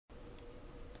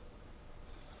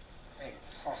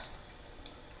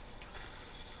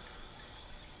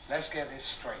Let's get this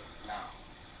straight now.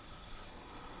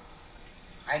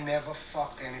 I never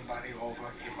fucked anybody over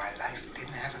in my life. Didn't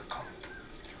have it coming.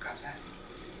 You got that?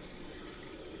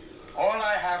 All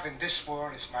I have in this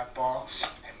world is my balls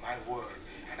and my word.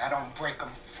 And I don't break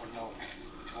them for no man.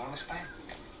 Do you understand?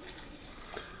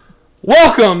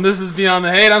 Welcome! This is Beyond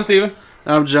the Hate. I'm Steven.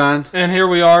 I'm John. And here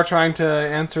we are trying to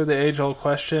answer the age-old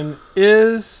question,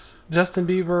 is Justin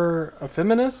Bieber a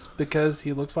feminist because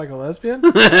he looks like a lesbian?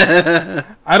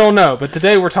 I don't know, but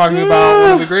today we're talking about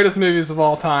one of the greatest movies of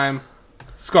all time,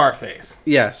 Scarface.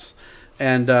 Yes.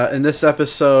 And in this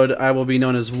episode, I will be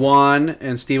known as Juan,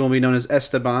 and Steve will be known as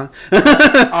Esteban.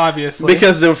 Obviously.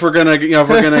 Because if we're gonna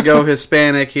go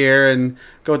Hispanic here and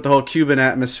go with the whole Cuban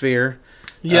atmosphere,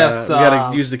 yes, we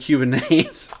gotta use the Cuban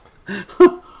names.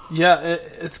 Yeah,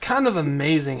 it's kind of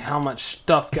amazing how much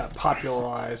stuff got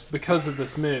popularized because of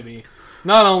this movie.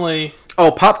 Not only... Oh,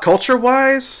 pop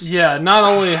culture-wise? Yeah, not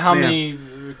only how many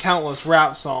countless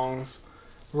rap songs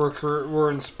were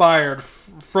inspired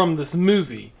from this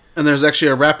movie. And there's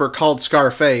actually a rapper called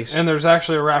Scarface. And there's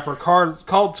actually a rapper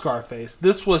called Scarface.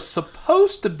 This was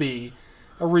supposed to be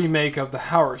a remake of the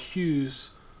Howard Hughes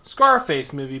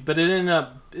Scarface movie, but it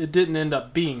didn't end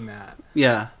up being that.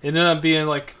 Yeah. It ended up being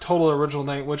like total original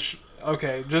thing, which,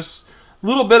 okay, just a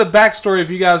little bit of backstory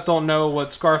if you guys don't know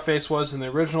what Scarface was in the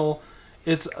original.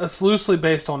 It's loosely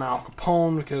based on Al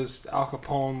Capone because Al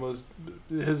Capone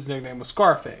his nickname was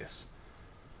Scarface.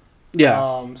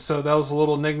 Yeah. So that was a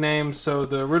little nickname. So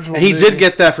the original He movie, did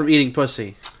get that from eating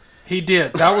pussy. He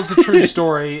did. That was a true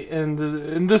story.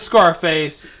 In this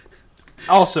Scarface,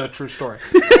 also a true story.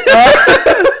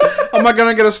 I'm not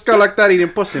gonna get a scar like that eating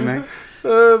pussy, man.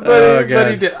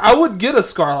 But he did. I would get a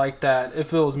scar like that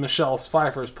if it was Michelle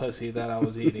Pfeiffer's pussy that I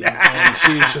was eating. And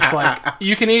she's just like,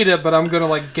 you can eat it, but I'm going to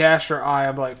like gash her eye.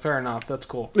 I'm like, fair enough. That's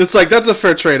cool. It's like, that's a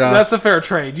fair trade-off. That's a fair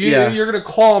trade. You're going to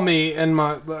claw me and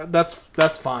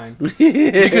that's fine.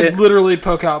 You could literally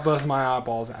poke out both my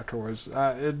eyeballs afterwards.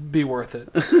 It'd be worth it.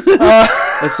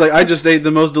 It's like, I just ate the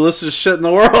most delicious shit in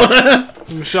the world.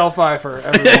 Michelle Pfeiffer,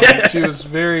 everyone. She was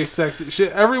very sexy.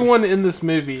 Everyone in this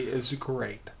movie is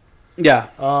great. Yeah.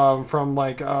 From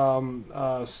like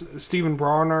Stephen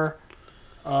Brawner.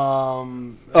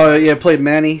 Played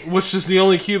Manny. Which is the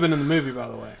only Cuban in the movie, by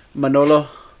the way. Manolo.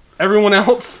 Everyone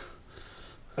else,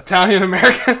 Italian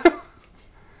American.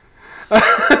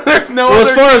 There's no. Well,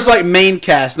 as far as like main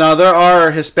cast, now there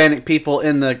are Hispanic people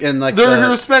there are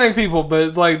Hispanic people,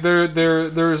 but like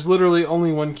there's literally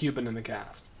only one Cuban in the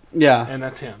cast. Yeah. And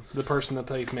that's him, the person that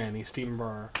plays Manny, Stephen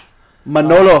Brawner.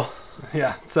 Manolo.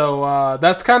 Yeah, so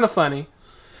that's kind of funny,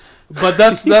 but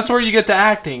that's where you get to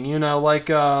acting, like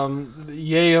the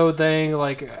yayo thing.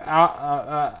 Like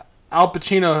Al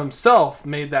Pacino himself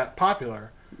made that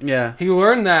popular. Yeah, he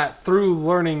learned that through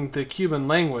learning the Cuban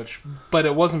language, but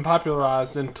it wasn't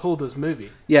popularized until this movie.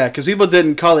 Yeah, because people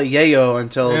didn't call it yayo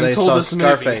until they saw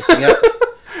Scarface. Yep.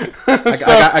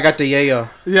 I got the yayo.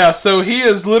 Yeah, so he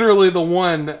is literally the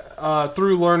one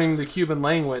through learning the Cuban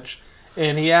language.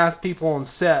 And he asked people on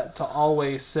set to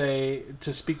always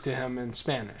speak to him in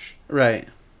Spanish. Right.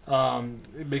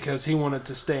 Because he wanted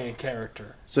to stay in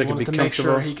character. So he could be comfortable. Make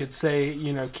sure he could say,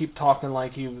 keep talking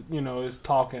like he, is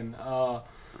talking,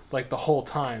 like the whole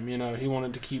time. He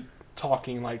wanted to keep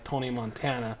talking like Tony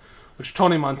Montana, which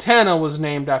Tony Montana was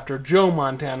named after Joe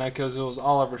Montana because it was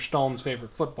Oliver Stone's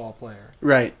favorite football player.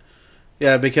 Right.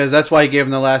 Yeah, because that's why he gave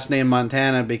him the last name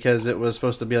Montana, because it was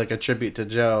supposed to be like a tribute to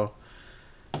Joe.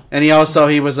 And he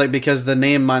was like, because the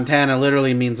name Montana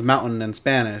literally means mountain in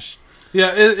Spanish.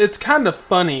 Yeah, it's kind of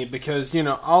funny because,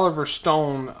 Oliver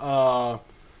Stone,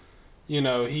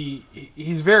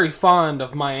 he's very fond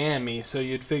of Miami, so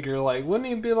you'd figure, like, wouldn't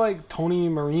he be like Tony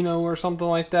Marino or something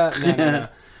like that? No.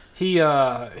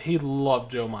 He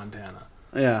loved Joe Montana.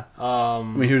 Yeah.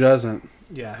 Who doesn't?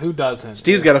 Yeah, who doesn't?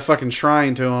 Steve's got a fucking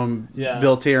shrine to him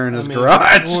built here in his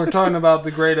garage. When we're talking about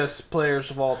the greatest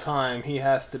players of all time, he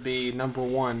has to be number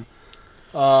one.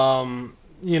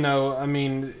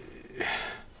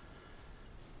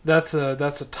 That's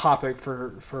a topic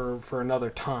for another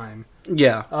time.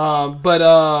 Yeah. But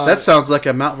that sounds like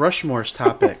a Mount Rushmore's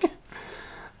topic.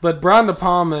 But Brian De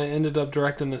Palma ended up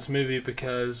directing this movie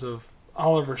because of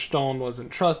Oliver Stone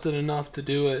wasn't trusted enough to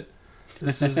do it.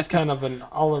 This is kind of an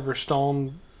Oliver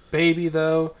Stone baby,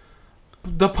 though.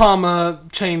 De Palma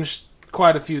changed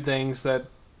quite a few things that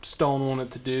Stone wanted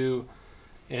to do,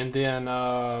 and then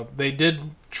they did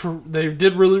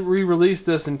re-release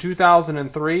this in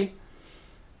 2003.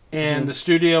 And the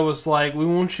studio was like, we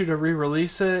want you to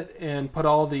re-release it and put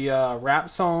all the rap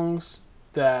songs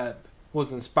that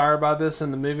was inspired by this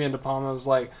in the movie. And De Palma was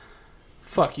like,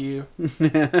 fuck you.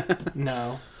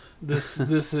 No. This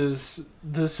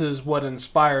is what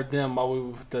inspired them while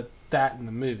we put that in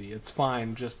the movie. It's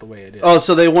fine just the way it is. Oh,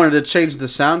 so they wanted to change the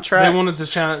soundtrack? They wanted to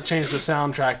change the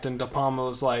soundtrack, and De Palma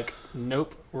was like,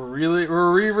 "Nope, we're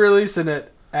re-releasing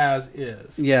it as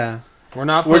is. Yeah, we're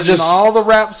not putting all the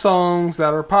rap songs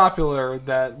that are popular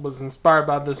that was inspired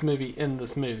by this movie in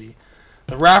this movie.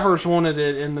 The rappers wanted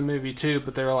it in the movie too,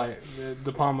 but they were like,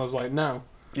 De Palma was like, no,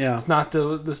 it's not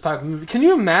this type of movie. Can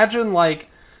you imagine like?"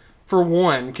 For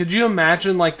one, could you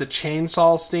imagine like the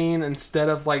chainsaw scene instead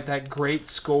of like that great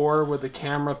score with the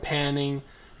camera panning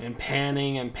and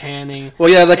panning and panning? Well,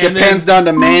 yeah, like it pans down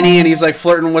to Manny and he's like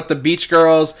flirting with the beach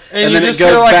girls, and then it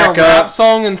goes like back a rap up.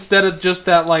 song instead of just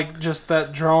that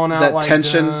drawn out that like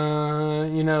tension,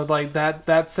 like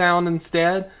that sound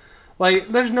instead. Like,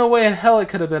 there's no way in hell it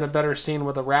could have been a better scene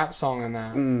with a rap song in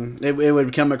that. It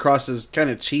would come across as kind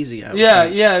of cheesy.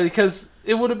 Yeah, because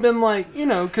it would have been like,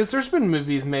 because there's been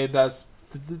movies made that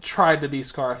tried to be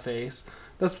Scarface.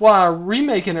 That's why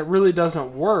remaking it really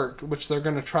doesn't work, which they're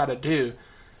going to try to do.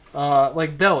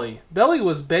 Like Belly. Belly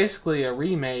was basically a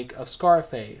remake of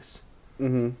Scarface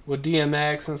with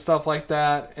DMX and stuff like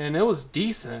that, and it was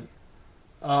decent.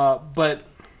 But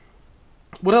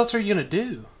what else are you going to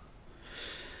do?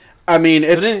 I mean,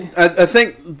 I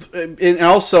think, and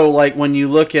also like when you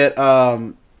look at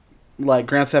like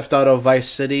Grand Theft Auto Vice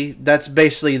City, that's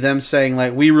basically them saying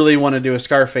like, we really want to do a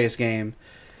Scarface game,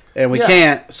 and we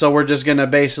can't, so we're just gonna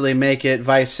basically make it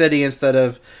Vice City instead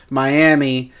of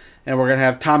Miami, and we're gonna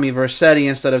have Tommy Vercetti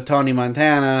instead of Tony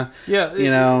Montana. Yeah,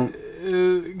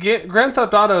 Grand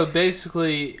Theft Auto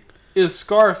basically is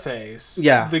Scarface.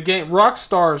 Yeah, the game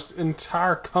Rockstar's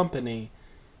entire company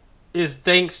is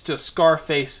thanks to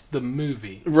Scarface the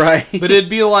movie. Right. But it'd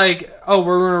be like, oh,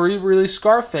 we're going to re-release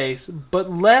Scarface,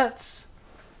 but let's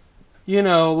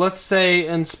say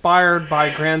inspired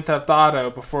by Grand Theft Auto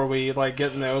before we like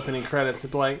get in the opening credits.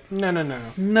 It'd be like, no.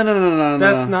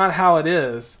 That's not how it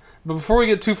is. But before we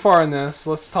get too far in this,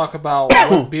 let's talk about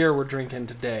what beer we're drinking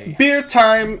today. Beer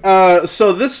time.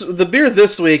 So the beer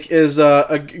this week is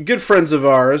a good friends of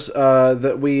ours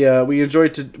that we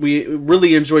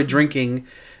really enjoy drinking.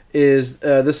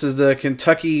 This is the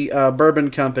Kentucky Bourbon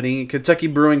Company, Kentucky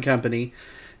Brewing Company,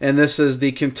 and this is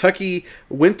the Kentucky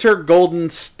Winter Golden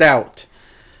Stout,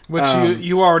 which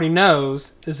you already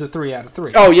knows is a 3 out of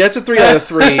 3. Oh yeah, it's a 3 out of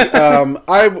 3.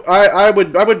 I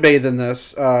would bathe in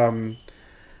this.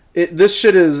 This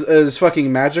shit is fucking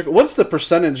magical. What's the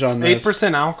percentage on this?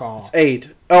 8% alcohol. It's 8.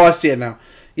 Oh, I see it now.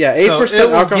 Yeah,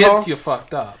 8% alcohol. Gets you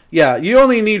fucked up. Yeah, you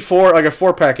only need 4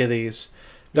 pack of these.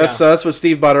 That's what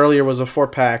Steve bought earlier was a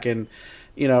 4-pack, and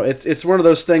it's one of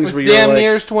those things where you're damn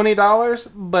near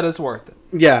 $20, but it's worth it.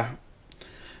 Yeah,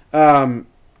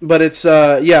 but it's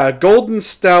golden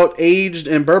stout aged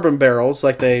in bourbon barrels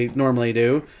like they normally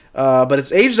do, but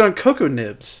it's aged on cocoa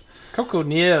nibs. Cocoa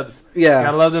nibs. Yeah,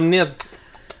 gotta love them nibs.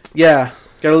 Yeah,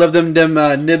 gotta love them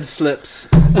nib slips.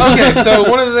 Okay, so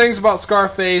one of the things about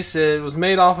Scarface, it was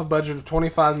made off a budget of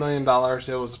 $25 million.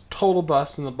 It was a total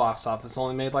bust in the box office.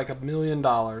 Only made like $1 million,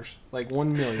 like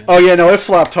 $1 million. Oh yeah, no, it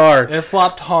flopped hard. It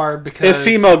flopped hard because if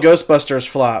Female Ghostbusters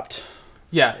flopped.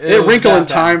 Yeah, it Wrinkle in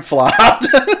Time flopped.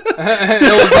 It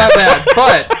was that bad,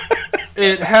 but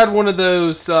it had one of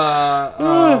those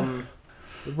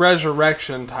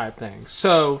resurrection type things.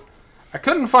 So I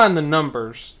couldn't find the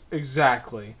numbers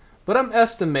exactly, but I'm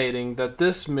estimating that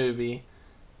this movie,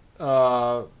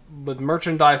 with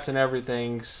merchandise and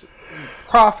everything,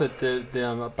 profited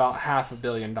them about $500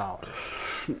 million.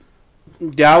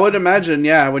 Yeah, I would imagine.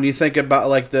 Yeah, when you think about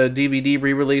like the DVD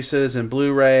re-releases and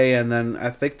Blu-ray, and then I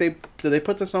think did they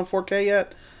put this on 4K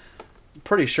yet? I'm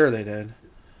pretty sure they did.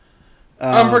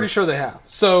 I'm pretty sure they have.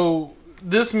 So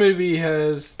this movie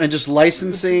has and just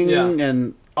licensing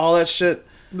and all that shit.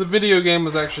 The video game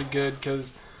was actually good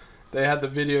because they had the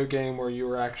video game where you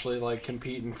were actually like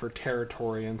competing for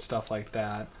territory and stuff like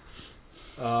that.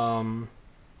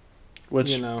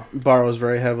 Which borrows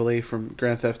very heavily from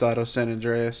Grand Theft Auto San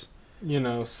Andreas. And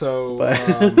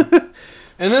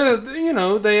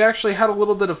then they actually had a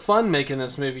little bit of fun making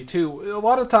this movie too. A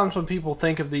lot of times when people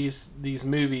think of these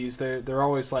movies, they're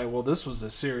always like, well, this was a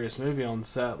serious movie on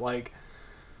set. Like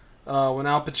when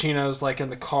Al Pacino's like in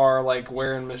the car, like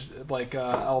wearing like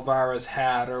Elvira's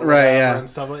hat or whatever and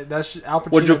stuff like that. Al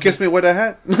Pacino. Would you kiss me with a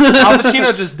hat? Al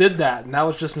Pacino just did that, and that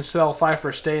was just Michelle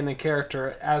Pfeiffer staying in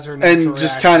character as her natural and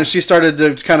just kind of she started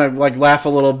to kind of like laugh a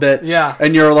little bit. Yeah,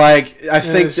 and you're like, I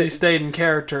think she stayed in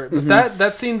character, but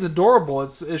that scene's adorable.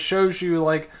 It shows you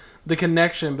like the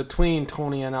connection between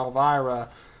Tony and Elvira.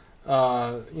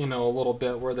 A little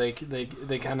bit where they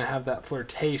kind of have that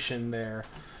flirtation there.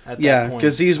 at that Yeah, point.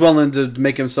 because he's willing to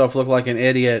make himself look like an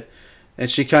idiot, and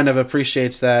she kind of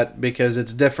appreciates that because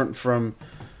it's different from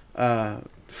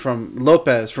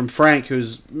Lopez, from Frank,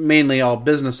 who's mainly all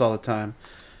business all the time.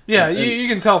 Yeah, you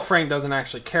can tell Frank doesn't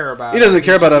actually care about. He doesn't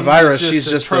care about Elvira. She's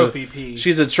just a trophy piece.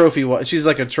 She's a trophy. She's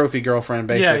like a trophy girlfriend,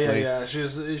 basically. Yeah.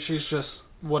 She's just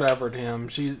whatever to him.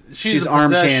 She's a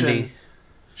arm possession. candy.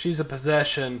 She's a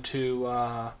possession to,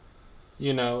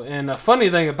 And a funny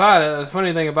thing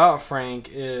about Frank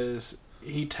is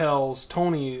he tells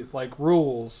Tony like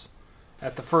rules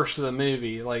at the first of the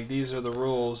movie. Like, these are the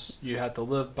rules you have to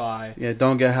live by. Yeah,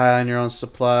 don't get high on your own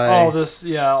supply. All these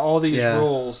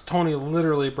rules. Tony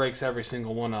literally breaks every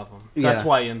single one of them. That's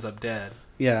why he ends up dead.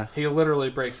 Yeah. He literally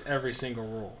breaks every single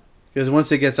rule. Because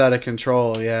once it gets out of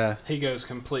control, yeah. He goes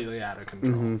completely out of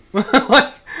control.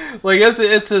 Mm-hmm. like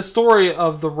it's a story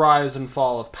of the rise and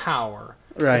fall of power.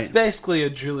 Right. It's basically a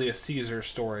Julius Caesar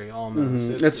story almost.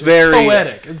 Mm-hmm. It's very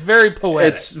poetic. It's very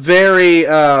poetic. It's very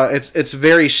it's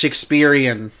very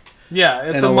Shakespearean. Yeah,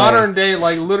 it's a modern day,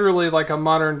 like literally like a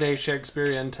modern day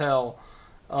Shakespearean tale.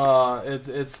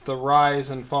 It's the rise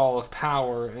and fall of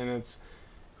power, and it's,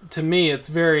 to me, it's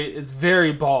very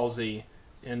ballsy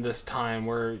in this time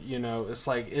where, it's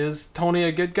like, is Tony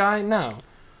a good guy? No.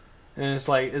 And it's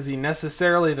like, is he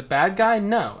necessarily the bad guy?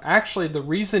 No. Actually, the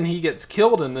reason he gets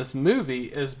killed in this movie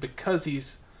is because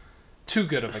he's too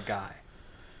good of a guy.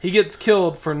 He gets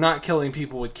killed for not killing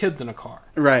people with kids in a car.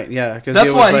 Right, yeah.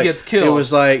 That's why he gets killed. It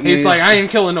was like... He's like, I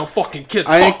ain't killing no fucking kids.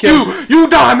 Fuck you! You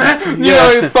die,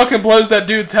 man! He fucking blows that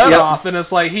dude's head off. And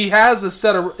it's like, he has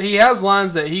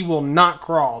lines that he will not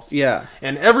cross. Yeah.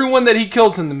 And everyone that he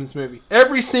kills in this movie,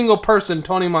 every single person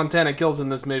Tony Montana kills in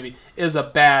this movie is a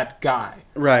bad guy.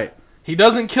 Right. He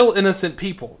doesn't kill innocent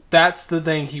people. That's the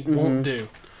thing he won't do.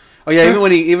 Oh yeah,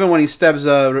 even when he stabs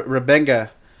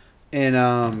Rebenga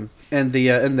in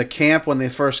the camp when they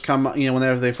first come,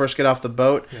 whenever they first get off the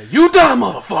boat. Yeah, you die,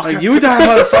 motherfucker! You die,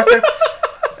 motherfucker!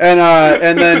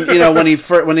 And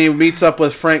then when he meets up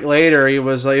with Frank later,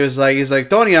 he's like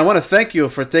Tony, I want to thank you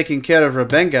for taking care of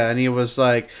Rebenga, and he was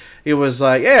like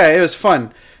yeah, it was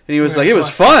fun. And he was like, it was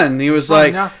fun. He's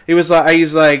like,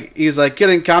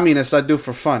 killing communists I do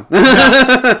for fun.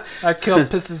 I kill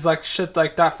pieces like shit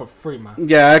like that for free, man.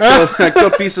 Yeah, I kill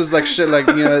pieces like shit like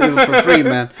for free,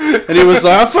 man. And he was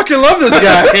like, I fucking love this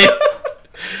guy.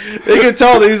 You can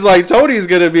tell that he's like, Tony's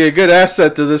gonna be a good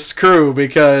asset to this crew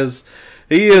because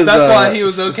he is. That's why he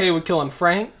was okay with killing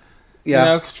Frank.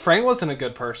 Yeah, 'cause Frank wasn't a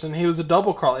good person. He was a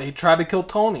double crawler. He tried to kill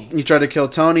Tony. He tried to kill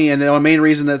Tony, and the main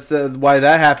reason why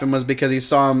that happened was because he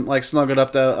saw him like snuggled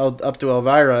up to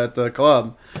Elvira at the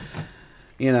club.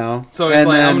 So he's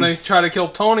like, I'm gonna try to kill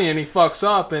Tony, and he fucks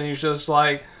up, and he's just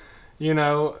like,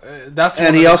 that's one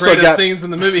of the greatest scenes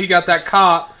in the movie. He got that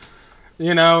cop,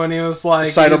 and he was like,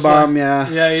 Cytobomb,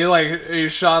 he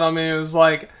shot him, and he was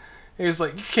like. He's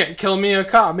like, you can't kill me, a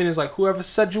cop. And he's like, whoever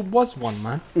said you was one,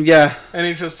 man. Yeah. And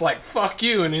he's just like, fuck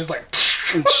you. And he's like...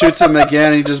 And shoots him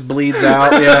again. He just bleeds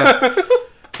out. Yeah.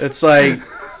 It's like,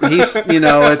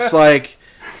 it's like...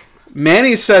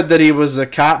 Manny said that he was a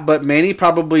cop, but Manny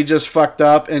probably just fucked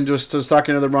up and just was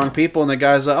talking to the wrong people. And the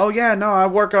guy's like, oh, yeah, no, I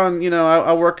work on,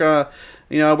 I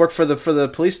work for the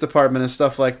police department and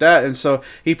stuff like that. And so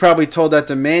he probably told that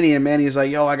to Manny, and Manny's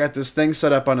like, yo, I got this thing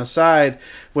set up on the side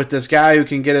with this guy who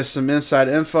can get us some inside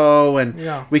info,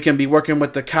 and we can be working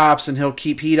with the cops, and he'll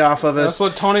keep heat off of us. That's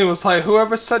what Tony was like,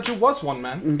 whoever said you was one,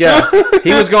 man. Yeah.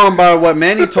 He was going by what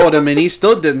Manny told him, and he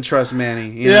still didn't trust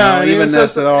Manny. Even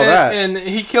after all that. And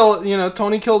he killed,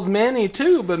 Tony kills Manny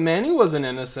too, but Manny wasn't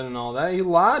innocent and all that. He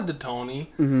lied to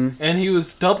Tony, and he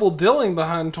was double-dilling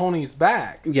behind Tony's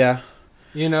back. Yeah.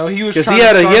 He was because he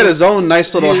had his own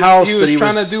nice little house. He was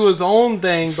trying to do his own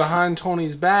thing behind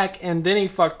Tony's back, and then he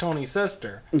fucked Tony's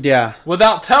sister. Yeah,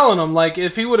 without telling him. Like,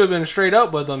 if he would have been straight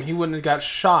up with him, he wouldn't have got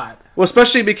shot. Well,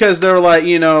 especially because they're like,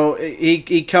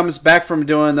 he comes back from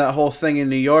doing that whole thing in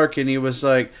New York, and he was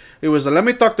like, let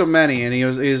me talk to Manny, and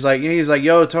he's like,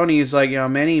 yo, Tony, he's like,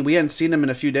 Manny, we hadn't seen him in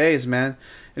a few days, man.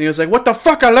 And he was like, what the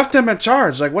fuck? I left him in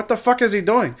charge. Like, what the fuck is he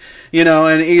doing?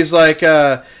 And he's like,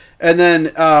 and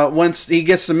then once he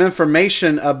gets some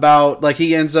information about, like,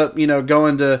 he ends up,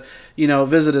 going to,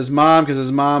 visit his mom, because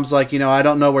his mom's like, I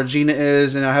don't know where Gina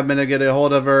is, and I haven't been able to get a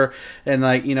hold of her. And,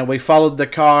 like, we followed the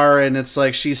car, and it's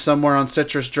like she's somewhere on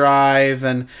Citrus Drive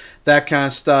and that kind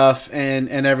of stuff and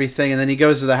everything. And then he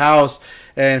goes to the house,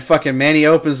 and fucking Manny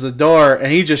opens the door,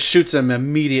 and he just shoots him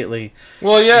immediately.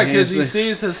 Well, yeah, because he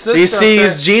sees his sister. He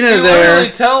sees Gina there.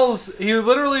 He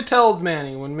literally tells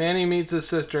Manny, when Manny meets his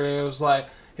sister, he was like,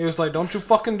 don't you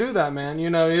fucking do that, man. He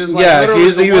was like,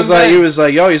 he was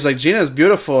like, yo, he's like, Gina's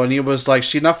beautiful. And he was like,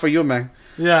 she's not for you, man.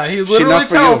 Yeah, he literally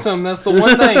tells him that's the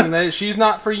one thing, that she's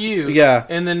not for you. Yeah.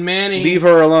 And then Manny... leave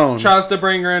her alone. Tries to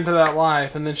bring her into that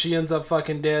life, and then she ends up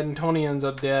fucking dead, and Tony ends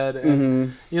up dead.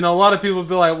 And, you know, a lot of people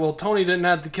be like, well, Tony didn't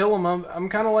have to kill him. I'm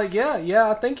kind of like,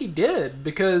 yeah, I think he did.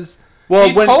 Because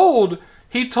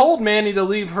he told Manny to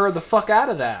leave her the fuck out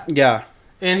of that. Yeah.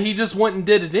 And he just went and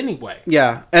did it anyway.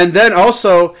 Yeah. And then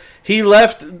also, he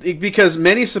left because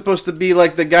Manny's supposed to be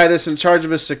like the guy that's in charge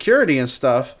of his security and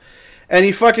stuff. And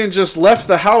he fucking just left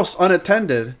the house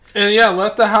unattended. And yeah,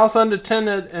 left the house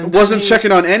unattended. And wasn't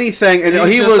checking on anything. And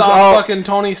he was all fucking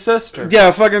Tony's sister. Yeah,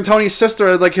 fucking Tony's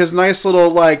sister had like his nice little,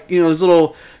 like, you know, his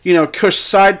little, you know, cush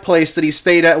side place that he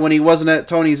stayed at when he wasn't at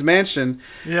Tony's mansion.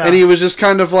 Yeah. And he was just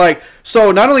kind of like,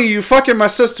 so not only are you fucking my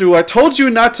sister, who I told you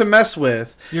not to mess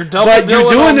with, but you're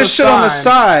doing this shit on the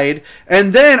side,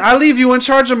 and then I leave you in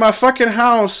charge of my fucking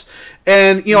house,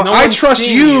 and, you know, I trust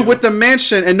you with the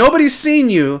mansion, and nobody's seen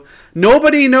you.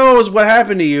 Nobody knows what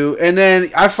happened to you, and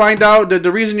then I find out that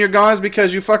the reason you're gone is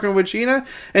because you fucking with Chyna,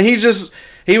 and he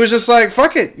was just like,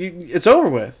 fuck it, it's over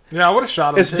with. Yeah, I would have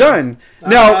shot him. It's done.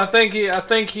 Now, I think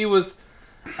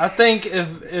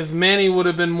if Manny would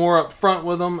have been more upfront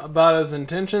with him about his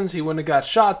intentions, he wouldn't have got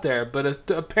shot there.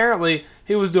 But apparently,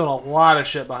 he was doing a lot of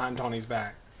shit behind Tony's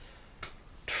back.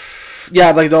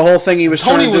 Yeah, like the whole thing he was.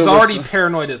 Tony was already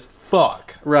paranoid as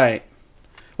fuck. Right.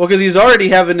 Well, because he's already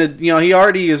having to, you know, he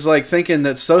already is like thinking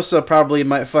that Sosa probably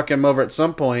might fuck him over at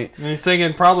some point. And he's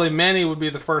thinking probably Manny would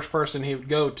be the first person he would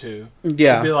go to.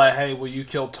 Yeah. To be like, hey, will you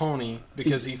kill Tony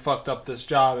because he fucked up this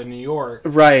job in New York?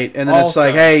 Right. And then also, it's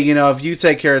like, hey, you know, if you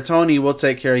take care of Tony, we'll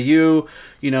take care of you.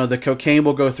 You know, the cocaine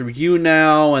will go through you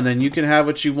now, and then you can have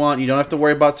what you want. You don't have to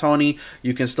worry about Tony.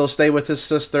 You can still stay with his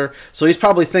sister. So he's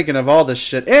probably thinking of all this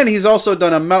shit. And he's also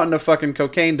done a mountain of fucking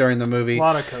cocaine during the movie. A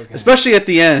lot of cocaine. Especially at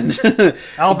the end.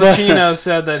 Al Pacino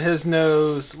said that his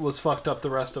nose was fucked up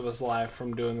the rest of his life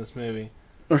from doing this movie.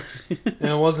 And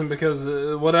it wasn't because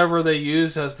whatever they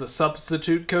used as the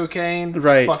substitute cocaine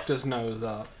fucked his nose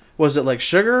up. Was it like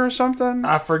sugar or something?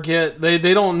 I forget. They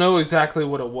don't know exactly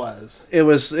what it was. It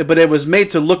was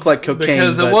made to look like cocaine.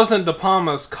 Because it wasn't De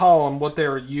Palma's column what they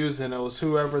were using. It was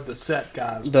whoever the set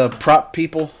guys were. The prop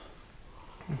people.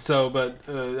 So, but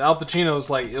Al Pacino was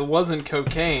like, it wasn't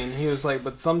cocaine. He was like,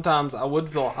 but sometimes I would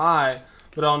feel high,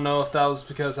 but I don't know if that was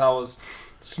because I was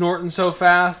snorting so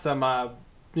fast that I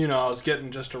was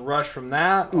getting just a rush from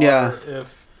that. Or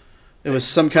if it was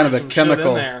some kind of a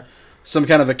chemical. Some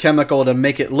kind of a chemical to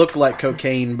make it look like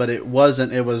cocaine, but it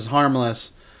wasn't. It was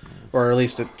harmless, or at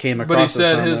least it came across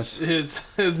as harmless. But he said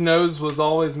his nose was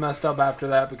always messed up after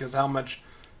that because how much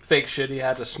fake shit he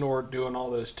had to snort doing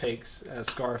all those takes as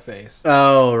Scarface.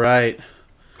 Oh, right.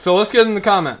 So let's get in the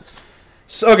comments.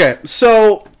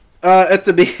 So at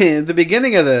the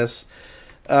beginning of this,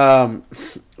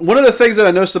 one of the things that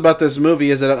I noticed about this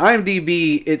movie is that on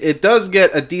IMDb, it does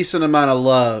get a decent amount of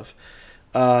love.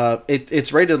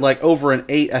 It's rated like over an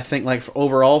 8, I think, like for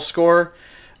overall score.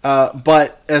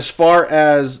 But as far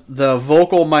as the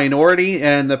vocal minority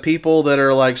and the people that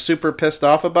are like super pissed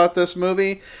off about this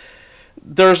movie,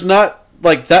 there's not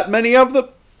like that many of them.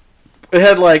 It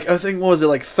had like, I think, what was it,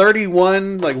 like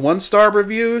 31 like 1-star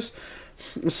reviews.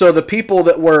 So the people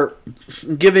that were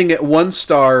giving it 1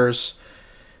 stars,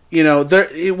 you know,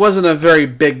 it wasn't a very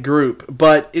big group,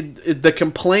 but the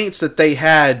complaints that they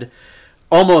had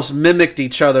almost mimicked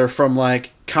each other from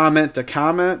like comment to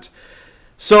comment,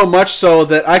 so much so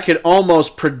that I could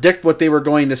almost predict what they were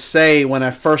going to say when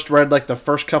I first read like the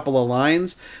first couple of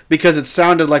lines, because it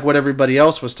sounded like what everybody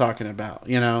else was talking about,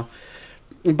 you know.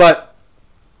 But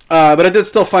I did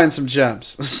still find some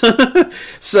gems.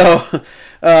 So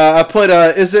I put,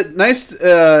 it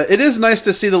is nice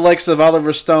to see the likes of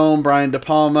Oliver Stone, Brian De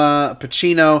Palma,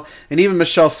 Pacino, and even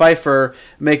Michelle Pfeiffer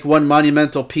make one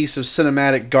monumental piece of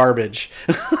cinematic garbage.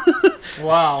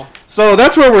 Wow. So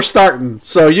that's where we're starting.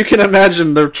 So you can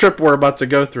imagine the trip we're about to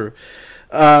go through.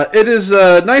 It is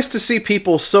nice to see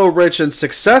people so rich and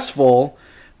successful,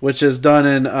 which is done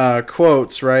in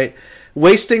quotes, right,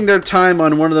 wasting their time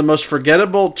on one of the most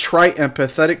forgettable, trite, and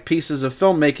pathetic pieces of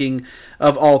filmmaking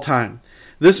of all time.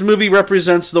 This movie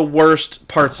represents the worst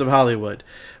parts of Hollywood.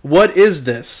 What is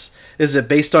this? Is it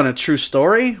based on a true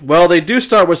story? Well, they do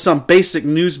start with some basic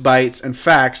news bites and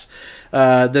facts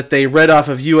that they read off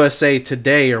of USA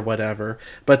Today or whatever.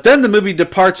 But then the movie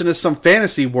departs into some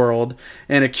fantasy world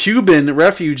and a Cuban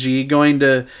refugee going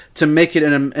to make it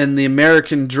in the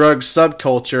American drug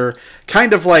subculture,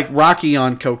 kind of like Rocky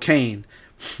on cocaine.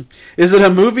 Is it a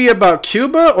movie about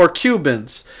Cuba or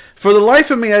Cubans? For the life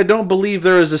of me, I don't believe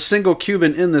there is a single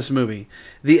Cuban in this movie.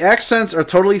 The accents are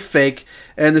totally fake,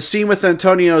 and the scene with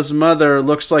Antonio's mother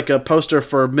looks like a poster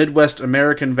for Midwest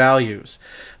American values.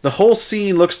 The whole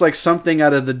scene looks like something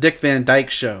out of the Dick Van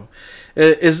Dyke Show.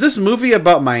 Is this movie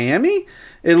about Miami?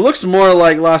 It looks more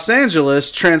like Los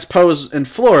Angeles transposed in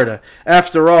Florida.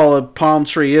 After all, a palm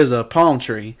tree is a palm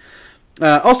tree.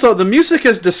 Also, the music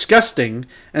is disgusting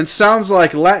and sounds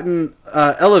like Latin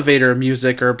elevator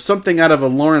music or something out of a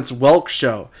Lawrence Welk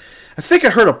show. I think I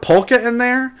heard a polka in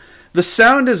there. The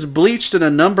sound is bleached in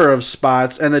a number of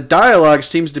spots, and the dialogue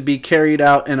seems to be carried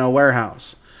out in a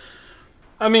warehouse.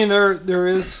 I mean, there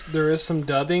is some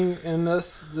dubbing in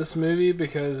this movie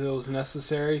because it was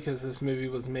necessary because this movie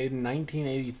was made in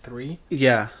 1983.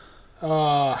 Yeah.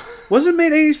 Was it made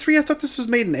in 83? I thought this was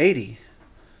made in 80.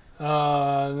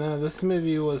 No, this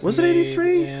movie was it made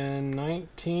 83? in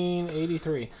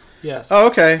 1983. Yes. Oh,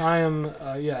 okay.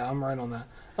 I'm right on that.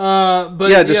 But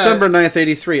yeah, December 9th,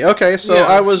 83. Okay, so yeah,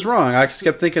 I was wrong. I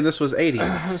kept thinking this was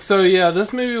 80. So yeah,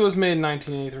 this movie was made in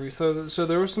 1983. So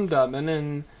there was some dubbing,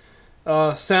 and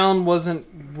sound wasn't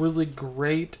really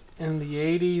great in the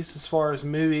 80s as far as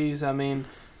movies. I mean,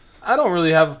 I don't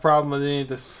really have a problem with any of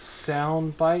the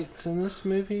sound bites in this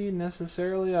movie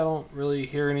necessarily. I don't really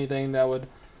hear anything that would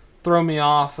throw me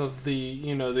off of the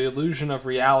illusion of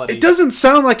reality. It doesn't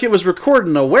sound like it was recorded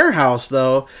in a warehouse,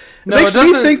 though. It No, makes it me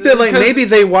doesn't, think that like because- maybe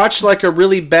they watched like a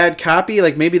really bad copy,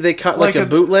 like maybe they cut like a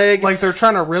bootleg. Like they're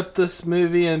trying to rip this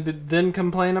movie and then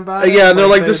complain about it. Yeah, and they're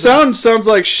like the sound sounds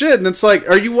like shit, and it's like,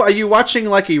 are you watching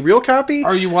like a real copy?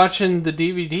 Are you watching the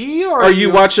DVD or Are you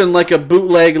watching like a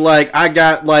bootleg? Like I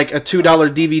got like a $2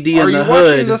 DVD Are in the you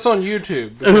hood. watching this on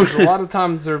YouTube? Because a lot of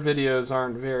times their videos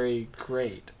aren't very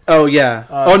great. Oh yeah.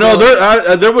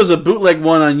 There was a bootleg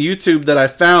one on YouTube that I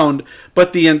found,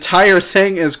 but the entire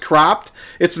thing is cropped.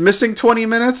 It's missing 20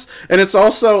 minutes, and it's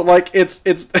also like it's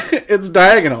it's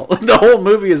diagonal. The whole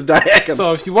movie is diagonal.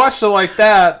 So if you watch it like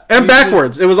that, And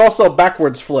backwards. It was also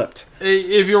backwards flipped.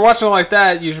 If you're watching it like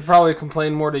that, you should probably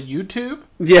complain more to YouTube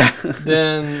Yeah.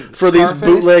 than For these Scarface.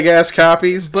 bootleg ass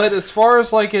copies. But as far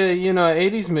as like a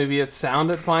 80s movie, it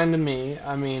sounded fine to me.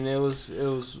 I mean, it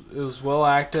was well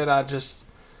acted.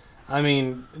 I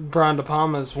mean, Brian De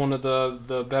Palma is one of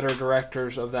the better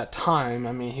directors of that time.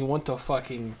 I mean, he went to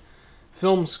fucking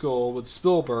film school with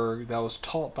Spielberg that was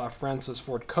taught by Francis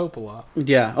Ford Coppola.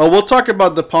 Yeah. Oh, we'll talk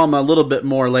about De Palma a little bit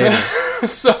more later.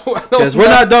 So Because we're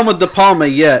not done with De Palma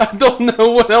yet. I don't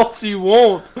know what else you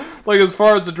want. Like, as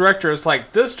far as the director, it's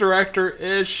like, this director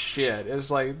is shit.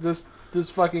 It's like, this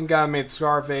fucking guy made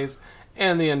Scarface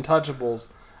and The Untouchables.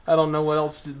 I don't know what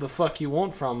else the fuck you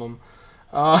want from him.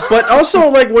 But also,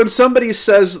 like, when somebody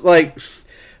says, like,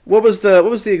 what was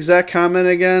the exact comment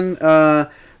again?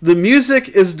 The music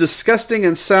is disgusting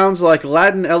and sounds like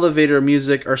Latin elevator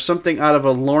music or something out of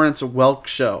a Lawrence Welk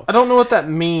show. I don't know what that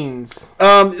means.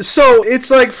 So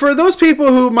it's like, for those people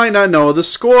who might not know, the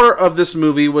score of this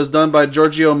movie was done by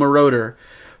Giorgio Moroder,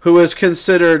 who is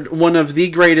considered one of the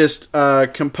greatest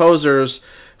composers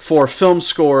for film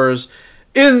scores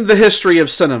in the history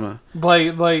of cinema.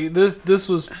 Like this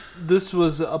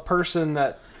was a person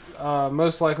that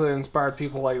most likely inspired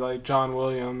people like John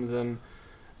Williams and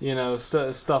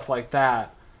stuff like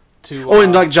that.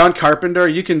 And like John Carpenter,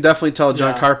 you can definitely tell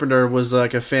John Yeah. Carpenter was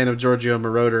like a fan of Giorgio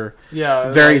Moroder. Yeah,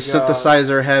 Very like,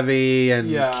 synthesizer heavy and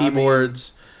yeah, I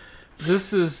keyboards.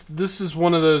 This is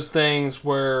one of those things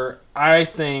where I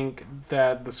think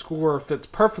that the score fits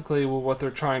perfectly with what they're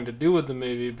trying to do with the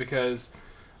movie because,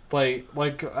 like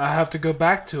I have to go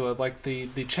back to it, like the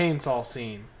chainsaw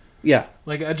scene. Yeah.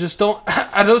 Like I just don't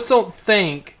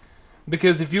think,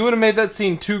 because if you would have made that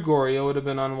scene too gory, it would have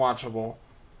been unwatchable.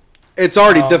 It's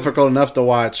already difficult enough to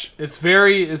watch. It's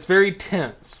very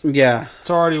tense. Yeah.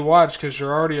 It's already watched because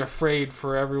you're already afraid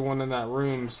for everyone in that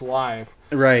room's life.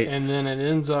 Right. And then it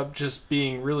ends up just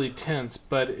being really tense.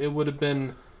 But it would have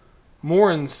been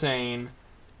more insane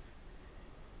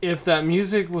if that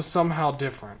music was somehow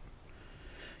different.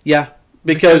 Yeah.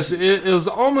 Because it was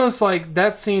almost like,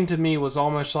 that scene to me was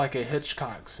almost like a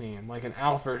Hitchcock scene, like an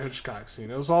Alfred Hitchcock scene.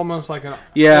 It was almost like it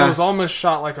was almost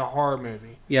shot like a horror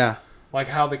movie. Yeah. Like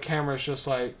how the camera's just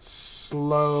like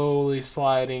slowly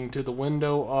sliding to the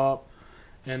window up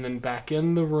and then back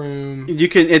in the room. You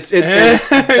can and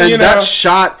that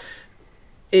shot,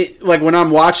 it, like when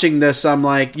I'm watching this, I'm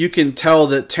like, you can tell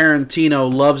that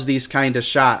Tarantino loves these kind of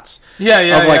shots.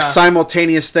 Yeah.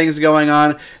 Simultaneous things going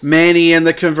on. Manny in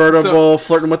the convertible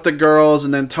flirting with the girls,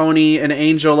 and then Tony and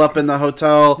Angel up in the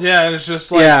hotel. Yeah, and it's just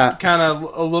like kind of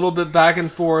a little bit back and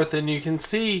forth, and you can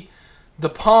see De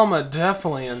Palma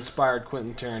definitely inspired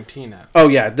Quentin Tarantino. Oh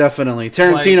yeah, definitely.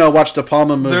 Tarantino watched De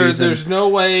Palma movies. There's no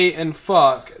way in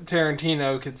fuck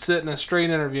Tarantino could sit in a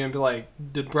straight interview and be like,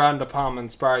 "Did Brian De Palma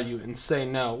inspire you?" and say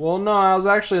no. Well, no, I was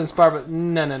actually inspired, but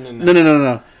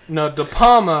no. No, De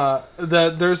Palma.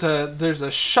 There's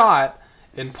a shot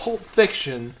in Pulp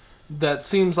Fiction that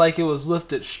seems like it was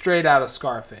lifted straight out of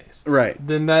Scarface. Right.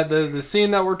 Then the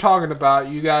scene that we're talking about,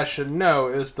 you guys should know,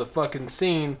 is the fucking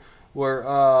scene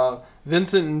where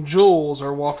Vincent and Jules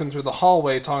are walking through the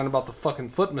hallway talking about the fucking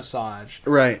foot massage.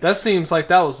 Right. That seems like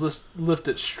that was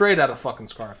lifted straight out of fucking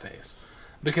Scarface.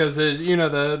 Because,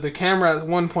 the camera at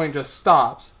one point just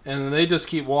stops, and then they just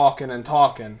keep walking and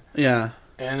talking. Yeah.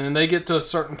 And then they get to a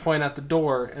certain point at the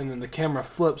door, and then the camera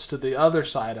flips to the other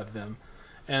side of them.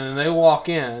 And then they walk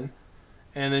in,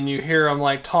 and then you hear them,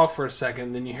 like, talk for a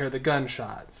second, then you hear the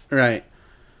gunshots. Right.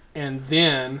 And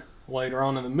then... later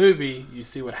on in the movie, you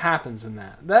see what happens in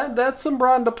that. That's some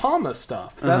Brian De Palma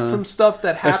stuff. That's some stuff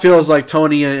that happens. It feels like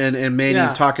Tony and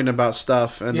Manny talking about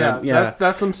stuff. And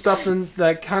that's some stuff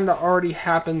that kind of already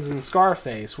happens in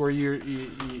Scarface, where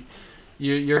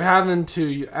you're having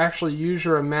to actually use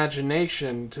your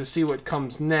imagination to see what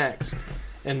comes next,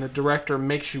 and the director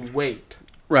makes you wait.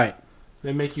 Right.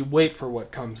 They make you wait for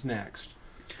what comes next.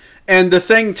 And the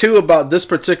thing, too, about this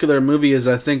particular movie is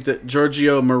I think that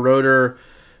Giorgio Moroder...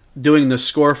 doing the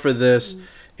score for this,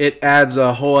 it adds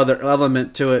a whole other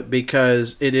element to it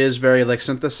because it is very like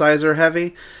synthesizer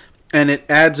heavy, and it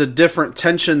adds a different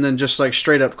tension than just like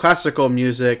straight up classical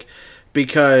music,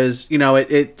 because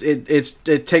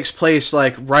it takes place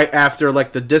like right after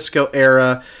like the disco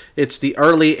era. It's the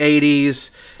early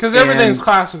 80s because everything's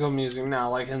classical music now,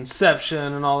 like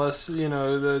Inception and all this,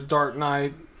 the Dark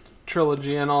Knight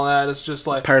trilogy and all that. It's just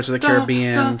like Pirates of the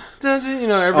Caribbean.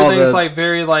 Everything's like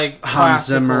very like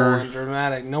classical Zimmer. and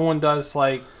dramatic. No one does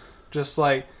like just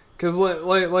like because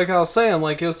like I was saying,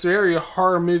 like it's very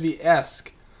horror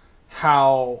movie-esque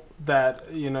how that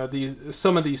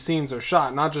some of these scenes are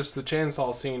shot. Not just the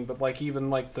chainsaw scene, but like even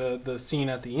like the scene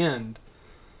at the end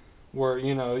where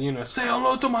say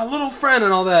hello to my little friend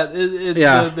and all that.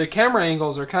 The camera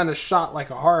angles are kind of shot like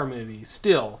a horror movie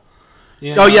still.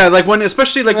 Oh yeah, like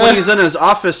especially when he's in his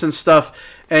office and stuff,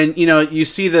 and you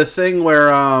see the thing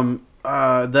where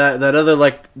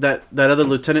that other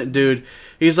lieutenant dude,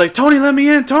 he's like, Tony, let me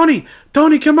in, Tony,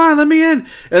 come on, let me in,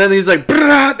 and then he's like,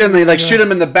 and they like shoot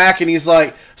him in the back, and he's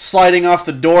like sliding off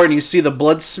the door, and you see the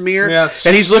blood smear,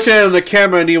 and he's looking at the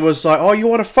camera, and he was like, oh, you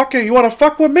want to fuck with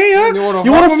me, huh? You want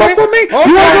to fuck with me? Okay.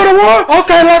 You want to go to war?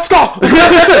 Okay, let's go.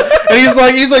 And he's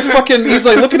like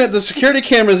looking at the security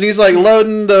cameras, and he's like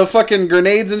loading the fucking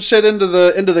grenades and shit into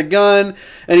the gun,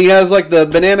 and he has like the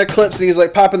banana clips, and he's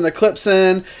like popping the clips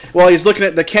in while he's looking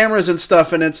at the cameras and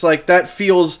stuff, and it's like that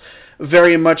feels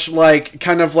very much like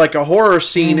kind of like a horror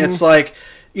scene. Mm-hmm. It's like,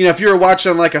 if you were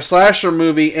watching like a slasher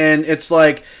movie and it's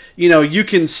like, you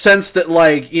can sense that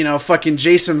like, fucking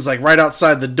Jason's like right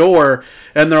outside the door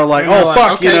and they're like, oh,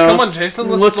 fuck, okay, come on, Jason,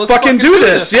 let's fucking do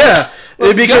this. Yeah.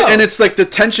 And it's like the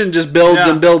tension just builds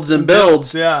and builds and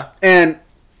builds. Yeah. And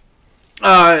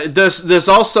there's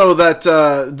also that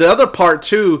the other part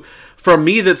too for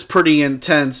me that's pretty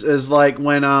intense is like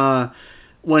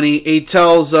when he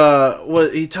tells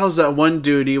that one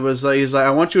dude, he's like, I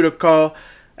want you to call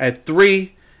at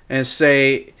 3 and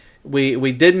say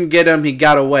we didn't get him, he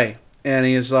got away. And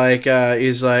he's like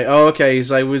oh okay,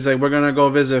 he's like we're gonna go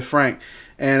visit Frank.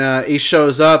 And he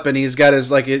shows up and he's got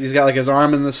his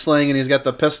arm in the sling and he's got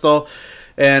the pistol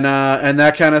and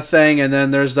that kind of thing. And then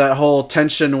there's that whole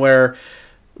tension where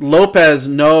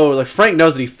Frank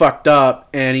knows that he fucked up,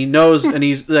 and he knows, and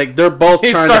he's like, they're both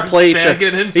trying to play each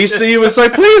other. He was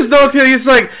like, please don't. He's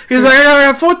like,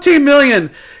 I got 14 million.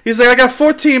 He's like, I got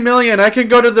 14 million. I can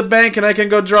go to the bank and I can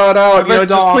go draw it out.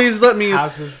 Just please let me.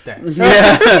 How's his day?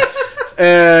 Yeah.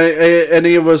 And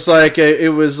he was like,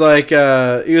 please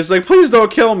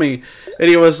don't kill me. And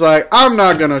he was like, I'm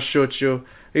not gonna shoot you.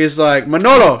 He's like,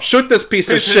 Manolo, shoot this piece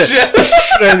of shit.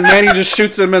 And Manny just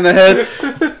shoots him in the head.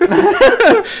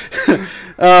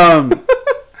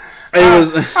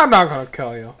 I'm not gonna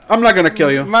kill you. I'm not gonna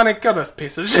kill you. Manny, kill this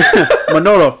piece of shit.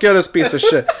 Manolo, kill this piece of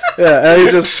shit. Yeah,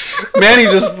 and Manny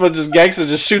gangster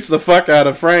just shoots the fuck out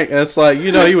of Frank. And it's like,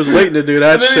 he was waiting to do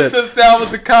that shit. And then he sits down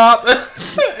with the cop.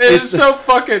 It's so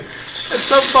fucking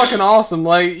awesome.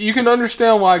 Like, you can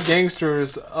understand why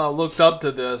gangsters looked up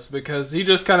to this, because he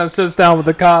just kind of sits down with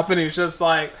the cop and he was just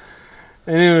like,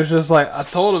 I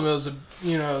told him it was a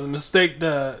mistake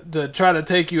to try to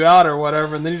take you out or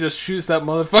whatever, and then he just shoots that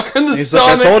motherfucker in the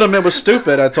stomach. Like, I told him it was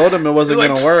stupid. I told him it wasn't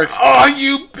going to work. Oh,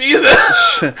 you piece of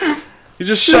shit. You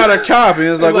just shot a cop, and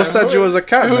he was like, "Who said you was a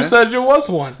cop? Who man?" said you was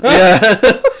one? Yeah.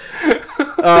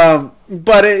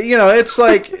 But it's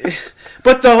like,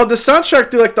 but the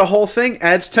soundtrack through like the whole thing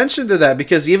adds tension to that,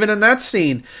 because even in that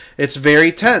scene, it's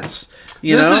very tense.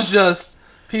 This is just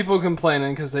people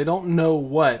complaining because they don't know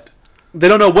what. They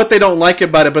don't know what they don't like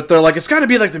about it, but they're like, it's got to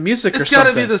be like the music or something. It's got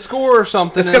to be the score or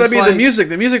something. It's got to be the music.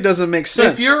 The music doesn't make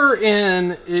sense.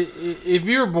 If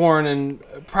you're born in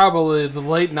probably the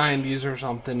late 90s or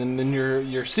something, and then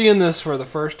you're seeing this for the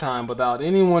first time without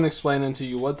anyone explaining to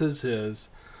you what this is,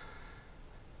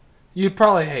 you'd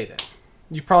probably hate it.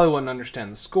 You probably wouldn't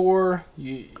understand the score.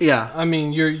 I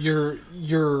mean, you're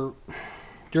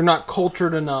not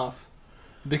cultured enough.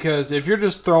 Because if you're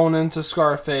just thrown into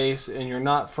Scarface and you're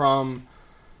not from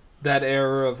that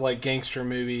era of like gangster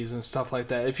movies and stuff like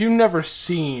that, if you've never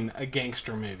seen a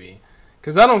gangster movie,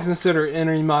 because I don't consider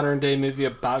any modern day movie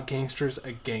about gangsters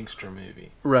a gangster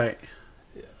movie. Right.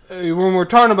 When we're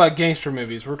talking about gangster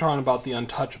movies, we're talking about The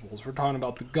Untouchables. We're talking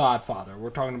about The Godfather. We're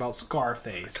talking about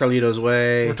Scarface. Carlito's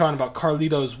Way. We're talking about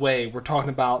Carlito's Way. We're talking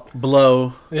about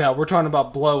Blow. Yeah, we're talking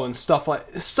about Blow and stuff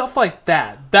like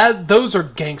that. Those are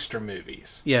gangster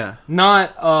movies. Yeah. Not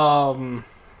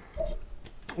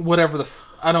whatever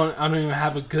I don't even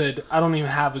have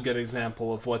a good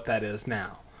example of what that is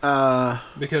now.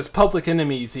 Because Public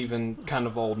Enemy's even kind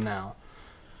of old now.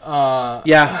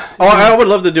 Yeah. Oh, I would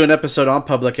love to do an episode on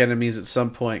Public Enemies at some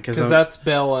point, because that's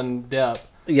Bell and Depp.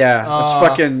 Yeah, that's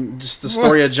fucking just the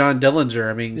story of John Dillinger.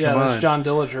 I mean, come on. That's John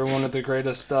Dillinger, one of the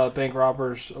greatest bank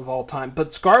robbers of all time.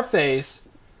 But Scarface,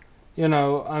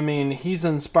 I mean, he's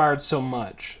inspired so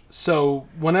much. So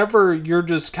whenever you're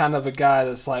just kind of a guy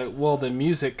that's like, well, the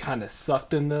music kind of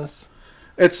sucked in this.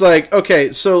 It's like,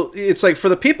 okay, so it's like for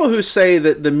the people who say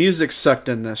that the music sucked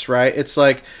in this, right? It's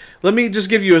like, let me just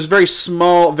give you a very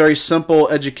small, very simple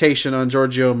education on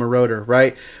Giorgio Moroder,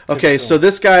 right? Okay, so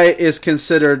this guy is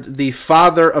considered the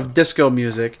father of disco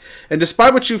music. And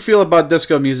despite what you feel about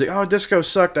disco music, oh, disco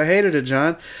sucked, I hated it,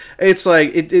 John. It's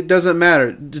like, it doesn't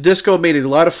matter. Disco made a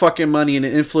lot of fucking money and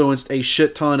it influenced a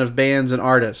shit ton of bands and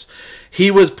artists.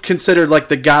 He was considered like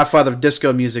the godfather of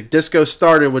disco music. Disco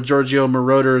started with Giorgio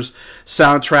Moroder's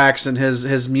soundtracks and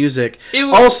his music.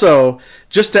 Also,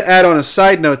 just to add on a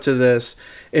side note to this,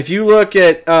 if you look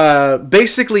at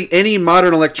basically any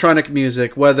modern electronic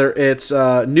music, whether it's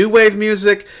new wave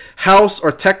music, house,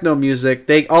 or techno music,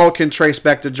 they all can trace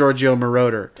back to Giorgio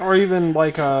Moroder. Or even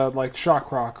like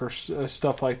shock rock or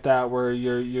stuff like that, where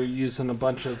you're using a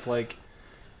bunch of like,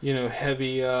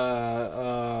 heavy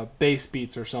bass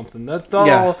beats or something. That's all.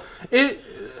 Yeah.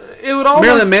 It would almost...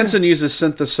 Marilyn Manson uses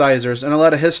synthesizers, and a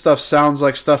lot of his stuff sounds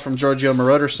like stuff from Giorgio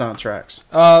Moroder soundtracks.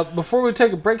 Before we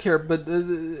take a break here, but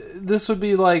this would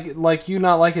be like you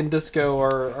not liking disco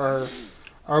or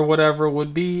whatever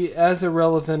would be as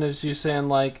irrelevant as you saying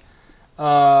like,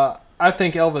 I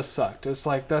think Elvis sucked. It's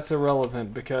like, that's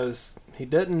irrelevant because he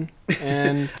didn't.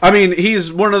 And I mean,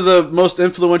 he's one of the most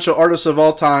influential artists of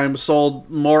all time, sold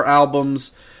more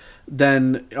albums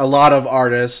than a lot of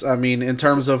artists. I mean, in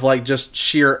terms of like just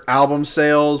sheer album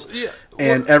sales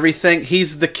and everything,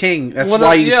 he's the king. That's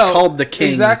why he's called the king.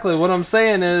 Exactly. What I'm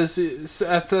saying is,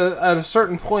 at a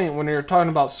certain point, when you're talking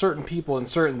about certain people and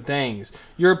certain things,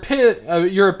 your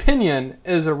opinion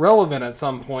is irrelevant at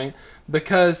some point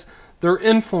because their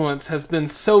influence has been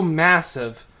so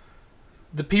massive.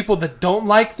 The people that don't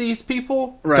like these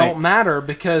people don't matter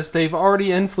because they've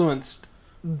already influenced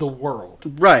the world.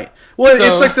 Right. Well,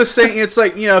 it's like the saying, it's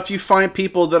like, if you find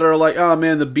people that are like, oh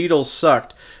man, the Beatles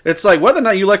sucked. It's like, whether or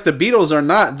not you like the Beatles or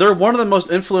not, they're one of the most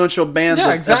influential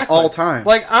bands of all time.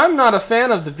 Like, I'm not a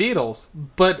fan of the Beatles,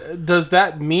 but does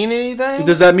that mean anything?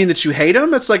 Does that mean that you hate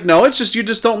them? It's like, no, it's just you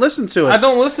just don't listen to it. I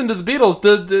don't listen to the Beatles.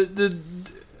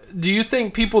 Do you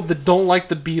think people that don't like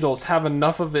the Beatles have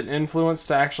enough of an influence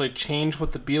to actually change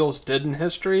what the Beatles did in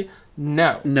history?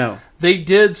 No. They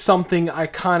did something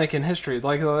iconic in history.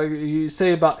 Like you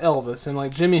say about Elvis and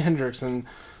like Jimi Hendrix and,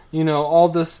 all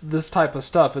this type of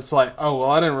stuff. It's like, oh,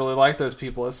 well, I didn't really like those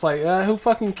people. It's like, who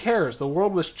fucking cares? The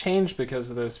world was changed because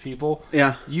of those people.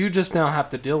 Yeah. You just now have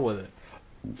to deal with it.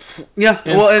 Yeah.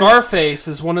 And Scarface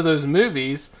is one of those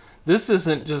movies. This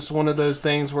isn't just one of those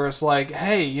things where it's like,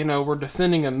 hey, we're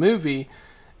defending a movie,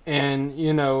 and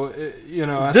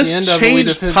at this the end of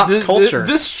it, pop culture.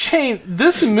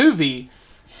 This movie,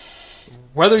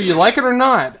 whether you like it or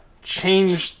not,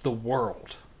 changed the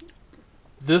world.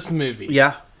 This movie,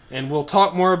 yeah, and we'll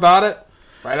talk more about it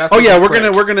right after. Oh yeah, we're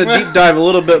gonna deep dive a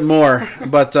little bit more,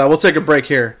 but we'll take a break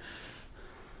here.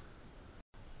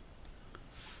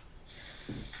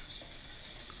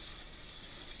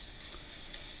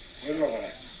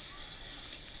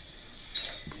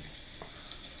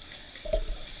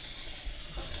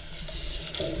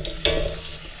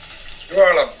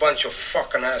 bunch of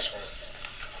fucking assholes.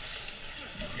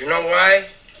 You know why?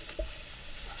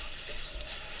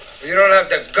 You don't have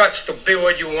the guts to be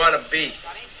what you want to be.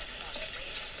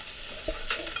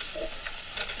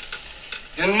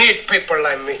 You need people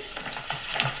like me.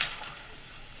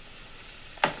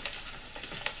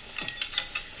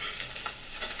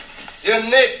 You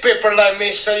need people like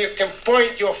me so you can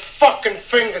point your fucking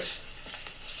fingers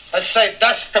and say,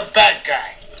 that's the bad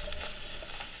guy.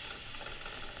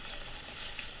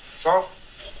 So,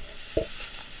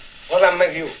 what'll I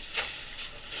make you?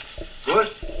 Good?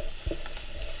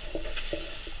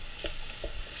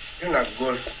 You're not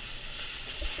good.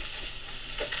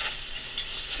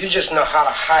 You just know how to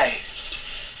hide.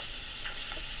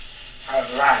 How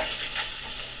to lie.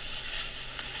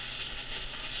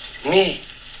 Me,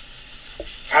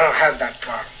 I don't have that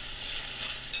problem.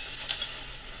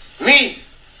 Me,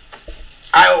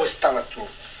 I always tell the truth.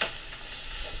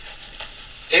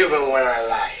 Even when I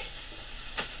lie.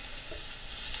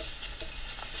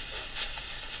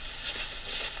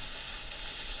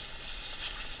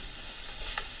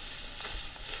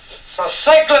 So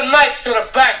say good night to the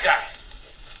bad guy.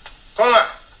 Come on.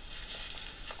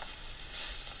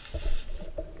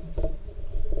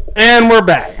 And we're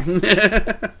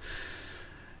back.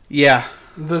 Yeah.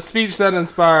 The speech that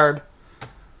inspired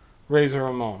Razor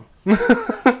Ramon.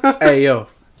 Hey, yo.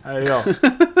 Hey, yo.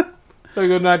 Say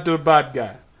good night to the bad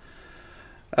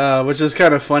guy. Which is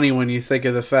kind of funny when you think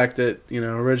of the fact that,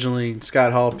 originally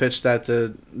Scott Hall pitched that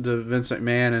to Vince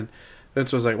McMahon, and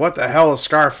Vince was like, what the hell is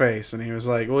Scarface? And he was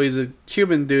like, well, he's a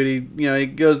Cuban dude. He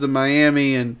goes to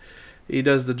Miami and he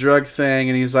does the drug thing.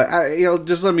 And he's like,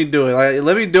 just let me do it.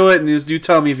 Let me do it, and you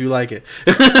tell me if you like it.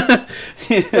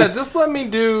 Yeah, just let me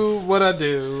do what I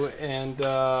do. And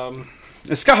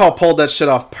Scott Hall pulled that shit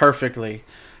off perfectly.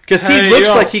 Because he looks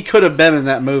like he could have been in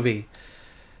that movie.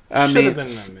 Should have been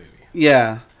in that movie.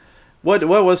 Yeah. What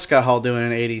was Scott Hall doing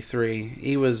in '83?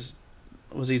 He was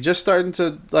he just starting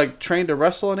to train to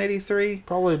wrestle in '83?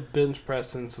 Probably bench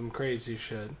pressing some crazy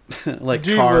shit. Like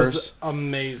Dude cars. was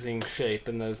amazing shape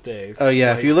in those days. Oh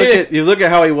yeah, if you look at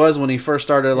how he was when he first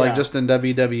started, just in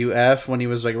WWF when he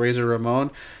was Razor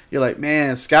Ramon, you're like,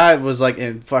 man, Scott was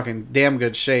in fucking damn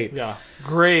good shape. Yeah,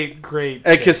 great. And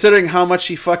shape. considering how much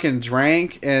he fucking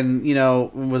drank and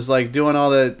was doing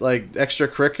all the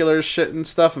extracurricular shit and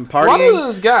stuff and partying. A lot of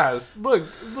those guys,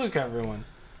 look everyone.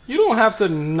 You don't have to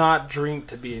not drink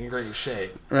to be in great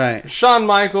shape. Right. Shawn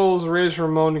Michaels, Razor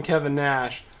Ramon, and Kevin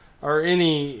Nash are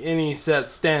any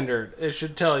set standard. It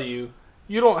should tell you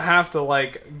don't have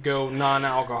to go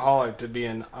non-alcoholic to be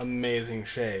in amazing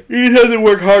shape. You have to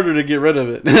work harder to get rid of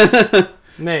it.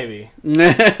 Maybe.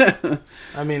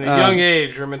 I mean, at a young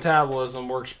age, your metabolism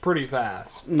works pretty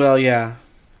fast. Well, yeah.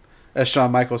 As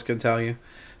Shawn Michaels can tell you.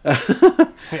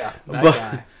 Yeah, that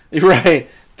guy. Right.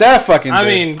 That fucking I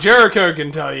mean, Jericho can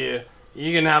tell you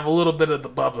can have a little bit of the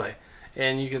bubbly,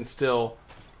 and you can still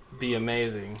be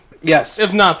amazing. Yes.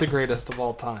 If not the greatest of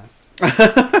all time.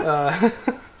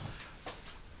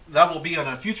 That will be on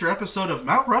a future episode of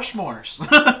Mount Rushmores.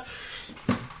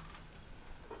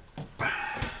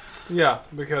 Yeah,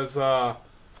 because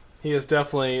he is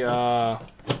definitely one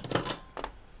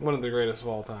of the greatest of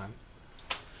all time.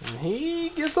 And he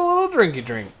gets a little drinky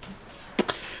drink.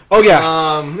 Oh,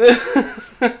 yeah.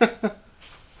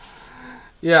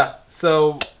 Yeah,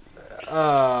 so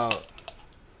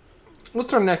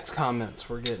what's our next comments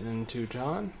we're getting into,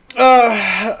 John?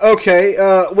 Okay,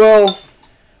 well...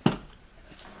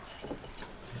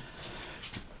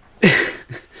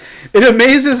 It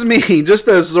amazes me, just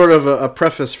as sort of a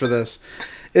preface for this,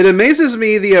 it amazes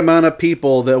me the amount of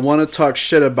people that want to talk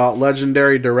shit about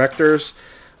legendary directors,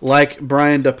 like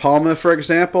Brian De Palma, for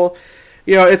example.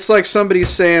 It's like somebody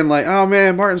saying, oh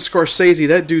man, Martin Scorsese,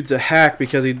 that dude's a hack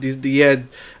because he had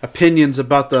opinions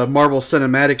about the Marvel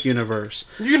Cinematic Universe.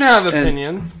 You can have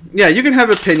opinions. Yeah, you can have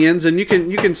opinions, and you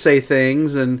can say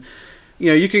things, and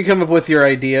you can come up with your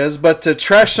ideas. But to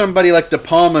trash somebody like De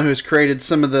Palma, who's created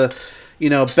some of the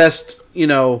best,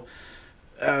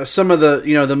 some of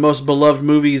the, the most beloved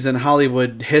movies in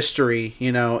Hollywood history,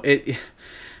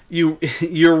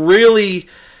 you're really,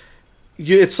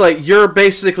 it's like you're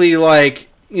basically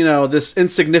this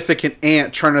insignificant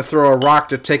ant trying to throw a rock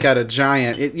to take out a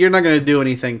giant. You're not going to do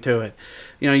anything to it.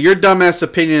 Your dumbass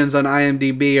opinions on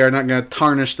IMDb are not going to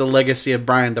tarnish the legacy of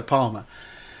Brian De Palma.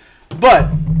 But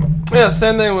yeah,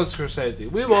 same thing with Scorsese.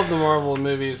 We love the Marvel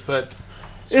movies, but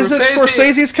is it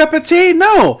Scorsese's cup of tea?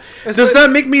 No. Does that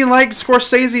make me like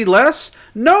Scorsese less?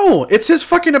 No. It's his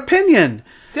fucking opinion.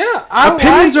 Yeah.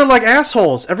 Opinions are like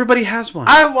assholes. Everybody has one.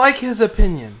 I like his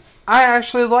opinion. I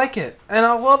actually like it, and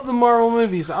I love the Marvel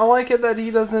movies. I like it that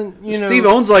he doesn't, Steve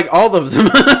owns like all of them.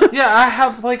 Yeah, I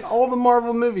have like all the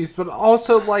Marvel movies, but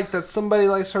also like that somebody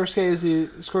like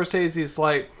Scorsese is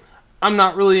like, I'm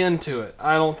not really into it.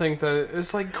 I don't think that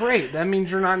it's like great. That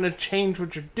means you're not going to change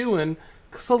what you're doing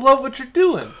because I love what you're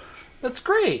doing. That's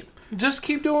great. Just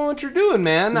keep doing what you're doing,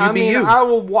 man. I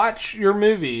will watch your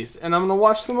movies, and I'm going to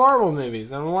watch the Marvel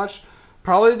movies. I'm going to watch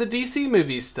probably the DC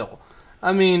movies still.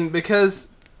 I mean, because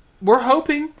we're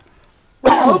hoping.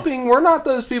 We're not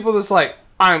those people that's like,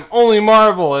 I'm only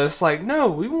Marvel. It's like, no,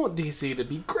 we want DC to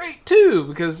be great too,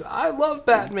 because I love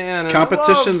Batman. And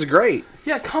competition's great.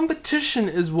 Yeah, competition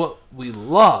is what we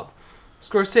love.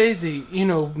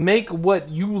 Scorsese, make what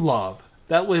you love.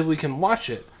 That way we can watch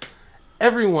it.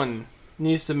 Everyone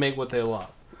needs to make what they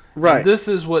love. Right. And this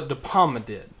is what De Palma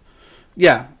did.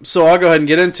 Yeah, so I'll go ahead and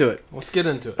get into it. Let's get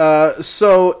into it.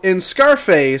 So in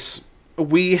Scarface,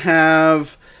 we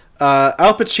have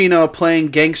Al Pacino playing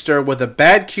gangster with a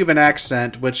bad Cuban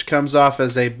accent, which comes off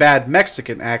as a bad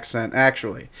Mexican accent,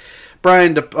 actually.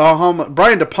 Brian De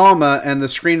Palma and the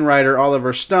screenwriter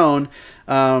Oliver Stone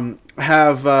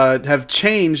have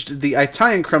changed the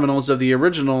Italian criminals of the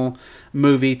original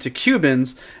movie to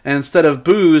Cubans, and instead of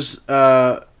booze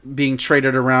being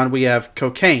traded around, we have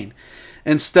cocaine.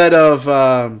 Instead of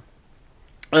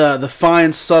the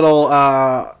fine, subtle,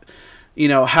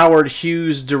 Howard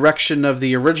Hughes direction of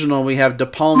the original, we have De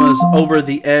Palma's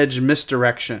over-the-edge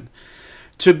misdirection.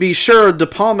 To be sure, De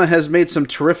Palma has made some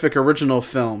terrific original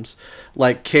films,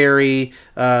 like Carrie,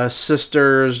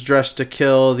 Sisters, Dressed to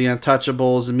Kill, The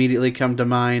Untouchables immediately come to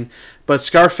mind, but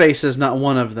Scarface is not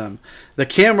one of them. The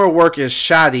camera work is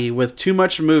shoddy, with too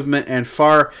much movement and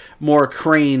far more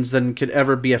cranes than could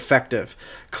ever be effective.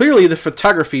 Clearly, the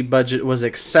photography budget was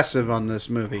excessive on this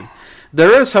movie.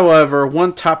 There is, however,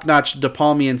 one top-notch De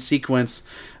Palmian sequence,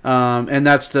 and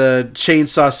that's the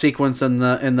chainsaw sequence in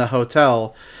the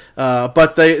hotel.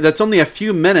 But that's only a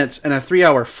few minutes in a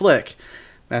 3-hour flick.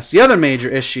 That's the other major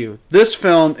issue. This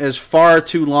film is far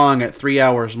too long at 3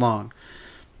 hours long.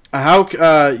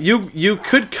 You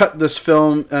could cut this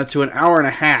film to an hour and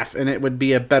a half, and it would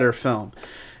be a better film.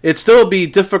 It'd still be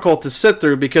difficult to sit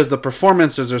through because the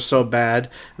performances are so bad.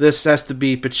 This has to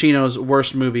be Pacino's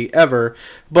worst movie ever,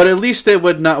 but at least it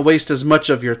would not waste as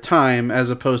much of your time as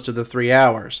opposed to the 3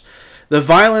 hours. The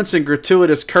violence and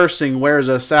gratuitous cursing wears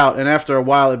us out, and after a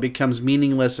while it becomes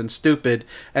meaningless and stupid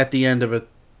at the end of a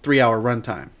 3-hour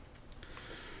runtime.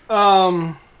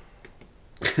 A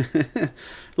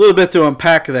little bit to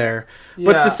unpack there. Yeah.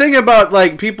 But the thing about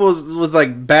like people with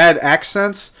like bad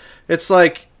accents, it's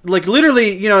like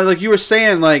literally, like you were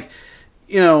saying, like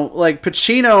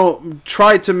Pacino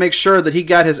tried to make sure that he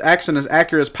got his accent as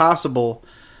accurate as possible.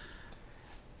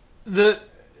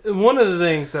 One of the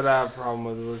things that I have a problem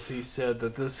with was he said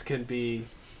that this can be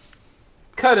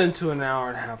cut into an hour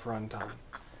and a half runtime.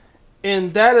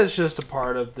 And that is just a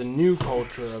part of the new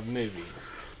culture of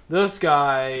movies. This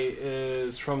guy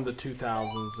is from the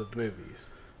 2000s of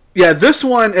movies. Yeah, this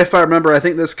one, if I remember, I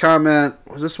think this comment,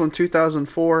 was this one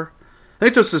 2004? I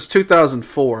think this is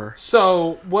 2004.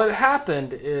 So what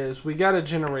happened is we got a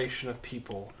generation of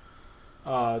people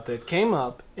that came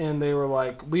up and they were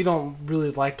like, we don't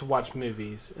really like to watch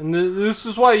movies. And this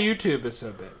is why YouTube is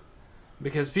so big.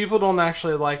 Because people don't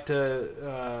actually like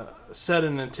to set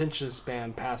an attention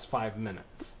span past 5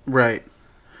 minutes. Right.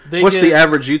 What's the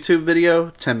average YouTube video?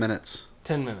 10 minutes.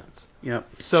 10 minutes.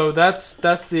 Yep. So that's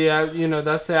the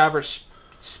average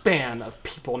span of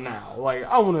people now. Like,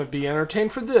 I want to be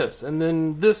entertained for this, and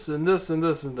then this, and this, and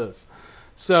this, and this.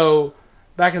 So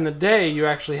back in the day, you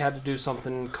actually had to do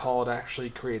something called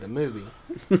actually create a movie,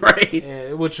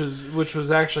 right? Which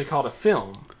was actually called a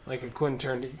film. Like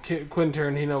Quentin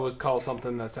Tarantino would call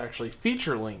something that's actually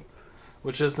feature length,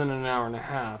 which isn't an hour and a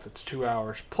half. It's 2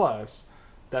 hours plus.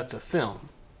 That's a film.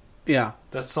 Yeah.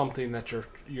 That's something that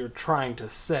you're trying to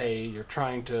say. You're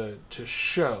trying to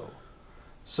show.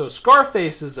 So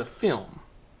Scarface is a film.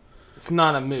 It's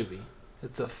not a movie.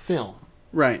 It's a film.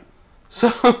 Right.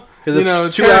 So,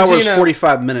 it's 2 hours,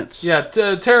 45 minutes. Yeah,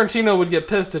 Tarantino would get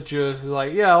pissed at you. It's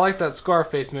like, yeah, I like that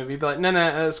Scarface movie. He'd be like,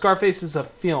 no, Scarface is a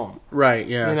film. Right,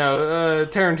 yeah.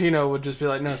 Tarantino would just be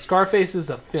like, no, Scarface is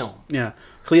a film. Yeah.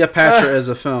 Cleopatra is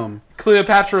a film.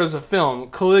 Cleopatra is a film.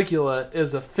 Caligula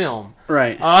is a film.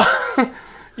 Right.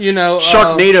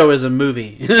 Sharknado is a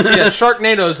movie. Yeah,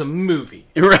 Sharknado is a movie.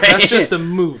 Right. That's just a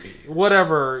movie.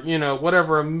 Whatever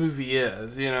a movie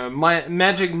is.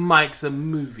 Magic Mike's a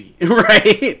movie.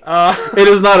 Right. It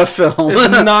is not a film. It's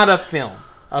not a film.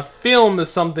 A film is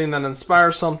something that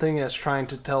inspires something, is trying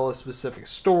to tell a specific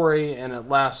story, and it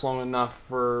lasts long enough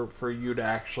for you to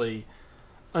actually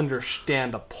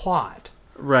understand a plot.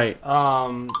 Right.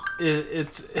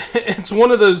 It's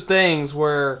one of those things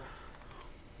where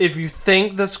if you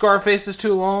think that Scarface is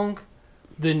too long,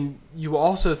 then you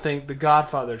also think The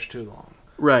Godfather's too long.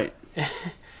 Right.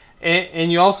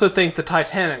 And you also think the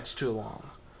Titanic's too long.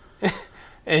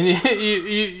 And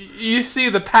you see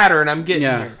the pattern I'm getting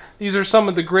here. These are some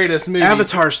of the greatest movies.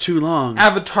 Avatar's too long.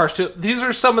 These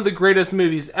are some of the greatest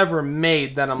movies ever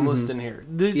made that I'm listing here.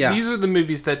 These are the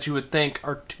movies that you would think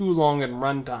are too long in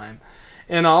runtime.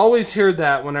 And I always hear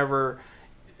that whenever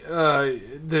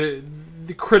the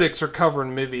critics are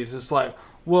covering movies. It's like,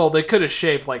 well, they could have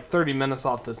shaved like 30 minutes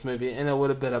off this movie and it would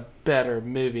have been a better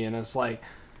movie. And it's like,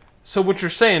 so what you're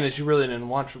saying is you really didn't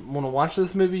want to watch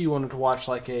this movie? You wanted to watch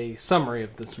like a summary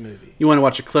of this movie. You want to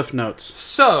watch a Cliff Notes.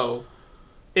 So,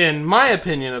 in my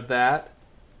opinion of that,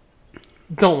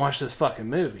 don't watch this fucking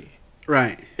movie.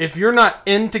 Right. If you're not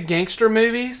into gangster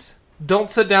movies,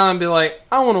 don't sit down and be like,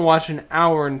 I want to watch an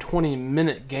hour and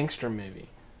 20-minute gangster movie.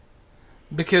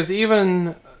 Because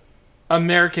even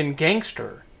American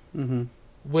Gangster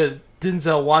with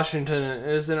Denzel Washington,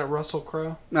 isn't it Russell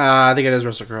Crowe? I think it is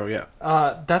Russell Crowe, yeah.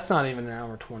 That's not even an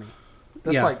hour 20.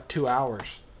 That's like 2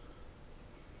 hours.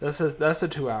 That's a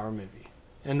 2-hour movie.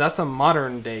 And that's a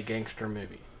modern day gangster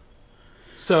movie.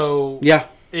 So yeah,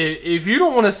 if you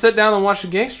don't want to sit down and watch a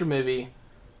gangster movie,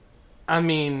 I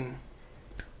mean,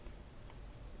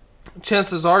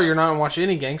 chances are you're not going to watch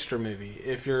any gangster movie.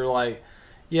 If you're like,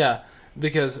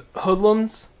 because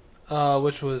Hoodlums,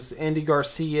 which was Andy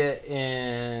Garcia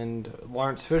and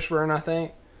Lawrence Fishburne, I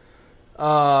think.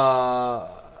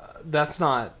 That's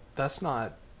not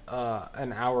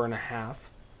an hour and a half.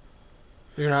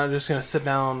 You're not just gonna sit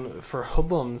down for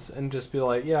Hoodlums and just be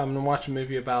like, yeah, I'm gonna watch a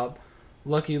movie about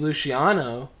Lucky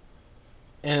Luciano,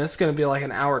 and it's gonna be like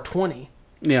an hour 20.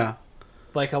 Yeah.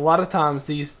 Like a lot of times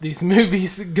these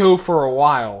movies go for a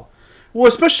while. Well,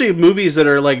 especially movies that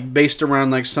are like based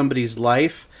around like somebody's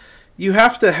life. You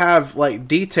have to have like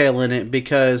detail in it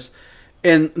because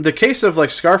in the case of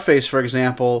like Scarface, for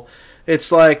example,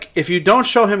 it's like if you don't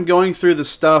show him going through the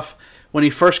stuff when he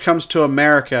first comes to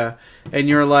America, and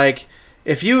you're like,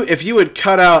 if you had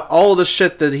cut out all the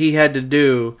shit that he had to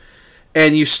do,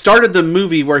 and you started the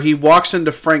movie where he walks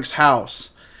into Frank's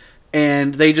house,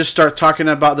 and they just start talking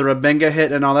about the Rebenga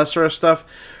hit and all that sort of stuff.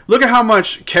 Look at how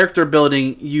much character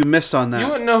building you miss on that. You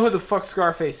wouldn't know who the fuck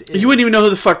Scarface is. You wouldn't even know who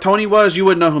the fuck Tony was. You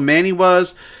wouldn't know who Manny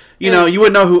was. You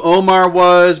wouldn't know who Omar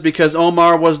was because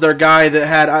Omar was their guy that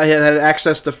had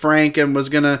access to Frank and was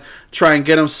going to try and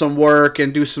get him some work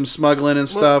and do some smuggling and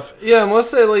stuff. Yeah, and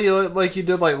let's say like you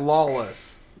did like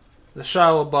Lawless, the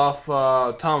Shia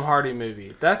LaBeouf Tom Hardy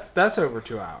movie. That's over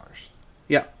 2 hours.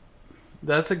 Yeah.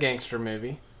 That's a gangster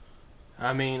movie.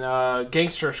 I mean,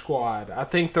 Gangster Squad. I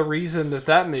think the reason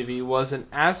that movie wasn't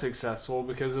as successful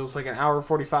because it was like an hour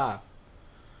 45.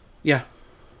 Yeah.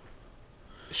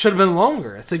 It should have been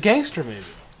longer. It's a gangster movie.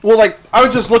 Well, like, I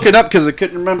would just look it up because I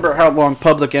couldn't remember how long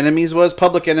Public Enemies was.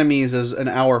 Public Enemies is an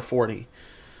hour 40.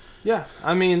 Yeah,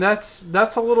 I mean, that's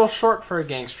a little short for a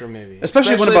gangster movie.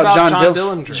 Especially one about John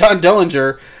Dillinger. John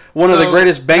Dillinger, one of the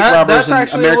greatest bank robbers in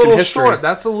American history. Short.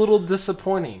 That's a little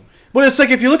disappointing. Well, it's like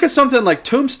if you look at something like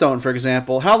Tombstone, for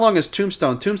example. How long is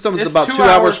Tombstone? Tombstone is about 2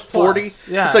 hours 40.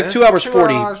 Yeah, it's like 2 hours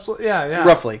 40.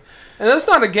 Roughly. And that's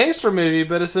not a gangster movie,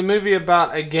 but it's a movie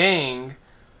about a gang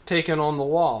taking on the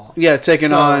law. Yeah,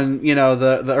 taking on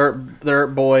the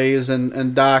Earp Boys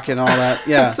and Doc and all that.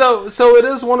 Yeah. so it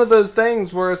is one of those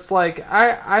things where it's like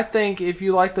I think if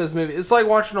you like those movies, it's like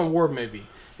watching a war movie,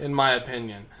 in my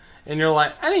opinion. And you're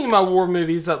like, I need my war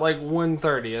movies at like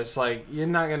 1:30. It's like you're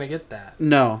not gonna get that.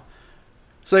 No.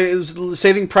 So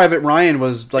Saving Private Ryan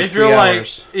was like 3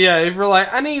 hours. If you're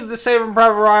like, I need the Saving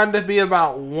Private Ryan to be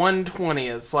about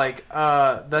 1:20. It's like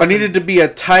I needed to be a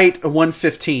tight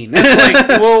 1:15.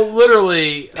 Like, well,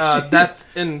 literally, that's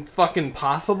fucking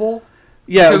possible.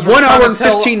 Yeah, 1 hour and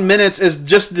 15 minutes is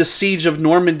just the siege of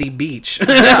Normandy Beach.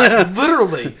 Yeah,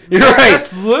 literally. You're right.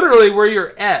 That's literally where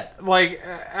you're at. Like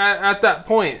at that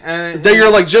point, and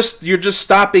you're like you're just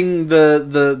stopping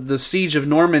the siege of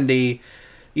Normandy.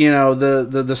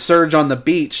 The surge on the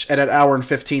beach at an hour and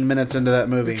 15 minutes into that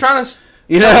movie. You're trying to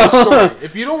tell a story.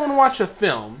 If you don't want to watch a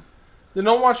film, then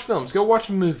don't watch films. Go watch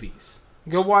movies.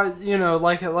 Go watch,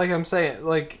 like I'm saying,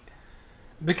 like,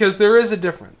 because there is a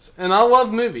difference. And I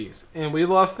love movies, and we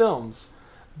love films.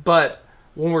 But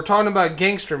when we're talking about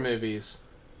gangster movies,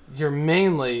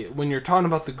 when you're talking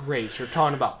about the greats, you're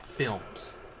talking about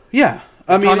films. Yeah.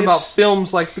 You're talking about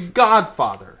films like The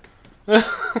Godfather.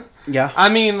 Yeah, I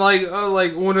mean, like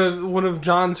one of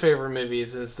John's favorite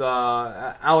movies is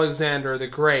Alexander the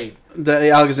Great. The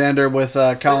Alexander with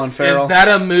Colin Farrell. Is that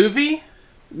a movie?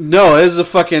 No, it is a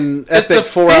fucking epic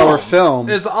 4-hour film.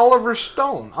 It's Oliver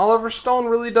Stone. Oliver Stone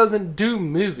really doesn't do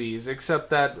movies except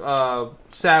that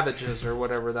Savages or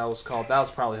whatever that was called. That was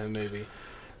probably a movie.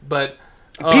 But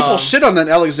people shit on that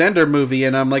Alexander movie,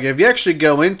 and I'm like, if you actually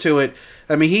go into it,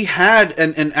 I mean, he had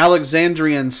an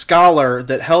Alexandrian scholar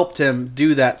that helped him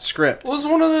do that script. It was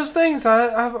one of those things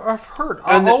I've heard.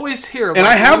 I always hear. And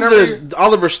I have the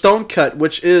Oliver Stone cut,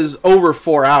 which is over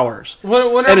 4 hours.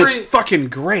 And it's fucking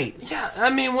great. Yeah, I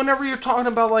mean, whenever you're talking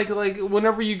about, like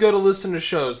whenever you go to listen to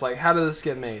shows, like, how did this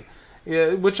get made?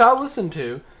 Yeah, which I listen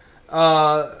to.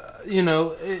 You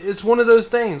know, it's one of those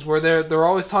things where they're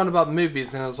always talking about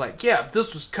movies, and it's like, yeah, if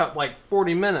this was cut like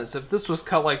 40 minutes, if this was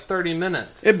cut like 30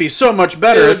 minutes, it'd be so much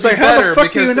better. It's like, how the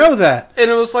fuck do you know that? And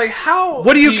it was like, how?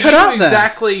 What do you cut out then?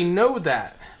 Exactly know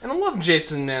that? And I love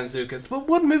Jason Mantzoukas, but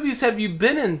what movies have you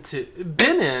been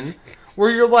in where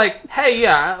you're like, hey,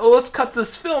 yeah, let's cut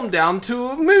this film down to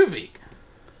a movie?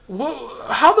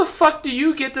 How the fuck do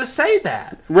you get to say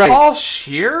that? Right. Paul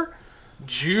Scheer?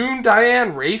 June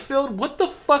Diane Raphael? What the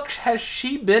fuck has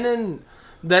she been in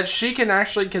that she can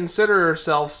actually consider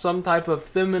herself some type of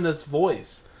feminist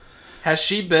voice? Has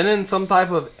she been in some type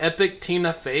of epic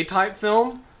Tina Fey type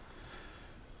film?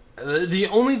 The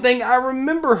only thing I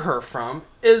remember her from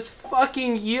is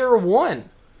fucking Year One.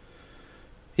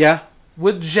 Yeah.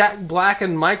 With Jack Black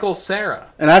and Michael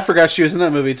Cera. And I forgot she was in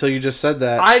that movie until you just said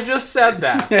that. I just said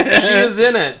that. She is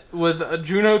in it with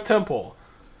Juno Temple.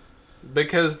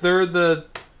 Because they're the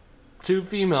two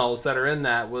females that are in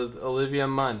that with Olivia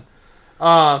Munn.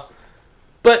 But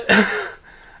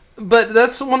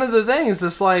that's one of the things.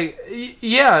 It's like,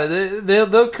 yeah,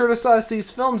 they'll criticize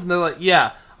these films, and they're like,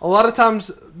 yeah, a lot of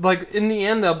times, like, in the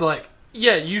end, they'll be like,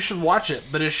 yeah, you should watch it,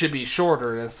 but it should be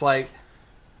shorter. And it's like,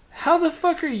 how the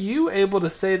fuck are you able to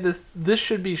say this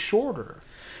should be shorter?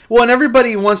 Well, and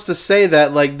everybody wants to say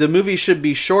that, like, the movie should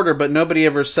be shorter, but nobody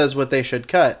ever says what they should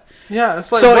cut. Yeah,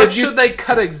 it's like, so what should they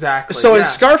cut exactly? So in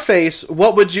Scarface,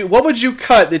 what would you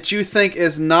cut that you think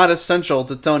is not essential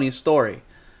to Tony's story?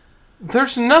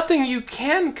 There's nothing you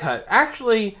can cut.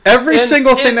 Actually, every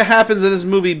single thing that happens in this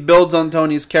movie builds on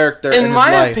Tony's character. In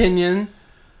my opinion,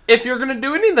 if you're gonna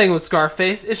do anything with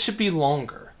Scarface, it should be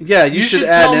longer. Yeah, you should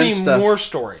add tell in me stuff. More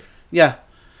story. Yeah,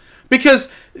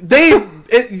 because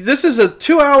this is a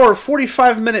 2-hour,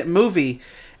 45-minute movie.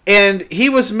 And he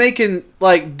was making,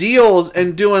 like, deals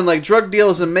and doing, like, drug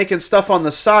deals and making stuff on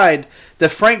the side that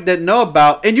Frank didn't know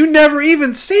about. And you never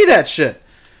even see that shit.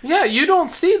 Yeah, you don't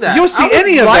see that. You don't see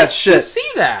any of that shit. To see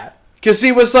that. Because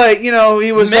he was like, you know,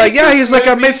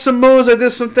 I made some moves, I did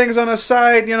some things on the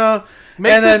side, you know.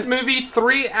 Make this movie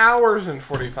 3 hours and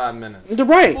 45 minutes.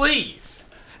 Right. Please.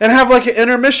 And have, like, an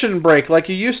intermission break like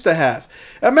you used to have.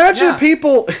 Imagine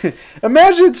people...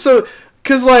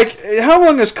 Because, like, how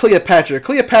long is Cleopatra?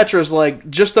 Cleopatra is, like,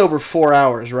 just over 4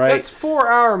 hours, right? It's a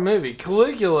 4-hour movie.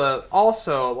 Caligula,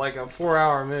 also, like, a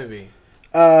 4-hour movie.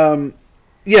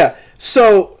 Yeah.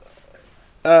 So,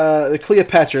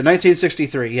 Cleopatra,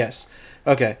 1963, yes.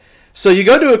 Okay. So, you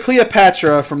go to a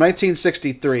Cleopatra from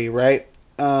 1963, right?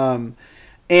 And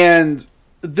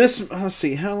this, let's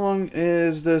see, how long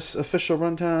is this official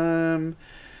runtime?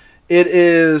 It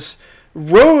is,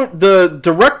 the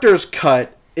director's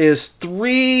cut is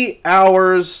 3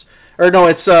 hours, or no,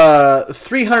 it's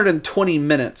 320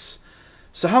 minutes.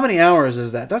 So how many hours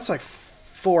is that? That's like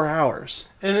 4 hours.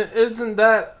 And isn't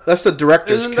that... That's the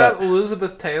director's cut. Isn't that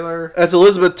Elizabeth Taylor? That's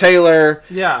Elizabeth Taylor.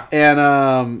 Yeah.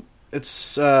 And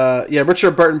it's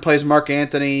Richard Burton plays Mark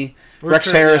Antony.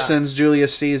 Rex Harrison's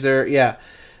Julius Caesar. Yeah.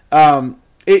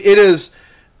 It is,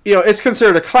 you know, it's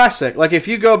considered a classic. Like, if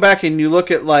you go back and you look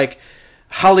at, like,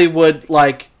 Hollywood,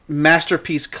 like,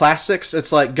 masterpiece classics,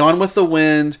 it's like Gone with the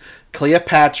Wind,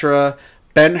 Cleopatra,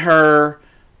 Ben-Hur,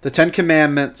 The Ten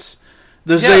Commandments.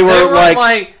 They were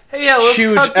like hey, yeah, let's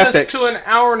huge cut epics. This to an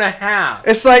hour and a half.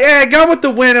 It's like, hey, Gone with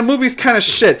the Wind, a movie's kind of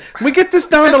shit. Can we get this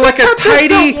down to like a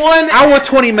tidy hour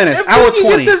 20 minutes? Hour 20. If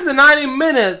we get this to 90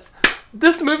 minutes,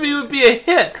 this movie would be a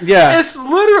hit. Yeah. It's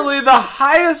literally the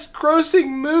highest grossing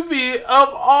movie of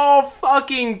all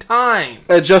fucking time.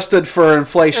 Adjusted for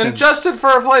inflation.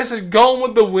 Gone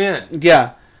with the Wind.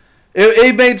 Yeah.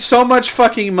 It made so much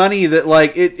fucking money that,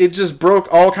 like, it just broke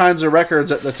all kinds of records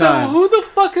at the time. So who the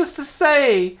fuck is to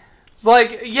say... It's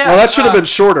like, yeah... Well, that should have been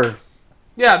shorter.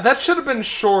 Yeah, that should have been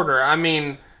shorter. I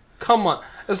mean, come on.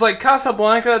 It's like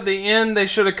Casablanca at the end, they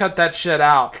should have cut that shit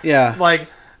out. Yeah. Like...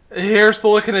 Here's the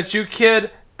looking at you,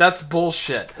 kid. That's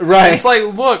bullshit. Right. It's like,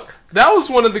 look, that was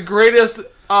one of the greatest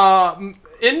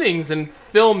endings in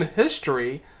film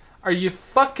history. Are you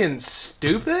fucking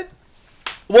stupid?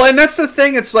 Well, and that's the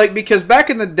thing. It's like, because back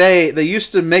in the day, they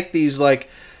used to make these, like,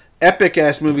 epic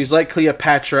ass movies like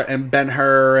Cleopatra and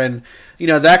Ben-Hur and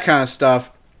that kind of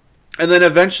stuff. And then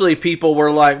eventually people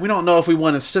were like, we don't know if we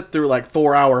want to sit through like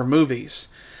 4-hour movies.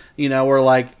 We're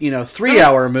like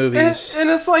 3-hour movies. And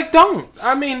it's like, don't.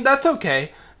 I mean, that's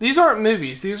okay. These aren't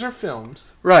movies. These are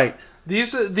films. Right.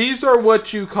 These are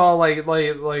what you call like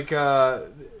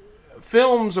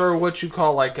films are what you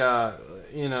call like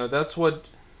that's what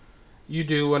you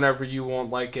do whenever you want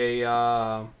like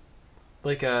a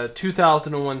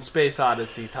 2001 Space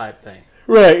Odyssey type thing.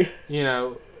 Right.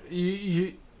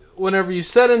 You whenever you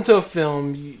set into a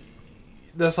film,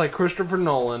 that's like Christopher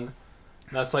Nolan,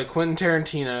 that's like Quentin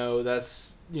Tarantino,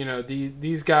 that's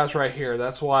these guys right here.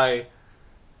 That's why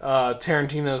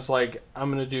Tarantino's like,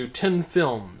 I'm gonna do 10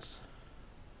 films.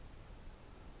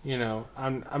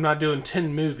 I'm not doing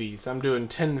 10 movies. I'm doing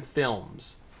 10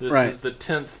 films. This is the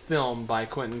 10th film by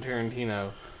Quentin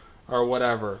Tarantino, or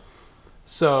whatever.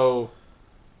 So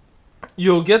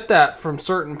you'll get that from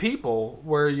certain people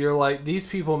where you're like, these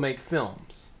people make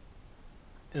films,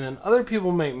 and then other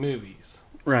people make movies.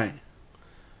 Right.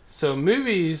 So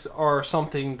movies are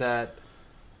something that,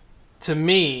 to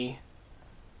me,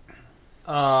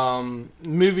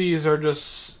 movies are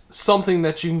just something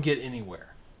that you can get anywhere.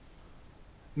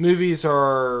 Movies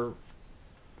are,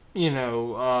 the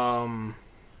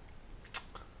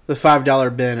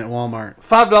 $5 bin at Walmart.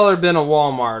 $5 bin at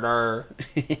Walmart are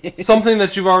something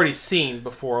that you've already seen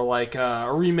before, like a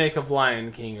remake of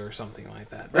Lion King or something like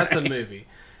that. That's a movie.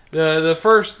 The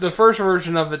first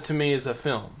version of it to me is a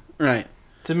film. Right.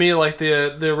 To me, like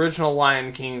the original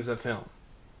Lion King is a film.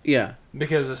 Yeah.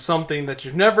 Because it's something that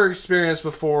you've never experienced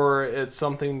before. It's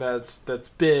something that's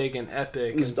big and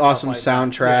epic. It's and awesome like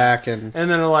soundtrack. Yeah. And then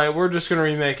they're like, we're just going to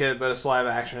remake it, but it's live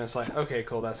action. It's like, okay,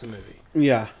 cool, that's a movie.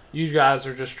 Yeah. You guys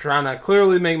are just trying to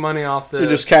clearly make money off this. You're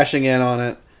just cashing in on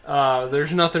it.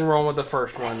 There's nothing wrong with the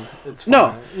first one. It's fine.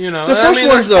 No. The first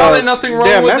one's probably nothing wrong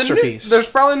damn with masterpiece. There's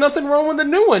probably nothing wrong with the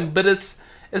new one, but it's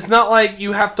not like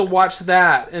you have to watch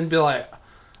that and be like,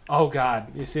 oh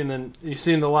God, you seen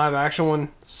the live action one?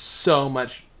 So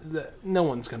much. No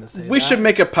one's gonna say we that. should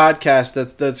make a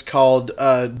podcast that's called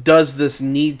 "Does This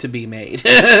Need to Be Made?"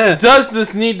 Does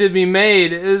this need to be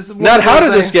made? Is not how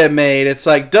did this get made? It's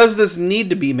like, does this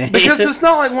need to be made? Because it's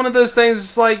not like one of those things.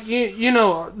 It's like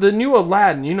the new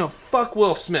Aladdin. Fuck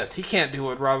Will Smith. He can't do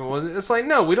what Robin was. It's like,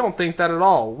 no, we don't think that at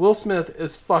all. Will Smith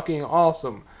is fucking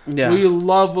awesome. Yeah. We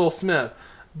love Will Smith.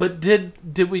 But did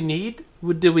we need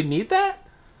that?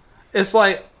 It's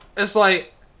like.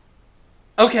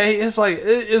 Okay, it's like,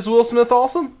 is Will Smith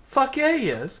awesome? Fuck yeah, he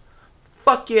is.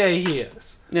 Fuck yeah, he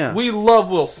is. Yeah. We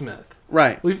love Will Smith.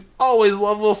 Right. We've always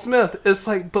loved Will Smith. It's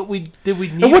like, but did we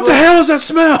need... And what the hell is that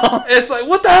smell? It's like,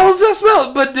 what the hell is that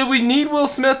smell? But did we need Will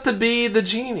Smith to be the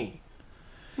genie?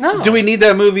 No. Do we need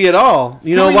that movie at all?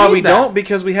 You know why we that? don't?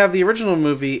 Because we have the original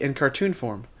movie in cartoon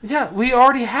form. Yeah, we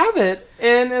already have it,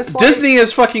 and it's like... Disney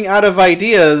is fucking out of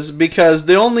ideas because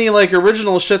the only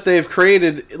original shit they've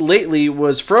created lately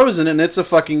was Frozen, and it's a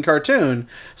fucking cartoon.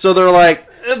 So they're like,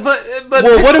 but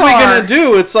well, Pixar, what are we gonna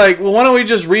do? It's like, well, why don't we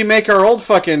just remake our old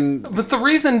fucking... But the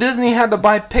reason Disney had to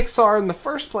buy Pixar in the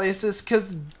first place is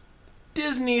because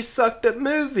Disney sucked at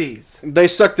movies. They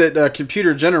sucked at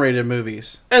computer-generated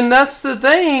movies. And that's the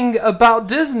thing about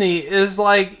Disney is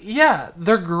like, yeah,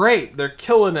 they're great. They're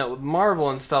killing it with Marvel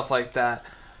and stuff like that.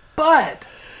 But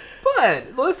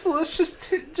let's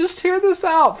just hear this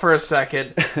out for a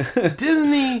second.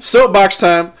 Disney... Soapbox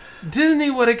time.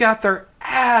 Disney would have got their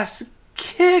ass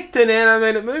kicked in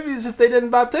animated movies if they didn't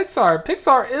buy Pixar.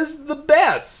 Pixar is the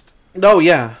best. Oh,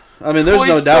 yeah. I mean, there's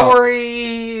no doubt. Toy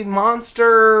Story,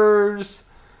 Monsters,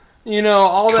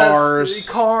 all Cars.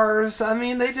 that. Cars. I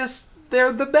mean,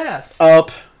 they're the best. Up.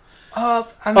 I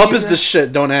mean, Up is the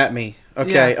shit. Don't at me.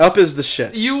 Okay? Yeah. Up is the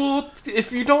shit.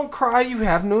 If you don't cry, you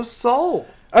have no soul.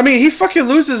 I mean, he fucking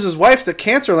loses his wife to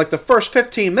cancer in like the first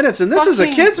 15 minutes, and this is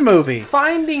a kid's movie.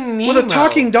 Finding Nemo. With a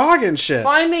talking dog and shit.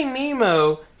 Finding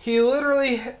Nemo, he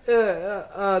literally,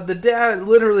 the dad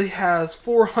literally has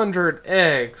 400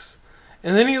 eggs.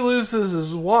 And then he loses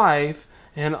his wife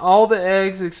and all the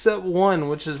eggs except one,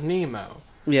 which is Nemo.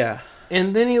 Yeah.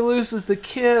 And then he loses the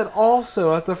kid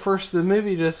also at the first of the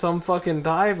movie to some fucking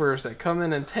divers that come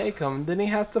in and take him. Then he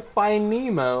has to find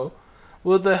Nemo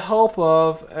with the help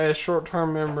of a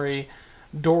short-term memory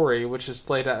Dory, which is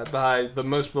played by the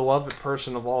most beloved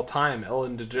person of all time,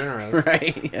 Ellen DeGeneres.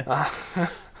 Right. Yeah.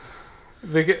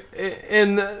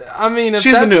 I mean, if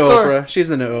she's the that new story- Oprah. She's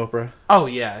the new Oprah. Oh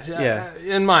yeah, Yeah.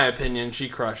 In my opinion, she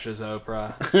crushes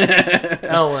Oprah.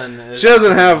 Ellen. She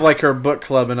doesn't have like her book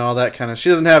club and all that kind of. She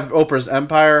doesn't have Oprah's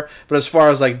empire, but as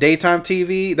far as like daytime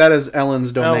TV, that is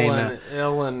Ellen's domain now.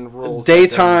 Ellen rules.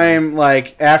 Daytime,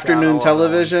 like afternoon God,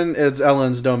 television, it's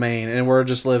Ellen's domain, and we're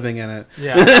just living in it.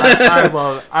 Yeah,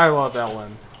 I love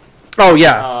Ellen. Oh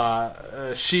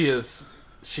yeah, she is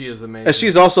amazing. and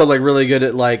she's also like really good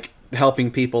at like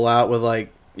helping people out with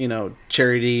like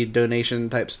charity donation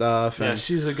type stuff. Yeah, and,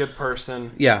 she's a good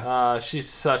person. Yeah. She's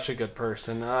such a good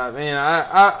person. Man,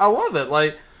 I love it.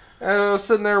 Like, I was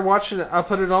sitting there watching it. I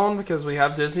put it on because we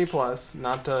have Disney Plus,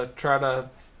 not to try to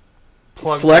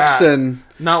plug flex that. and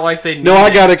Not like they need no, I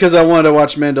it. got it because I wanted to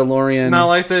watch Mandalorian. Not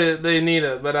like they need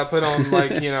it, but I put on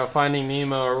like Finding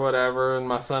Nemo or whatever, and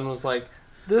my son was like,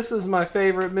 "This is my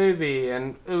favorite movie,"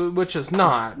 and which is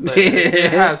not, but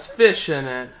it has fish in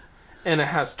it, and it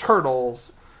has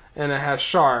turtles, and it has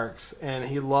sharks, and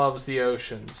he loves the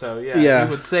ocean. So yeah, he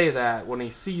would say that when he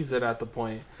sees it at the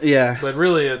point. Yeah, But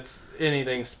really, it's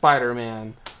anything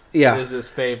Spider-Man yeah, is his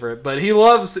favorite. But he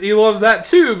loves that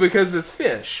too because it's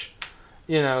fish.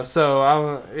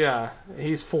 So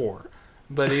he's 4.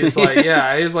 But he's like,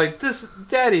 he's like,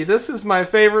 Daddy, this is my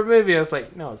favorite movie. I was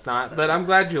like, no, it's not, but I'm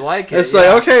glad you like it. It's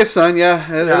like, okay, son,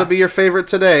 it'll be your favorite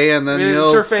today, and then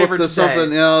you'll your flip favorite to today.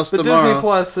 something else But tomorrow. Disney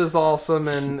Plus is awesome,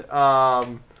 and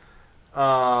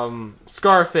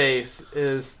Scarface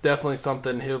is definitely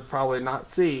something he'll probably not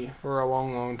see for a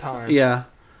long, long time. Yeah.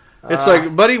 It's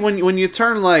like, buddy, when you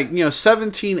turn like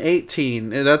 17, 18,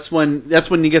 that's when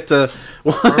you get to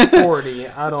or 40.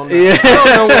 I don't know. Yeah. I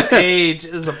don't know what age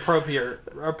is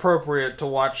appropriate to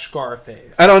watch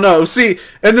Scarface. I don't know. See,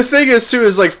 and the thing is too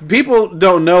is like people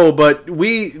don't know, but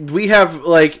we have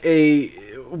like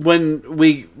when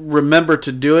we remember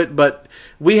to do it, but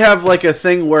we have like a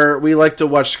thing where we like to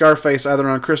watch Scarface either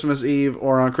on Christmas Eve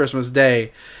or on Christmas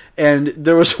Day. And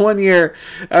there was one year,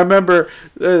 I remember,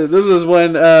 this is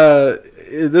when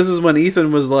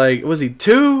Ethan was like, was he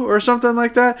 2 or something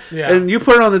like that? Yeah. And you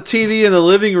put it on the TV in the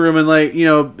living room, and like,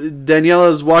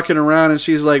 Daniela's walking around and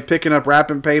she's like picking up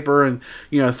wrapping paper and,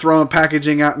 throwing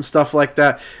packaging out and stuff like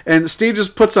that. And Steve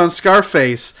just puts on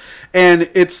Scarface.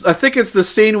 And I think it's the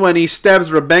scene when he stabs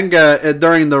Rebenga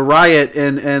during the riot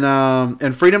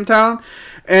in Freedom Town.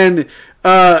 And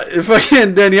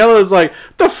fucking Daniela is like,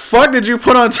 the fuck did you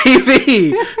put on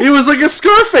TV? He was like, a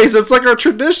Scarface. It's like our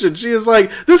tradition. She is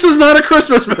like, this is not a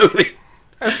Christmas movie.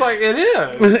 It's like, it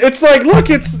is. It's like,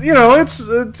 look, it's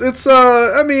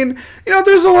I mean,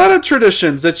 there's a lot of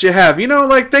traditions that you have.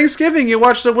 Like Thanksgiving, you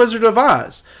watch The Wizard of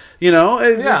Oz.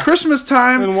 Christmas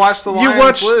time, and watch the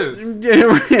Lions lose.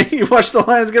 You watch the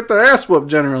Lions get their ass whooped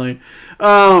generally.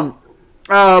 But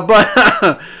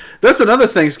that's another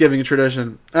Thanksgiving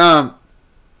tradition.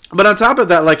 But on top of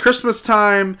that, like Christmas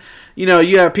time,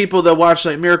 you have people that watch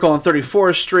like Miracle on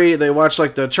 34th Street. They watch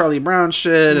like the Charlie Brown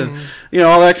shit and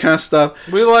all that kind of stuff.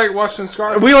 We like watching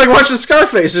Scarface. We like watching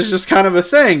Scarface. It's just kind of a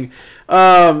thing.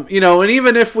 And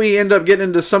even if we end up getting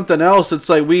into something else, it's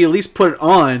like we at least put it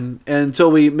on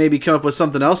until we maybe come up with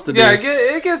something else to do. Yeah,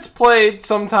 it gets played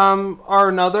sometime or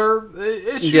another.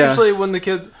 It's usually when the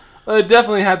kids. It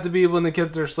definitely have to be when the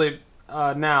kids are asleep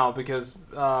now, because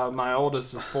my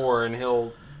oldest is 4 and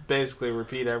he'll basically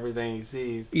repeat everything he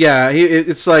sees. Yeah,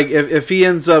 it's like if he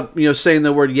ends up saying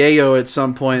the word yayo at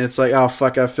some point, it's like, oh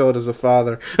fuck, I feel it as a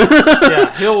father.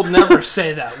 Yeah, he'll never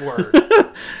say that word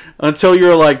until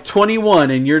you're like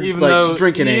 21 and you're even like though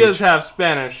drinking he age. does have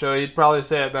Spanish, so he'd probably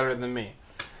say it better than me.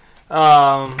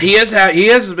 He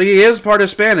is part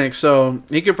Hispanic, so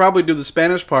he could probably do the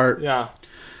Spanish part. Yeah.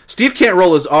 Steve can't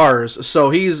roll his R's,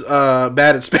 so he's bad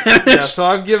at Spanish. Yeah, so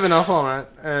I've given up on it,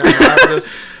 and I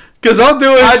just. Because I'll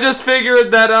do it. I just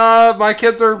figured that my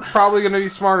kids are probably going to be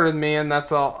smarter than me, and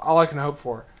that's all I can hope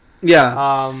for.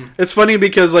 Yeah. It's funny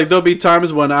because like there'll be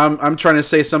times when I'm trying to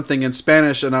say something in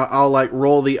Spanish and I'll like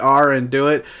roll the R and do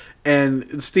it,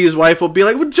 and Steve's wife will be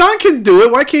like, "Well, John can do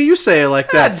it. Why can't you say it like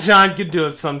that?" John can do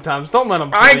it sometimes. Don't let him.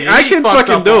 I can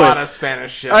fucking do it. A lot of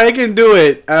Spanish shit. I can do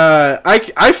it.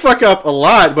 I fuck up a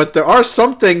lot, but there are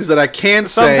some things that I can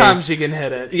say. Sometimes you can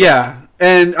hit it. Yeah.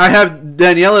 And I have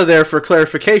Daniela there for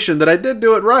clarification that I did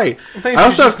do it right. I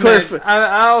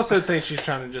also think she's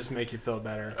trying to just make you feel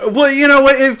better. Well,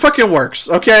 it fucking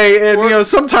works, okay? And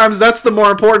sometimes that's the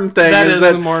more important thing. That is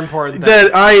the more important thing.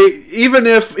 That even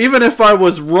if I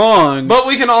was wrong, but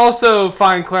we can also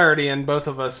find clarity in both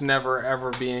of us never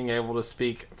ever being able to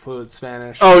speak fluent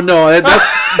Spanish. Oh no,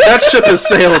 that ship has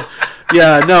sailed.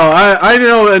 Yeah, no, I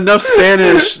know enough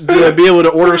Spanish to be able to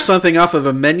order something off of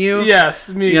a menu.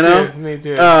 Yes, me you too. know? Me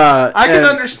too. I can and-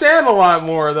 understand a lot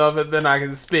more of it than I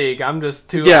can speak. I'm just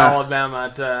too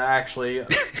Alabama to actually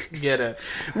get it.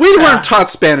 We weren't taught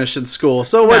Spanish in school,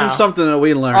 so it wasn't something that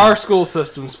we learned. Our school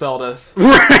systems failed us.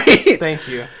 Right. Thank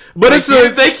you. But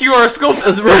thank you, our school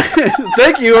system.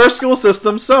 Thank you, our school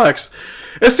system sucks.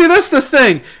 And see, that's the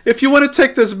thing. If you want to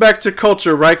take this back to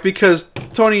culture, right? Because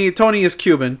Tony is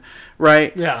Cuban,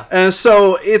 right? Yeah. And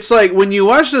so it's like when you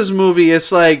watch this movie,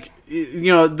 it's like,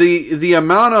 you know, the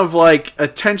amount of like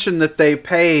attention that they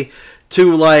pay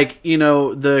to, like, you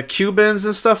know, the Cubans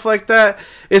and stuff like that.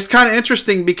 It's kind of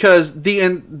interesting because the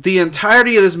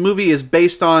entirety of this movie is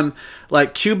based on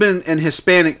like Cuban and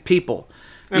Hispanic people.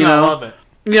 And I love it.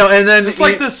 You know, and then just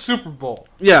like the Super Bowl.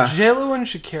 Yeah. J-Lo and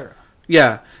Shakira.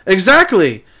 Yeah,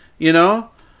 exactly. You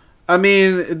know, I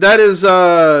mean, that is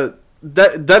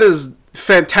that is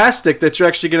fantastic that you're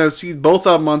actually going to see both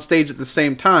of them on stage at the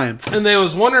same time. And they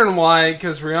was wondering why,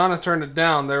 because Rihanna turned it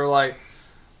down. They were like,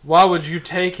 "Why would you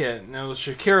take it?" And it was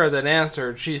Shakira that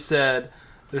answered. She said,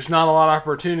 "There's not a lot of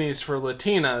opportunities for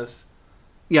Latinas,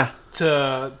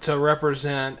 to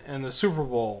represent in the Super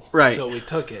Bowl, right? So we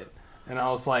took it." And I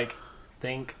was like,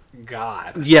 "Thank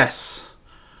God." Yes.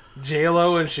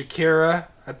 J-Lo and Shakira.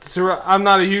 I'm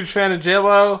not a huge fan of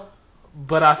J-Lo,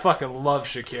 but I fucking love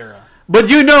Shakira. But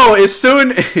you know, as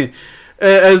soon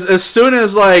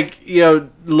as like, you know,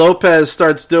 Lopez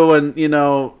starts doing,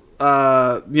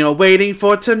 waiting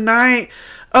for tonight.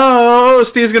 Oh,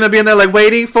 Steve's gonna be in there like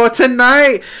waiting for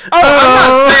tonight. I'm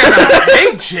not saying I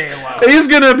hate J-Lo. He's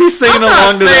gonna be singing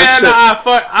along to that shit.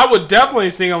 I would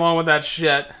definitely sing along with that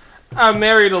shit. I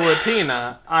married a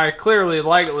Latina. I clearly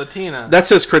like Latina. That's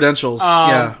his credentials.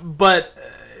 Yeah. But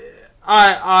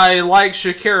I like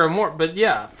Shakira more. But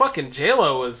yeah, fucking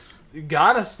J-Lo is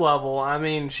goddess level. I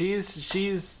mean,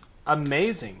 she's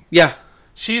amazing. Yeah.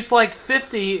 She's like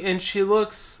 50 and she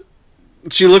looks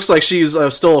like she's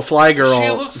still a fly girl. She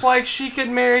looks like she could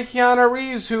marry Keanu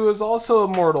Reeves, who is also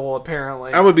immortal,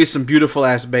 apparently. That would be some beautiful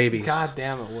ass babies. God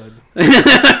damn it would.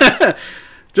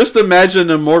 Just imagine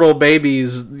immortal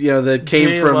babies, you know, that came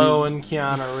J-Lo from and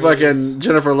Keanu Reeves. Fucking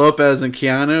Jennifer Lopez and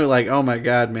Keanu. Like, oh my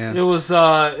god, man. It was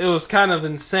kind of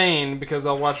insane because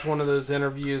I watched one of those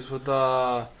interviews with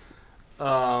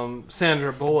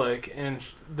Sandra Bullock, and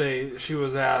she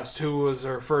was asked who was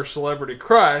her first celebrity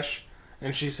crush,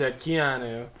 and she said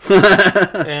Keanu.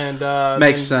 And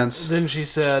makes sense. Then she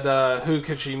said who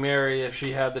could she marry if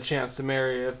she had the chance to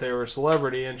marry if they were a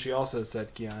celebrity, and she also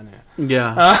said Keanu.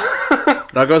 Yeah.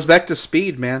 It all goes back to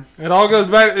speed, man. It all goes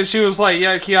back. She was like,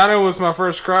 yeah, Keanu was my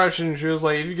first crush, and she was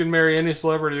like, if you could marry any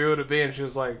celebrity, who would it be? And she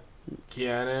was like,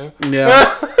 Keanu.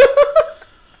 Yeah.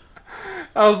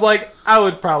 I was like, I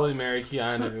would probably marry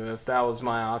Keanu if that was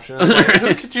my option. I was like,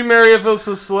 who could you marry if it was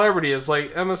a celebrity? It's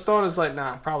like, Emma Stone is like,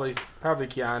 nah, probably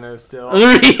Keanu still.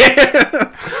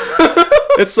 Yeah.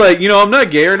 It's like, you know, I'm not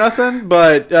gay or nothing,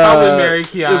 but probably marry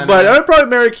Keanu. But I'd probably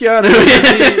marry Keanu.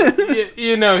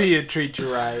 you know he'd treat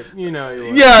you right. You know he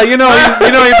would. Yeah, you know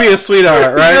he'd be a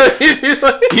sweetheart, right?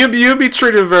 You'd be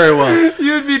treated very well.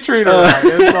 You'd be treated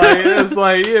right. It's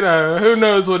like, you know, who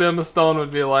knows what Emma Stone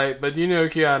would be like, but you know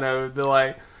Keanu would be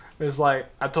like, it's like,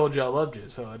 I told you I loved you,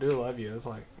 so I do love you. It's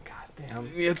like, god damn.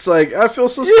 It's like, I feel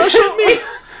so special. You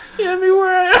hit me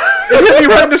where I am. You hit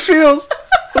me right in the feels.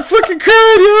 I'm fucking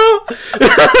crying, yo.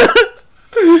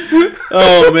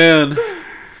 Oh man.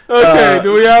 Okay,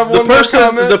 do we have one more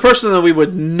comment? The person that we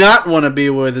would not want to be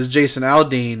with is Jason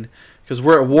Aldean, because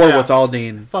we're at war with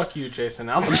Aldean. Fuck you, Jason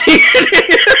Aldean.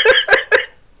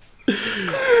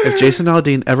 If Jason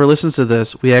Aldean ever listens to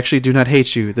this, we actually do not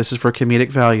hate you. This is for comedic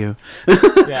value.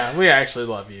 Yeah, we actually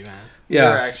love you, man. Yeah.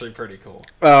 You're actually pretty cool.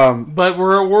 But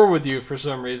we're at war with you for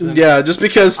some reason. Yeah, just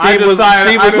because Steve was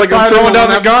like, I'm throwing down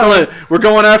the gauntlet. We're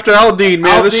going after Aldean,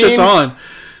 man. This shit's on.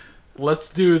 Let's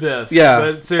do this.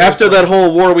 Yeah. After that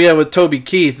whole war we had with Toby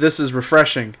Keith, this is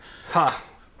refreshing. Ha.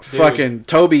 Fucking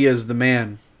Toby is the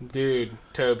man. Dude,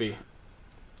 Toby.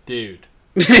 Dude.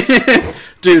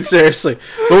 Dude, seriously.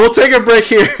 But we'll take a break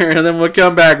here, and then we'll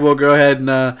come back. We'll go ahead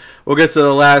and we'll get to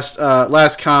the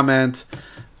last comment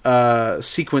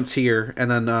sequence here,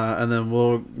 and then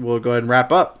we'll go ahead and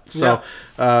wrap up. So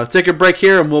take a break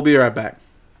here, and we'll be right back.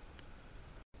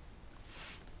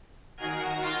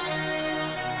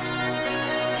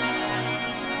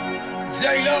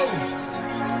 J-Lo,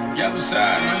 Yellow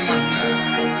Side,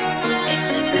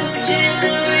 it's a new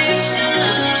generation,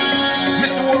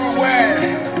 Mr. Worldwide,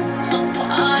 of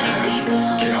party people.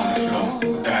 Get on the floor,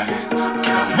 daddy. Get on the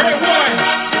Red One.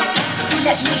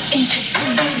 Let me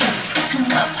introduce you to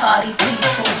my party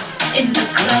people in the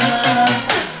club.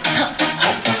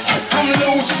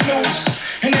 snooze.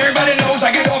 And everybody knows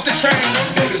I get off the train.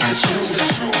 Niggas, the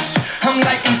truth. I'm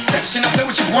like Inception. I play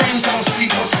with your brains. I don't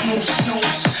sleep or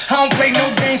snooze. I don't play no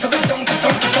games, so don't get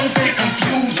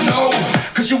confused, no.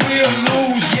 Cause you will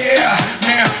lose, yeah.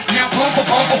 Now pump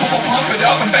it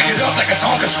up and back it up like a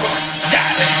Tonka truck.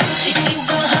 Got it. If you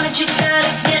go hard, you gotta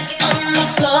get on the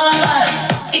floor.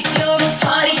 If you're a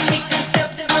party freak, then step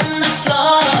on the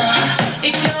floor.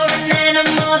 If you're an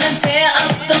animal, then tear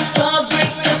up the floor.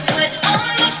 Break your sweat on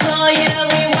the floor, yeah,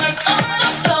 we work on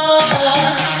the floor.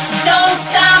 Don't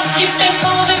stop, keep it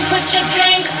moving, put your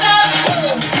drinks up.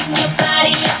 Pick your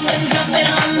body up and drop it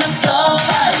on the floor.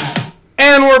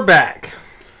 And we're back.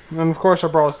 And of course, I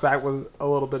brought us back with a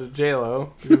little bit of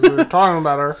J-Lo because we were talking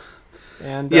about her.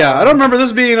 And yeah, I don't remember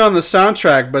this being on the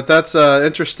soundtrack, but that's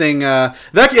interesting. That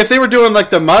if they were doing like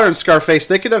the modern Scarface,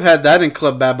 they could have had that in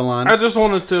Club Babylon. I just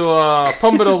wanted to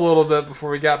pump it up a little bit before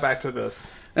we got back to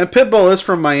this. And Pitbull is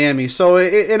from Miami, so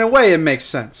in a way, it makes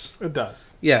sense. It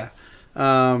does. Yeah.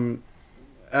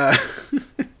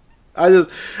 I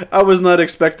was not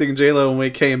expecting J-Lo when we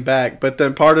came back, but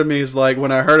then part of me is like,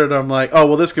 when I heard it, I'm like, oh,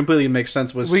 well, this completely makes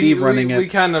sense with Steve running it. We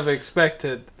kind of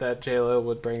expected that J-Lo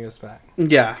would bring us back.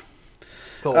 Yeah.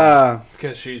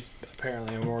 Because she's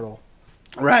apparently immortal.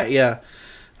 Right, yeah.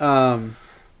 I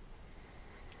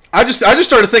just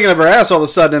started thinking of her ass all of a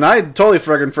sudden, and I totally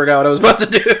forgot what I was about to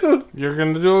do. You're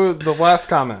going to do the last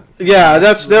comment. Yeah,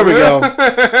 there we go.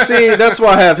 See, that's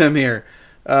why I have him here.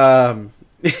 To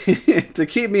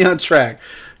keep me on track.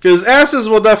 Because asses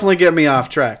will definitely get me off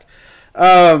track.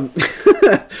 The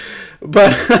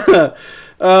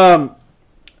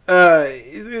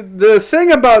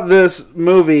thing about this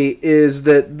movie is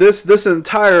that this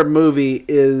entire movie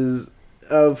is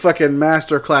a fucking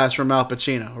masterclass from Al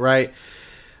Pacino, right?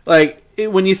 Like,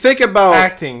 when you think about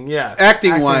acting, yes,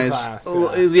 acting wise, class,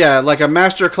 yes. Yeah, like a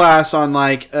masterclass on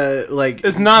like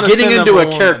it's not getting into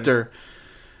a character.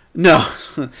 No,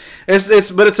 it's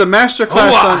a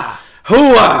masterclass on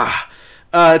hooah.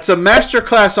 It's a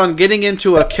masterclass on getting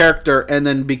into a character and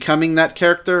then becoming that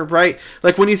character, right?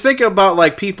 Like when you think about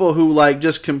like people who like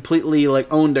just completely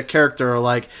like owned a character, or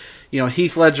like, you know,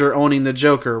 Heath Ledger owning the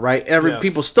Joker, right?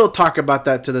 People still talk about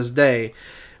that to this day.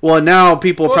 Well, now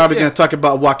people are probably going to talk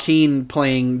about Joaquin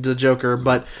playing the Joker,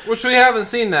 but which we haven't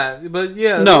seen that. But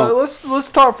yeah, no. Let's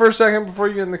talk for a second before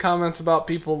you get in the comments about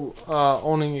people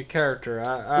owning a character.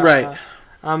 Right.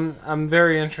 I'm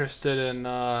very interested in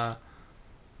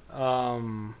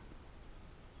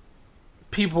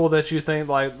people that you think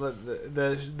like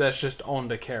that's just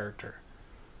owned a character.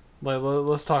 Like,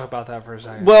 let's talk about that for a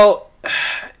second. Well,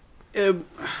 I'm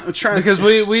trying because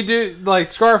we do, like,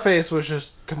 Scarface was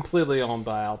just completely owned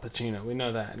by Al Pacino. We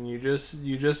know that, and you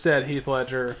just said Heath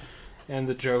Ledger and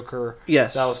the Joker.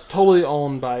 Yes, that was totally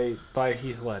owned by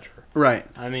Heath Ledger. Right.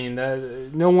 I mean,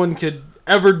 no one could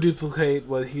ever duplicate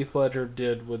what Heath Ledger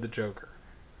did with the Joker.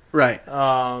 Right.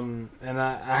 And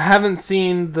I haven't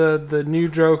seen the new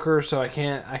Joker, so I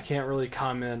can't really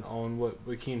comment on what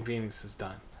Joaquin Phoenix has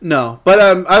done. No, but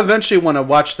I eventually want to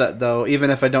watch that though,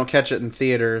 even if I don't catch it in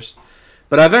theaters.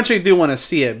 But I eventually do want to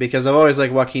see it because I've always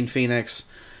liked Joaquin Phoenix,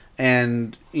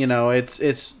 and you know it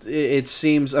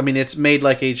seems, I mean, it's made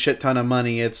like a shit ton of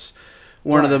money. It's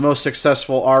one of the most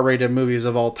successful R-rated movies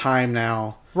of all time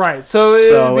now. Right, so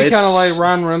it'd be kind of like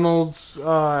Ryan Reynolds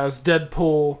as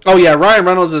Deadpool. Oh yeah, Ryan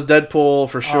Reynolds as Deadpool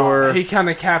for sure. He kind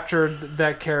of captured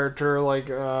that character, like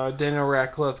Daniel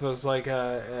Radcliffe was like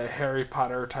a Harry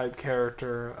Potter type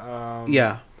character.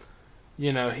 Yeah,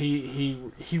 you know, he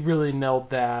really nailed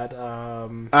that.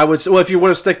 I would if you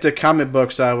want to stick to comic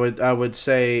books, I would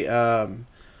say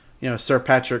you know, Sir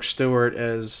Patrick Stewart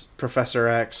as Professor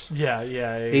X. Yeah,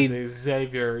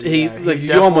 Xavier.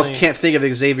 You almost can't think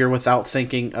of Xavier without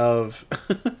thinking of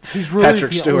he's really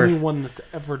Patrick the Stewart. only one that's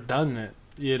ever done it.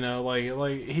 You know, like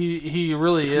he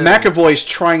really is. McAvoy's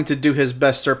trying to do his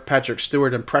best Sir Patrick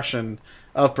Stewart impression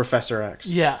of Professor X.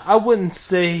 Yeah, I wouldn't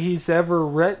say he's ever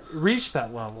reached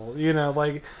that level. You know,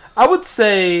 like, I would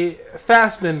say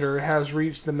Fassbender has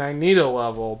reached the Magneto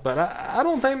level, but I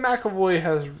don't think McAvoy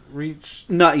has reached.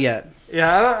 Not yet.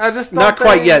 Yeah, I just don't not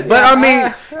quite yet. But I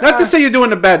mean, not to say you're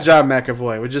doing a bad job,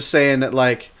 McAvoy. We're just saying that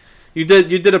like you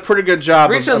did a pretty good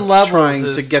job of trying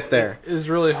to get there. Is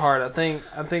really hard. I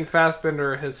think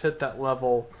Fassbender has hit that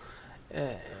level,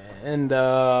 and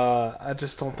I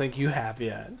just don't think you have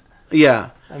yet. Yeah.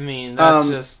 I mean, that's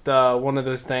just one of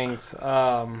those things.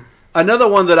 Another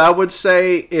one that I would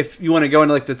say, if you want to go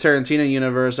into like the Tarantino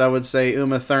universe, I would say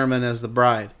Uma Thurman as the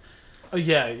bride.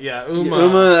 Yeah.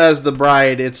 Uma as the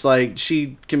bride, it's like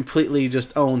she completely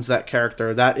just owns that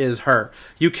character. That is her.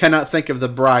 You cannot think of the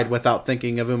bride without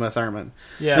thinking of Uma Thurman.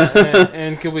 Yeah,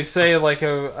 and could we say like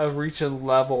a reaching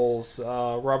levels,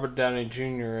 Robert Downey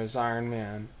Jr. as Iron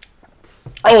Man?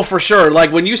 Oh, for sure.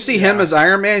 Like when you see him as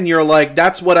Iron Man, you're like,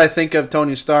 that's what I think of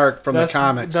Tony Stark from the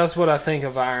comics. That's what I think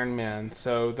of Iron Man.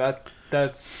 So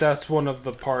that's one of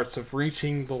the parts of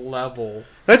reaching the level.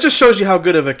 That just shows you how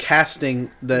good of a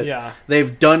casting that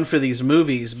they've done for these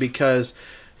movies because,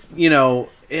 you know,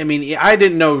 I mean, I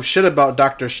didn't know shit about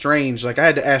Doctor Strange. Like, I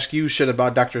had to ask you shit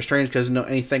about Doctor Strange because I didn't know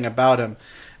anything about him.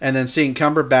 And then seeing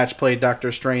Cumberbatch play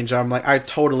Doctor Strange, I'm like, I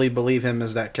totally believe him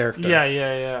as that character.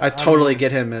 Yeah. I totally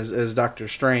get him as Doctor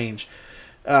Strange.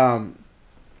 Another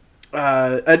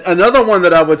one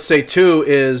that I would say, too,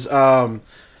 is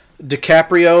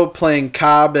DiCaprio playing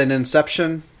Cobb in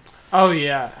Inception. Oh,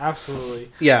 yeah, absolutely.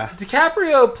 Yeah.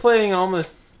 DiCaprio playing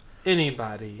almost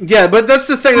anybody. Yeah, but that's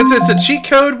the thing. It's a cheat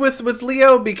code with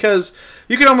Leo because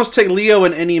you can almost take Leo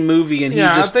in any movie and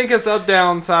I think it's up,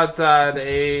 down, side,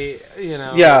 A,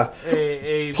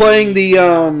 A, playing B,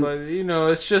 but,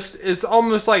 it's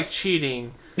almost like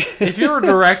cheating. If you're a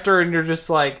director and you're just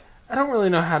like, I don't really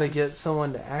know how to get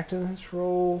someone to act in this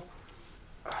role.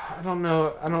 I don't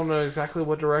know exactly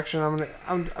what direction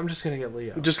I'm just gonna get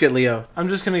Leo. Just get Leo. I'm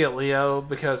just gonna get Leo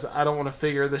because I don't want to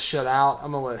figure this shit out.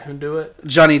 I'm gonna let him do it.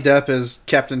 Johnny Depp is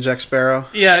Captain Jack Sparrow.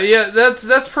 Yeah.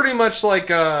 That's pretty much like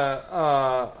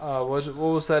what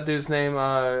was that dude's name?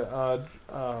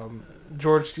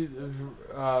 George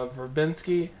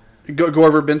Verbinski.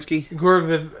 Gore Verbinski.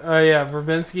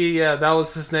 Verbinski. Yeah, that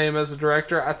was his name as a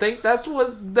director. I think that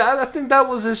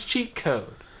was his cheat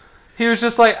code. He was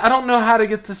just like, I don't know how to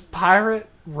get this pirate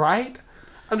right.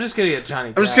 I'm just gonna get Johnny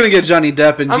Depp. I'm just gonna get Johnny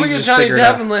Depp and I'm gonna get Johnny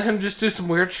Depp and let him just do some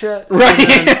weird shit. Right.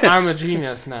 And then I'm a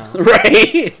genius now.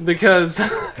 Right. Because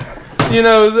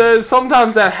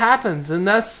sometimes that happens, and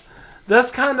that's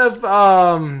kind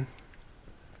of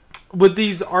with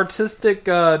these artistic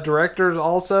directors.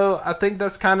 Also, I think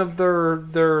that's kind of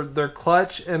their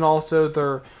clutch and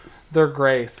also their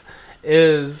grace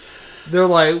is. They're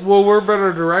like, well, we're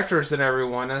better directors than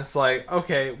everyone. And it's like,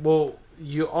 okay, well,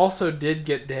 you also did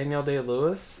get Daniel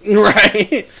Day-Lewis.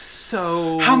 Right.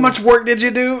 So... how much work did you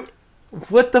do?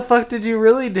 What the fuck did you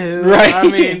really do? Right. I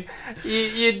mean,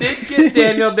 you did get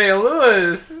Daniel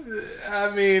Day-Lewis.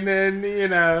 I mean,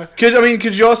 and,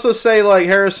 Could you also say, like,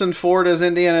 Harrison Ford as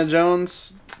Indiana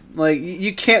Jones? Like,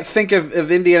 you can't think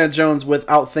of Indiana Jones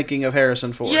without thinking of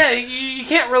Harrison Ford. Yeah, you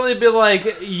can't really be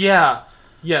like,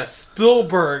 Yes,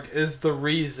 Spielberg is the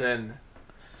reason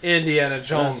Indiana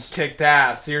Jones kicked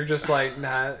ass. You're just like,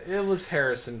 nah, it was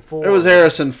Harrison Ford. It was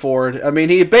Harrison Ford. I mean,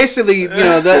 he basically,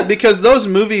 because those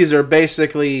movies are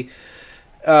basically,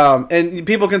 and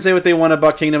people can say what they want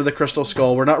about Kingdom of the Crystal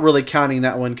Skull. We're not really counting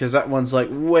that one because that one's like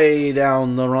way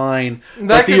down the line.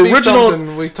 That could be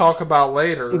something we talk about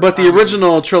later. But the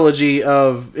original trilogy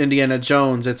of Indiana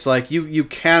Jones, it's like you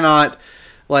cannot,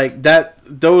 like that.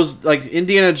 Those like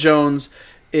Indiana Jones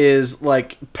is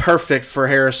like perfect for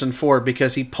Harrison Ford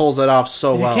because he pulls it off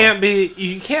so well.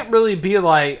 You can't really be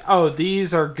like, oh,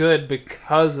 these are good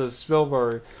because of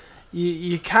Spielberg.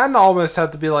 You kind of almost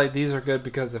have to be like, these are good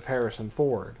because of Harrison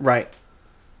Ford. Right.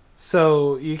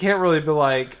 So you can't really be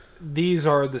like, these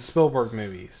are the Spielberg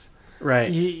movies.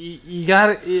 Right. You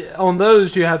got on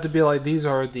those. You have to be like, these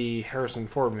are the Harrison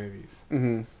Ford movies.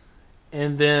 Mm-hmm.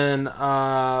 And then,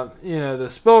 the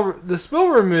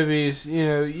Spielberg movies,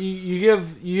 you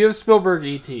give Spielberg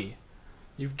E.T.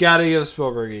 You've got to give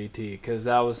Spielberg E.T. because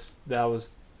that was.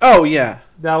 Oh yeah,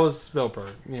 that was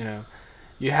Spielberg.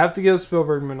 You have to give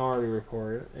Spielberg Minority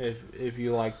Report if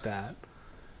you like that.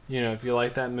 If you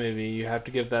like that movie, you have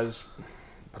to give that.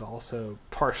 But also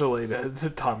partially to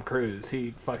Tom Cruise,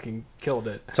 he fucking killed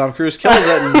it. Tom Cruise kills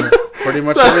it in pretty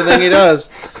much everything he does.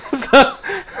 So.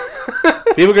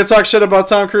 People can talk shit about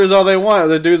Tom Cruise all they want.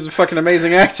 The dude's a fucking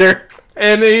amazing actor.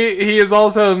 And he is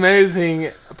also an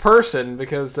amazing person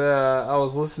because I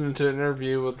was listening to an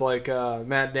interview with like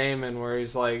Matt Damon where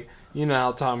he's like, you know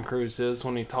how Tom Cruise is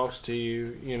when he talks to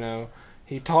you,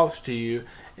 he talks to you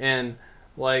and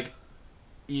like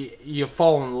you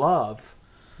fall in love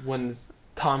when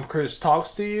Tom Cruise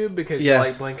talks to you because you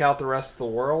like blink out the rest of the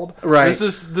world. Right. This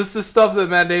is stuff that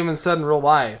Matt Damon said in real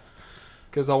life.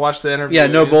 Because I watched the interview. Yeah,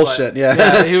 no bullshit.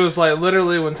 Like, he was like,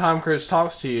 literally, when Tom Cruise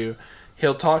talks to you,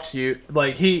 he'll talk to you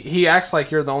like he acts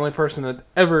like you're the only person that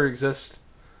ever exists.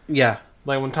 Yeah.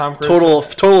 Like when Tom Cruise.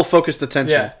 Total focused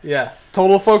attention. Yeah.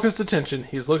 Total focused attention.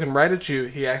 He's looking right at you.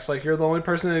 He acts like you're the only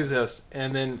person that exists.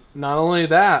 And then not only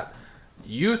that,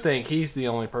 you think he's the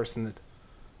only person that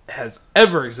has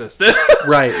ever existed.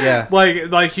 Right, yeah.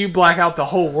 Like you black out the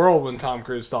whole world when Tom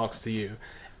Cruise talks to you.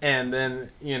 And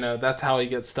then, that's how he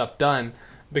gets stuff done.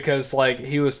 Because, like,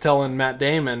 he was telling Matt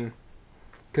Damon,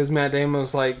 because Matt Damon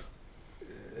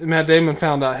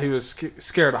found out he was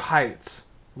scared of heights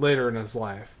later in his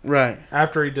life. Right.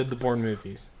 After he did the Bourne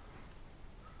movies.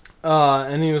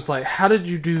 And he was like, how did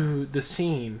you do the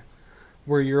scene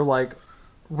where you're, like,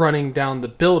 running down the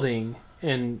building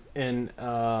in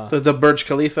the Burj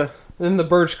Khalifa? In the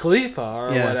Burj Khalifa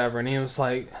or Yeah. whatever. And he was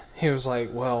like,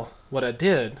 well, what I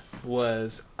did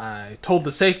was I told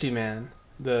the safety man,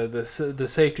 the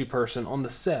safety person on the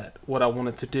set, what I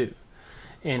wanted to do.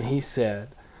 And he said,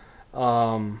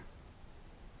 you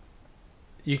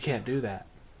can't do that.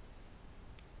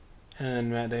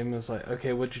 And Matt Damon was like,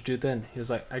 okay, what'd you do then? He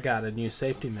was like, I got a new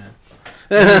safety man.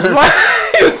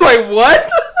 He was like,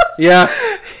 what? Yeah.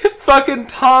 Fucking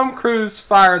Tom Cruise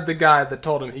fired the guy that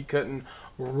told him he couldn't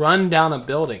run down a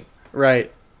building.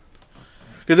 Right.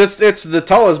 Because it's the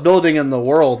tallest building in the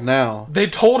world now. They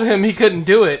told him he couldn't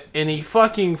do it, and he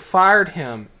fucking fired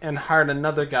him and hired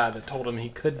another guy that told him he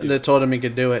could do it. They told him he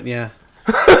could do it, yeah.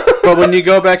 But when you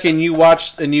go back and you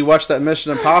watch that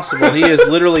Mission Impossible, he is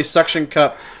literally suction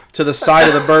cup to the side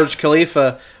of the Burj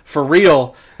Khalifa for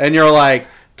real, and you're like,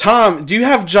 Tom, do you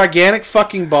have gigantic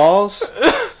fucking balls?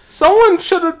 Someone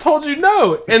should have told you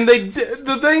no, and they did.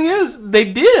 The thing is, they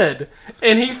did,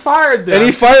 and he fired them. And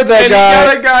he fired that and guy. And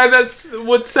he got a guy that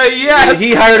would say yes.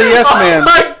 He hired a yes man. Oh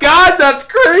my god, that's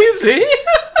crazy.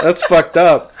 That's fucked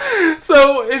up.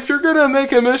 So if you're gonna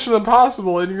make a Mission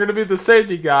Impossible and you're gonna be the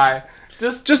safety guy,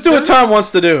 just do what Tom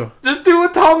wants to do. Just do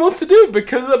what Tom wants to do,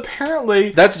 because apparently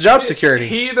that's job security.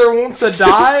 He either wants to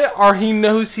die or he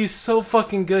knows he's so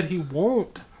fucking good he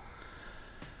won't.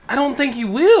 I don't think he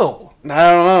will.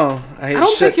 I don't know. I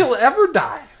don't think he'll ever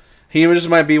die. He just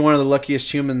might be one of the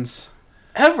luckiest humans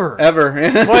ever.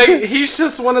 Like, he's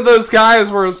just one of those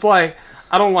guys where it's like,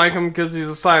 I don't like him because he's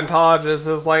a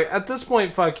Scientologist. It's like, at this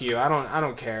point, fuck you. I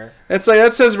don't care. It's like,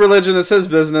 that's his religion, it's his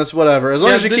business, whatever. As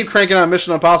long as you keep cranking out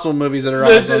Mission Impossible movies that are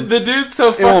awesome. The dude's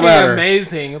so fucking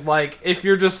amazing. Like, if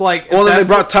you're just like... Well, then they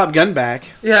brought Top Gun back.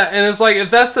 Yeah, and it's like, if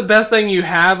that's the best thing you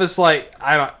have, it's like,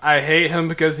 I hate him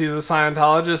because he's a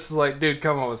Scientologist. It's like, dude,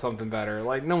 come up with something better.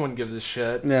 Like, no one gives a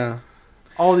shit. Yeah.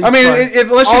 All these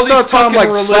unless you saw Tom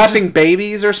like slapping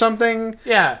babies or something.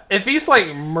 Yeah, if he's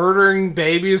like murdering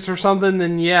babies or something,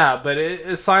 then yeah. But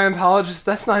as Scientologist,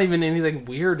 that's not even anything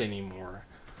weird anymore.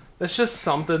 That's just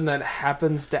something that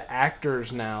happens to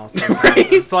actors now.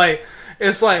 Sometimes. Right?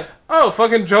 It's like, oh,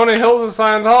 fucking Jonah Hill's a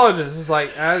Scientologist. It's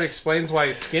like, that explains why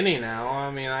he's skinny now. I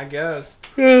mean, I guess.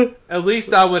 At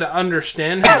least I would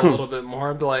understand him a little bit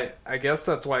more. But like, I guess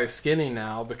that's why he's skinny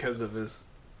now, because of his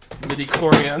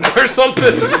midichlorians or something.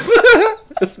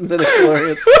 That's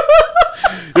midichlorians.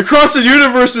 You're crossing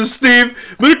universes, Steve.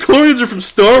 Midichlorians are from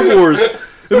Star Wars.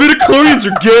 The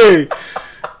midichlorians are gay.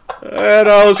 And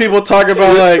all those people talk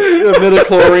about like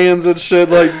midichlorians and shit.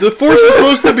 Like, the Force is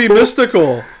supposed to be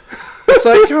mystical. It's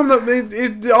like,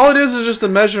 all it is just a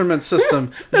measurement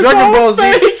system. Dragon Ball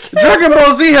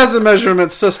Z has a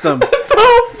measurement system. It's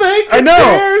all fake. I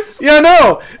know. Yeah, I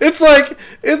know. It's like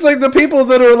the people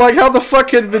that are like, how the fuck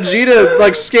can Vegeta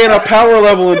like scan a power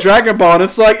level in Dragon Ball? And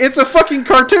it's like, it's a fucking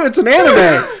cartoon. It's an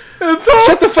anime.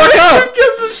 Shut the fuck up.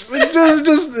 Just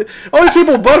all these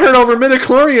people butthurt over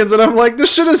midichlorians, and I'm like,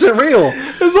 this shit isn't real.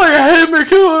 It's like, I hate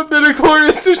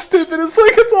midichlorians are stupid. It's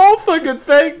like, it's all fucking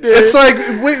fake, dude. It's like,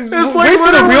 wait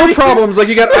for the real problems. Like,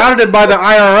 you got audited by the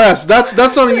IRS.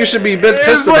 That's something you should be pissed about.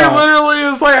 It's like, literally,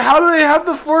 it's like, how do they have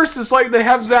the Force? It's like they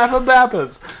have Zappa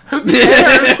Bappas. Who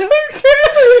cares? Who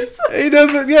cares? He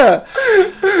doesn't, yeah.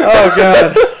 Oh,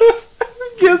 God.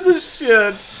 Who gives a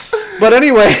shit? But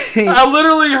anyway, I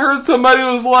literally heard somebody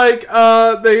was like,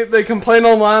 they complained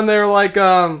online. They were like,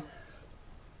 I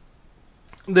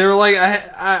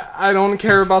don't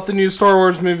care about the new Star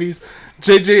Wars movies.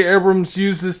 J.J. Abrams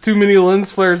uses too many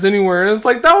lens flares anywhere, and it's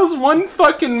like, that was one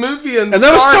fucking movie in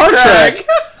Star Trek.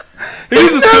 He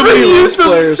uses too many lens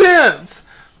flares since.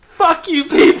 Fuck you,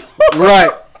 people.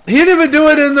 Right. He didn't even do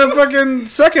it in the fucking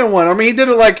second one. I mean, he did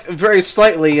it like very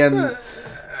slightly and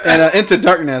Into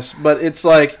Darkness, but it's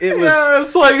like it was. Yeah,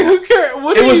 it's like, who cares?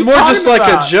 What it was more just like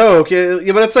a joke,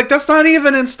 but it's like, that's not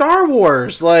even in Star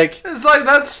Wars. Like, it's like,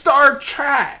 that's Star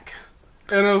Trek,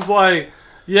 and it was like,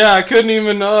 yeah, I couldn't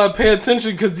even pay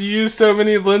attention because he used so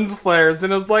many lens flares,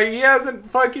 and it's like, he hasn't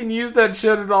fucking used that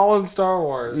shit at all in Star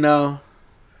Wars. No,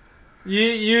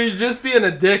 you're just being a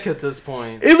dick at this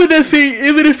point. Even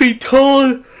if he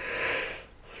told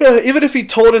Even if he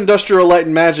told Industrial Light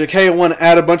and Magic, hey, I want to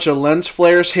add a bunch of lens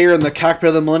flares here in the cockpit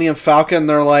of the Millennium Falcon,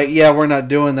 they're like, yeah, we're not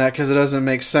doing that because it doesn't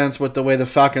make sense with the way the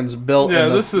Falcon's built. Yeah,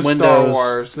 and the this is windows. Star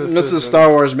Wars. This is Star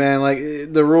Wars, man. Like,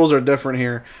 the rules are different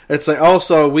here. It's like,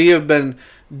 also, we have been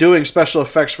doing special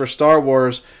effects for Star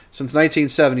Wars since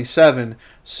 1977,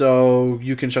 so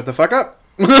you can shut the fuck up.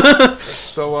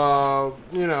 So,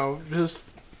 just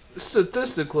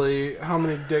statistically, how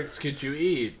many dicks could you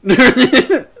eat?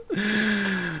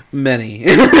 Many.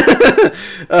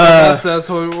 That's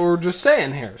what we're just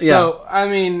saying here. Yeah. So, I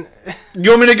mean...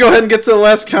 You want me to go ahead and get to the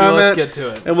last comment? Let's get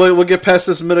to it. And we'll get past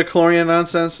this midichlorian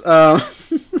nonsense. Oh,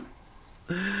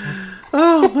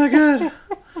 my God.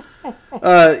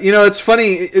 It's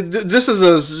funny. Just as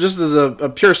a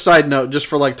pure side note, just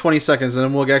for like 20 seconds, and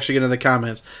then we'll actually get into the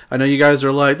comments. I know you guys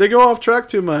are like, they go off track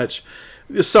too much.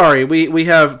 Sorry, we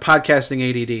have podcasting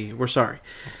ADD. We're sorry.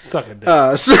 Suck it, dick.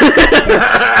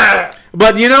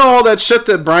 But you know all that shit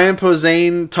that Brian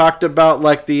Posehn talked about,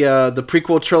 like the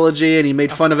prequel trilogy, and he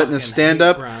made fun of it in his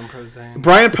stand-up.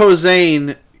 Brian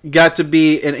Posehn got to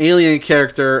be an alien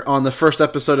character on the first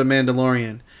episode of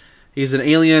Mandalorian. He's an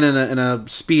alien and a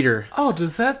speeder. Oh,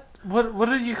 does that... What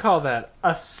do you call that?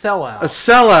 A sellout. A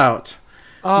sellout.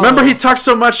 Oh. Remember he talked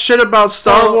so much shit about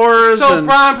Star Wars? So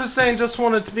Brian Posehn just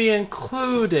wanted to be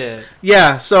included.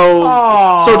 Yeah, so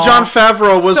Jon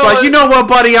Favreau was like, you know what,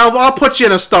 buddy? I'll put you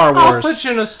in a Star Wars. I'll put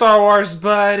you in a Star Wars,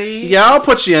 buddy. Yeah, I'll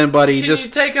put you in, buddy. Can you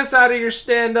take us out of your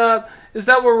stand-up? Is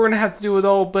that what we're going to have to do with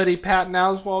old buddy Patton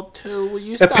Oswalt, too? Will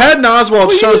you stop? If Patton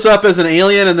Oswalt shows up as an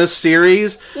alien in this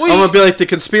series, I'm going to be like, the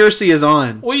conspiracy is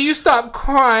on. Will you stop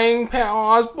crying, Patton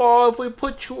Oswalt, if we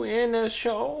put you in a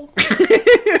show?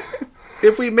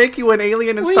 If we make you an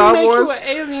alien in Star Wars? Will you make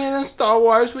you an alien in Star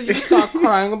Wars? Will you stop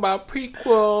crying about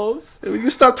prequels? Will you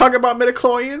stop talking about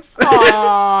midichlorians?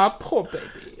 Aw, poor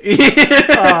baby.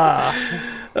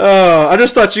 I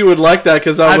just thought you would like that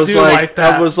because I was like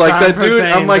that dude.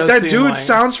 I'm like, that dude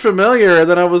sounds familiar. And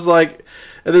then I was like,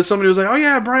 and then somebody was like, oh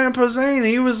yeah, Brian Posehn.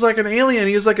 He was like an alien.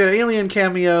 He was like an alien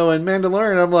cameo in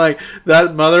Mandalorian. I'm like,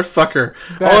 that motherfucker.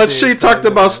 That shit talked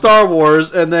about Star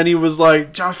Wars, and then he was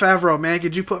like, Jon Favreau, man,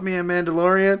 could you put me in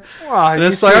Mandalorian? And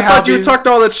it's like, I thought you talked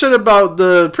all that shit about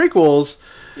the prequels.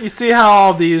 You see how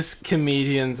all these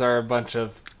comedians are a bunch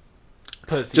of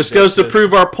pussy just bitches. Goes to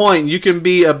prove our point. You can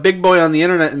be a big boy on the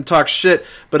internet and talk shit,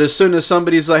 but as soon as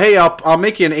somebody's like, hey, I'll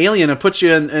make you an alien and put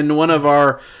you in one of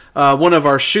our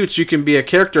shoots, you can be a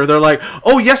character, they're like,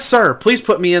 oh yes sir, please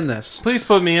put me in this. Please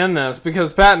put me in this,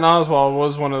 because Patton Oswalt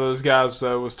was one of those guys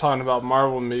that was talking about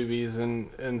Marvel movies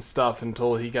and stuff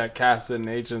until he got casted in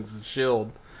Agents of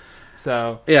S.H.I.E.L.D.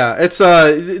 So yeah, it's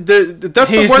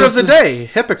that's the word of the day,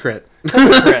 hypocrite.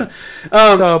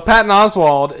 So Patton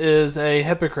Oswalt is a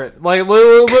hypocrite. Like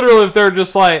literally, if they're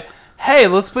just like, hey,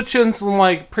 let's put you in some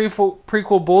like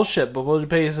prequel bullshit, but we'll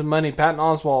pay you some money, Patton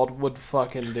Oswalt would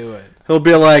fucking do it. He'll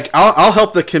be like, I'll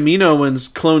help the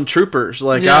Kaminoans clone troopers.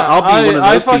 Like, yeah, I'll be one of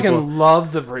those people. I fucking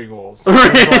love the prequels.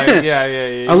 Like,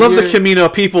 yeah. I love the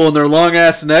Kamino people and their long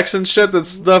ass necks and shit. That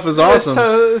stuff is awesome.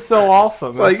 It's so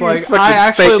awesome. It's like I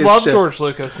actually love George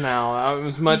Lucas now.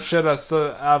 As much shit as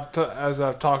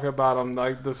I've talked about him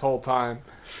like this whole time.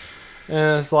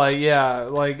 And it's like, yeah,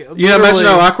 like... Yeah, imagine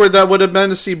how awkward that would have been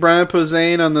to see Brian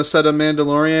Posehn on the set of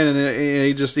Mandalorian,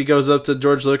 and he goes up to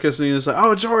George Lucas, and he's like,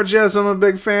 oh, George, yes, I'm a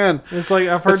big fan. It's like,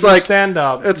 I've heard your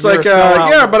stand-up. It's like,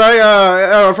 yeah, but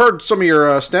I've heard some of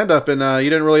your stand-up, and you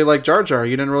didn't really like Jar Jar.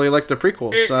 You didn't really like the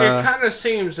prequels. It kind of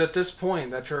seems at this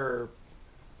point that you're...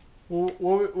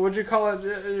 What would you call it,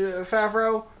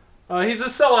 Favreau? He's a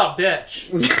sellout bitch.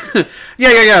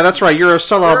 yeah, that's right. You're a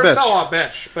sellout bitch. You're a sellout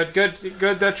bitch, but good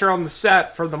that you're on the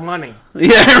set for the money.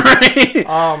 Yeah,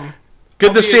 right.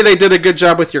 Good to see they did a good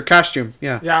job with your costume.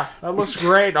 Yeah. Yeah, that looks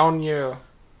great on you.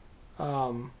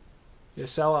 You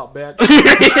sellout bitch.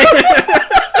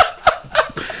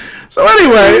 So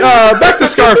anyway, back to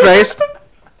Scarface.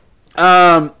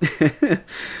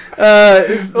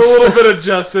 A little bit of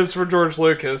justice for George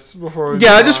Lucas before we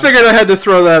I just figured I had to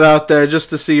throw that out there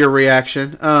just to see your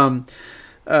reaction.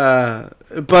 It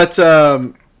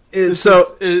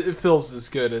feels as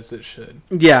good as it should.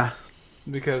 Yeah.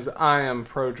 Because I am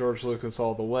pro George Lucas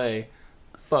all the way.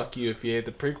 Fuck you if you hate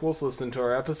the prequels. Listen to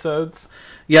our episodes.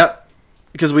 Yep.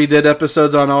 Because we did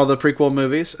episodes on all the prequel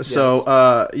movies. Yes.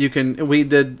 So we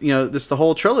did, it's the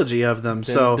whole trilogy of them.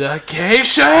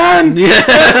 Vindication!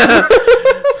 Yeah.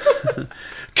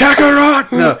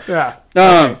 Kakarot! No.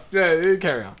 Yeah.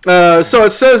 Carry on. So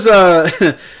it says,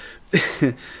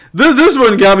 this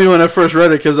one got me when I first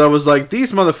read it because I was like,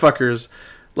 these motherfuckers,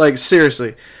 like,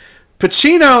 seriously.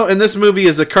 Pacino in this movie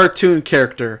is a cartoon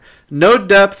character. No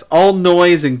depth, all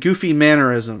noise and goofy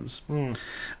mannerisms.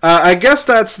 I guess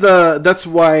that's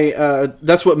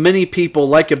what many people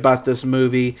like about this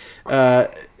movie.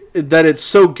 That it's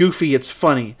so goofy, it's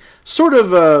funny. Sort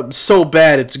of so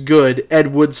bad, it's good,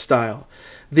 Ed Wood style.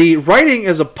 The writing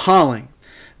is appalling.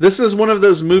 This is one of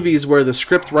those movies where the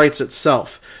script writes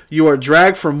itself. You are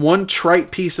dragged from one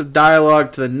trite piece of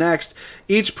dialogue to the next,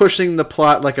 each pushing the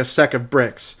plot like a sack of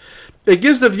bricks. It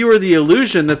gives the viewer the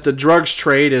illusion that the drugs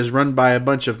trade is run by a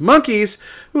bunch of monkeys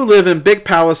who live in big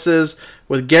palaces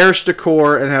with garish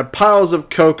decor and have piles of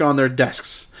coke on their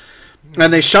desks.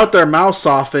 And they shout their mouths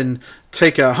off and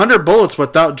take 100 bullets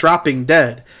without dropping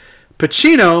dead.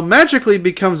 Pacino magically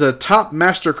becomes a top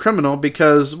master criminal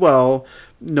because, well,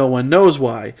 no one knows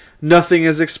why. Nothing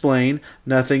is explained.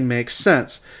 Nothing makes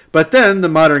sense. But then the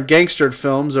modern gangster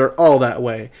films are all that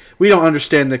way. We don't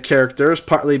understand the characters,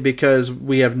 partly because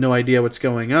we have no idea what's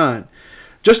going on.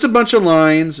 Just a bunch of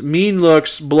lines, mean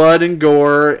looks, blood and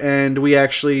gore, and we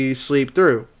actually sleep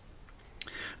through.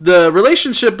 The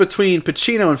relationship between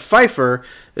Pacino and Pfeiffer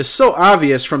is so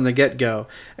obvious from the get-go,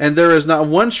 and there is not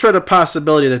one shred of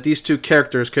possibility that these two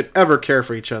characters could ever care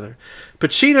for each other.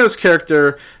 Pacino's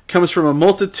character comes from a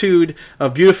multitude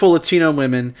of beautiful Latino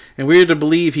women, and we are to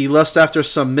believe he lusts after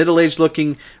some middle-aged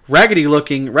looking, raggedy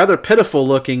looking, rather pitiful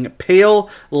looking, pale,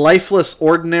 lifeless,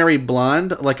 ordinary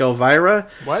blonde like Elvira.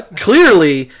 What?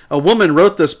 Clearly, a woman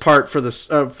wrote this part for this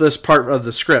part of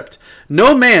the script.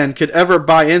 No man could ever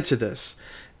buy into this.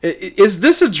 Is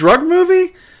this a drug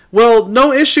movie? Well,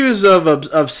 no issues of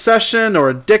obsession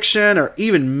or addiction are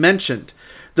even mentioned.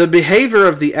 The behavior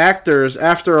of the actors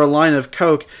after a line of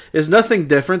coke is nothing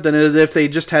different than if they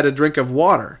just had a drink of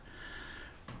water.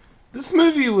 This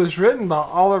movie was written by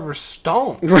Oliver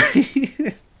Stone. Right.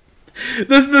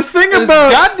 the thing It's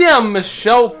about goddamn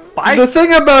Michelle Pfeiffer. the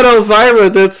thing about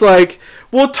Elvira that's like,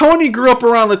 well, Tony grew up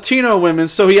around Latino women,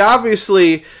 so he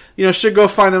obviously, should go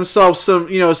find himself some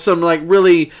like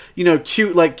really,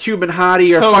 cute like Cuban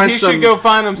hottie, or so find he some should go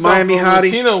find himself Miami a hottie.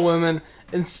 Latino woman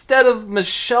instead of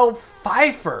Michelle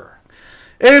Pfeiffer.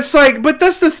 And it's like, but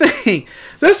that's the thing.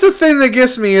 That's the thing that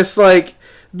gets me. It's like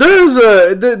there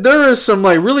is some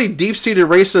like really deep seated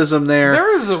racism there.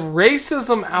 There is a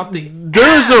racism out the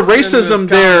There is a ass in racism this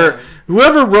there. comment.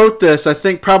 Whoever wrote this, I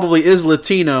think, probably is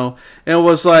Latino, and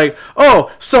was like, oh,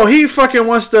 so he fucking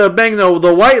wants to bang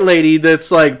the white lady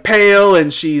that's like pale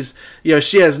and she's,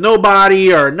 she has no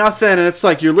body or nothing, and it's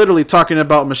like you're literally talking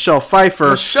about Michelle Pfeiffer.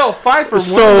 Michelle Pfeiffer,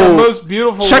 So, one of the most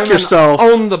beautiful check women yourself.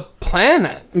 on the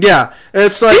planet. Yeah, and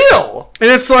it's Still, and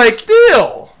it's like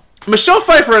still. Michelle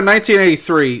Pfeiffer in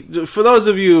 1983. For those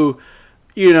of you,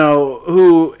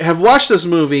 who have watched this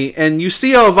movie and you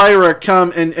see Elvira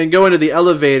come and go into the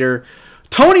elevator,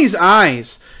 Tony's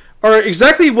eyes are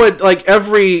exactly what like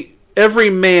every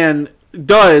man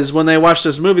does when they watch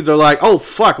this movie. They're like, oh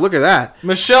fuck, look at that.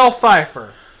 Michelle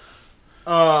Pfeiffer.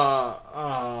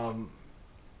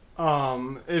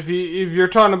 If you're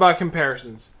talking about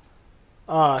comparisons,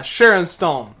 Sharon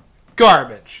Stone,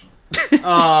 garbage. Fucking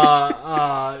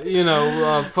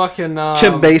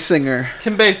Kim Basinger.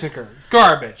 Kim Basinger,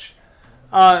 garbage.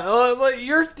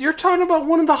 You're talking about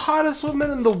one of the hottest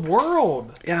women in the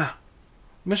world, Yeah.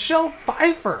 Michelle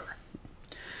Pfeiffer.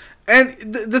 And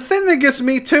the thing that gets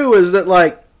me too is that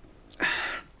like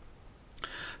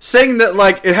saying that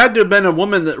like it had to have been a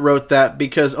woman that wrote that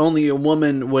because only a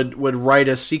woman would write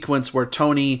a sequence where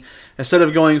Tony, instead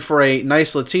of going for a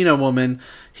nice Latina woman,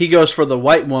 he goes for the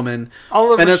white woman.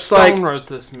 Oliver Stone wrote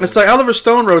this movie. It's like Oliver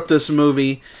Stone wrote this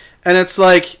movie, and it's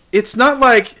like it's not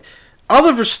like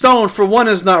Oliver Stone, for one,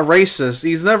 is not racist.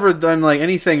 He's never done like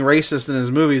anything racist in his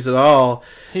movies at all.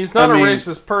 He's not I mean, a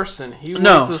racist person. He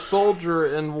No. was a soldier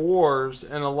in wars,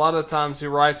 and a lot of times he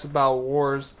writes about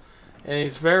wars, and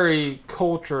he's very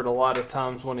cultured a lot of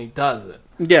times when he does it.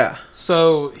 Yeah.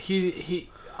 So he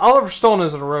Oliver Stone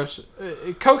isn't a roast.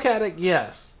 Coke addict,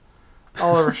 yes.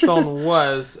 Oliver Stone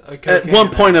was a cocaine At one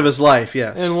point addict of his life,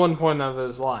 yes. in one point of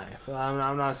his life.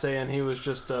 I'm not saying he was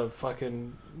just a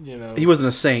fucking, He wasn't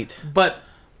a saint. but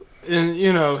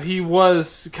he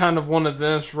was kind of one of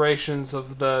the inspirations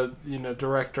of the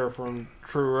director from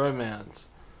True Romance.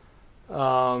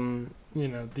 The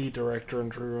director in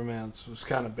True Romance was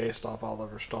kind of based off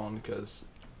Oliver Stone because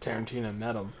Tarantino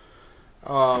met him.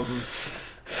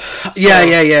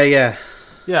 Yeah.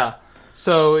 Yeah.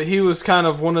 So he was kind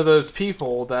of one of those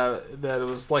people that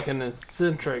was like an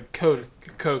eccentric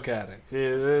coke addict.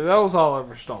 That was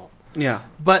Oliver Stone. Yeah.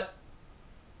 But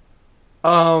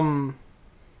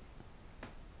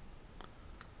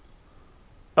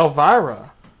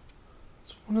Elvira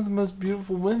is one of the most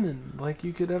beautiful women like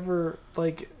you could ever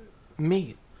like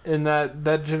meet in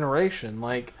that generation.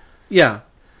 Like Yeah.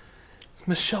 It's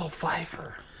Michelle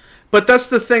Pfeiffer. But that's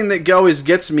the thing that always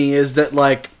gets me is that,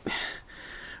 like,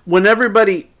 when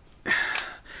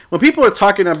people are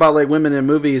talking about, like, women in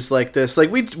movies like this,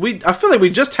 like, I feel like we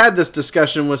just had this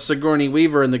discussion with Sigourney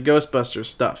Weaver and the Ghostbusters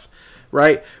stuff,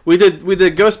 right? We did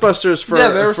Ghostbusters for... Yeah,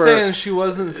 they were saying she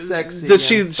wasn't sexy. That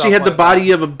she had the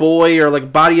body of a boy or,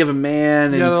 like, body of a man.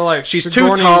 And yeah, they're like, she's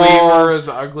Sigourney too tall. Weaver is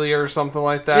ugly or something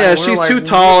like that. Yeah, she's too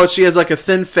tall. And she has, like, a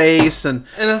thin face. And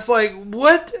it's like,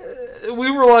 what...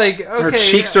 We were like, okay, her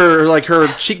cheeks are like her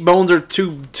cheekbones are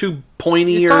too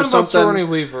pointy or something. About Sigourney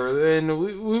Weaver, and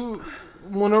we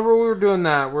whenever we were doing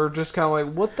that, we are just kind of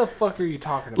like, what the fuck are you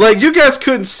talking about? Like, you guys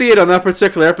couldn't see it on that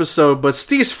particular episode, but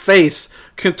Steve's face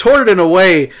contorted in a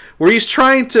way where he's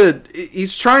trying to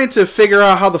figure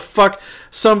out how the fuck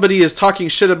somebody is talking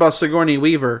shit about Sigourney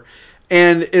Weaver.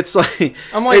 And it's like...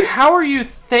 I'm like, how are you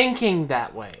thinking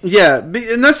that way? Yeah,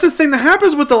 and that's the thing that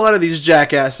happens with a lot of these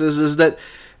jackasses is that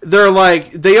they're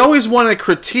like, they always want to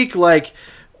critique, like,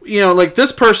 you know, like,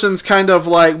 this person's kind of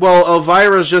like, well,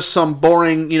 Elvira's just some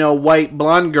boring, you know, white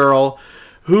blonde girl.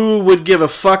 Who would give a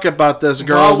fuck about this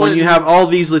girl when you have all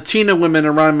these Latina women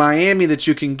around Miami that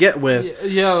you can get with?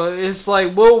 Yeah, it's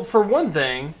like, well, for one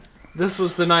thing, this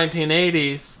was the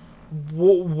 1980s.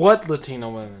 What Latina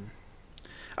women?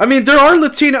 I mean, there are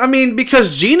Latina... I mean,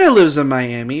 because Gina lives in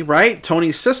Miami, right?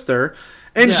 Tony's sister...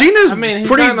 And Gina's he's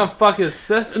pretty... not gonna fuck his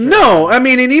sister. No, I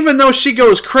mean, and even though she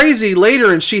goes crazy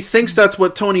later and she thinks that's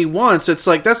what Tony wants, it's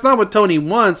like, that's not what Tony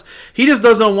wants. He just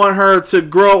doesn't want her to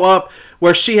grow up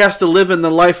where she has to live in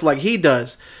the life like he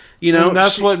does. You know, and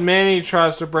that's what Manny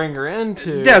tries to bring her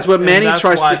into. That's what Manny tries to...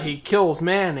 That's why he kills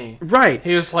Manny. Right.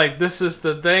 He was like, this is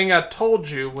the thing I told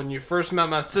you when you first met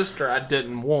my sister I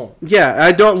didn't want. Yeah,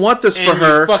 I don't want this for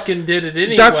her. And you fucking did it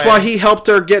anyway. That's why he helped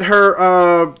her get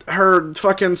her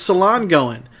fucking salon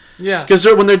going. Yeah. Because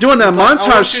when they're doing that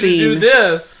montage scene...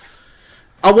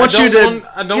 I want you to do this.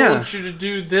 I don't want you to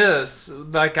do this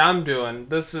like I'm doing.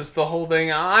 This is the whole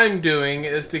thing I'm doing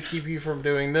is to keep you from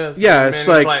doing this. Yeah, it's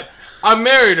like... I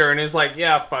married her, and he's like,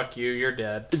 yeah, fuck you, you're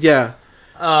dead. Yeah.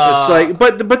 It's like,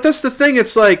 but that's the thing,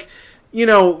 it's like, you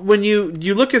know, when you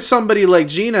look at somebody like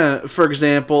Gina, for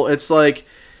example, it's like...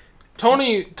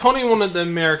 Tony wanted the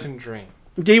American dream.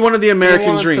 He wanted the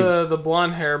American dream. The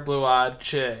blonde hair, blue-eyed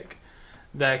chick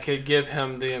that could give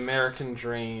him the American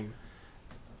dream,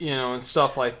 you know, and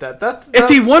stuff like that. If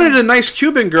he wanted a nice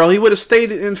Cuban girl, he would have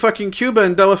stayed in fucking Cuba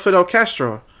and dealt with Fidel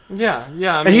Castro. Yeah. I mean,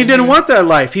 and he didn't want that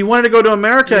life. He wanted to go to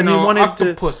America, and he wanted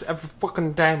octopus every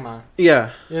fucking day, man. Yeah.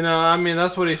 You know, I mean,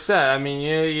 that's what he said. I mean,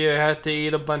 you had to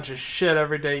eat a bunch of shit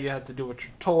every day. You had to do what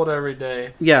you're told every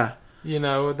day. Yeah. You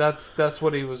know, that's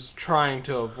what he was trying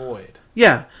to avoid.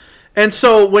 Yeah. And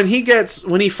so when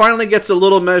he finally gets a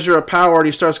little measure of power and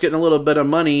he starts getting a little bit of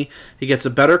money, he gets a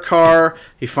better car,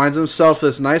 he finds himself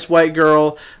this nice white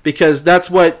girl, because that's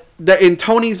what... in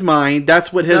Tony's mind,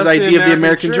 that's what his idea of the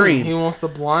American dream. He wants the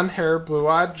blonde hair,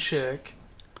 blue-eyed chick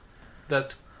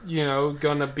that's, you know,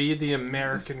 gonna be the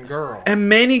American girl. And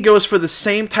Manny goes for the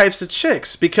same types of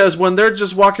chicks, because when they're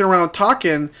just walking around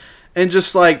talking and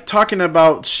just like talking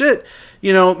about shit,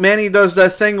 you know, Manny does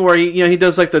that thing where he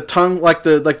does like the tongue, like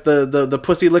the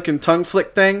pussy licking tongue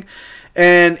flick thing.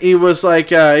 And he was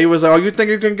like, oh, you think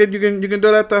you can do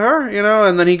that to her, you know?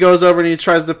 And then he goes over and he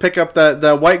tries to pick up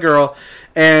that white girl,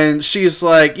 and she's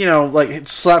like, you know, like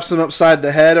slaps him upside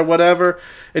the head or whatever.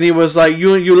 And he was like,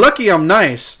 you lucky I'm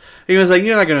nice. He was like,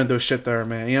 you're not gonna do shit to her,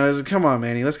 man. You know, come on,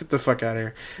 Manny, let's get the fuck out of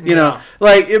here. You know,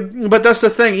 like, but that's the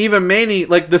thing. Even Manny,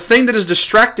 like, the thing that is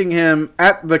distracting him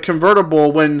at the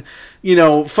convertible when, you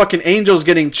know, fucking Angel's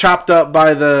getting chopped up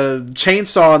by the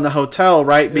chainsaw in the hotel,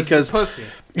 right? Because the pussy.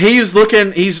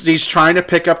 He's trying to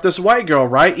pick up this white girl,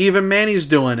 right? Even Manny's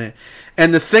doing it.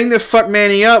 And the thing that fucked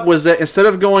Manny up was that instead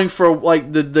of going for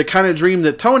like the kind of dream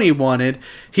that Tony wanted,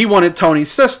 he wanted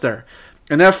Tony's sister.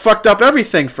 And that fucked up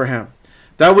everything for him.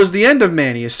 That was the end of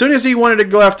Manny. As soon as he wanted to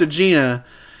go after Gina,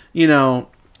 you know,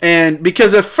 and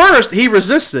because at first he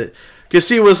resisted. Because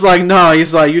he was like, no,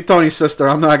 he's like, you're Tony's sister,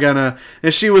 I'm not gonna.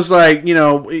 And she was like, you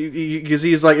know, because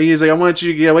he's like, I want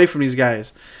you to get away from these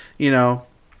guys, you know.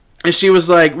 And she was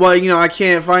like, well, you know, I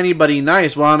can't find anybody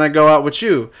nice. Why don't I go out with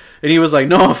you? And he was like,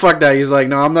 no, fuck that. He's like,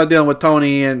 no, I'm not dealing with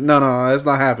Tony. And no, that's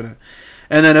not happening.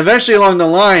 And then eventually along the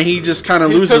line, he just kind of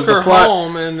loses the plot. He took her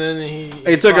home, and then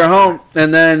he took her home,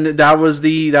 and then that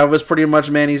was pretty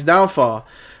much Manny's downfall.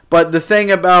 But the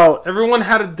thing about... everyone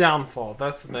had a downfall.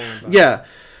 That's the thing about it. Yeah.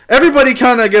 Everybody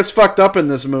kind of gets fucked up in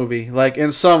this movie, like,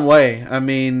 in some way. I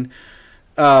mean...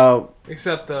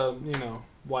 except the, you know,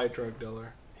 white drug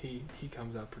dealer. He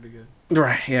comes out pretty good.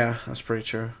 Right, yeah, that's pretty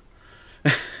true.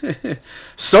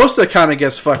 Sosa kind of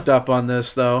gets fucked up on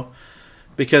this though,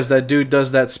 because that dude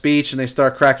does that speech and they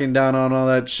start cracking down on all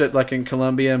that shit like in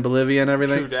Colombia and Bolivia and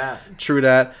everything. True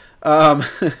that.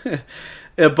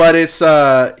 But it's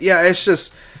it's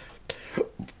just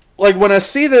like when I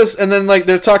see this and then like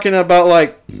they're talking about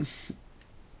like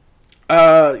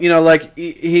like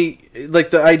he like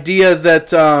the idea that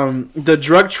the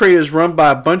drug trade is run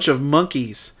by a bunch of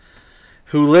monkeys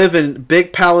who live in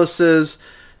big palaces,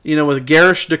 with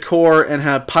garish decor and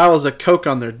have piles of coke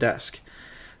on their desk.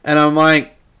 And I'm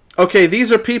like, okay,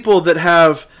 these are people that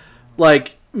have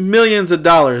like millions of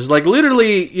dollars. Like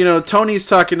literally, Tony's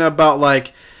talking about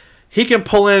like he can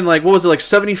pull in like, what was it, like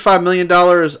 $75 million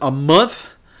a month,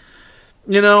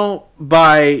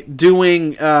 by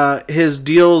doing his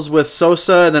deals with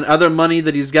Sosa and then other money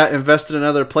that he's got invested in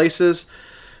other places.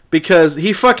 Because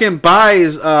he fucking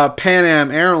buys Pan Am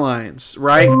Airlines,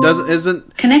 right?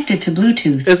 Isn't connected to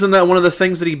Bluetooth? Isn't that one of the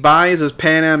things that he buys? Is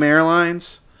Pan Am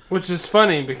Airlines? Which is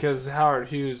funny because Howard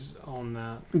Hughes owned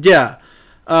that. Yeah,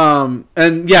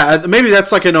 maybe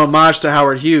that's like an homage to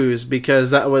Howard Hughes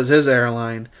because that was his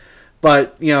airline.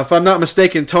 But if I'm not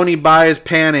mistaken, Tony buys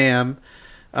Pan Am,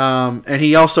 and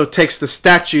he also takes the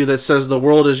statue that says "The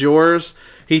world is yours."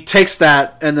 He takes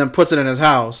that and then puts it in his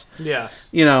house. Yes.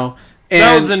 And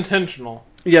that was intentional.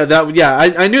 Yeah,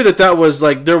 I knew that was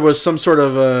like there was some sort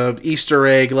of a Easter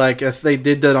egg, like if they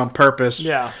did that on purpose.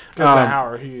 Yeah, because of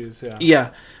Howard Hughes. Yeah.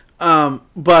 Yeah,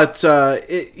 but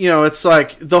it's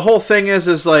like the whole thing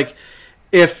is like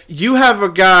if you have a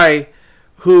guy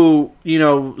who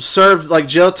served like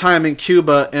jail time in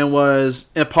Cuba and was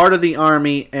a part of the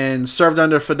army and served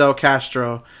under Fidel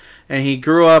Castro, and he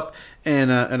grew up in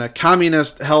a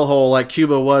communist hellhole like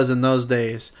Cuba was in those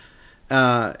days.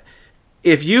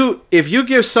 If you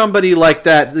give somebody like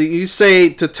that, you say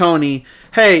to Tony,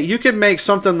 hey, you could make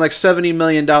something like $70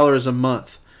 million a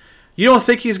month. You don't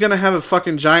think he's going to have a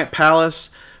fucking giant palace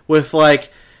with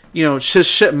like, his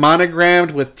shit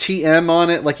monogrammed with TM on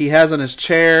it like he has on his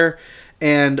chair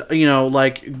and,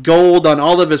 like gold on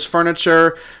all of his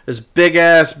furniture, this big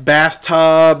ass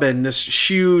bathtub and this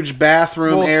huge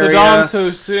bathroom area.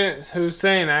 Saddam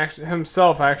Hussein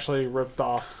actually ripped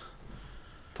off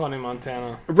Tony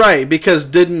Montana. Right, because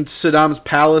didn't Saddam's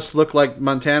palace look like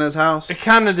Montana's house? It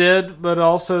kind of did, but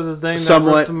also the thing that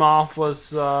ripped him off was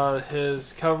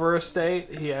his cover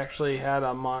estate. He actually had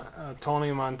a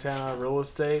Tony Montana real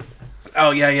estate. Oh,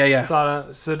 yeah.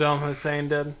 Saddam Hussein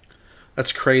did.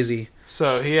 That's crazy.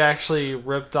 So he actually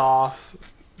ripped off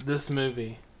this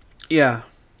movie. Yeah.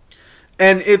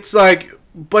 And it's like,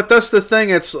 but that's the thing,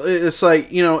 it's like,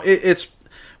 it's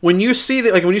when you see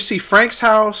that, like when you see Frank's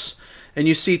house and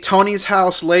you see Tony's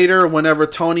house later, whenever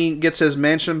Tony gets his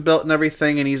mansion built and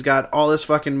everything, and he's got all this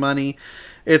fucking money,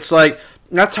 it's like,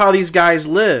 that's how these guys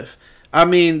live. I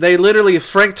mean, they literally,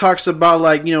 Frank talks about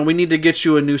like, we need to get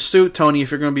you a new suit, Tony.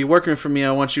 If you're going to be working for me,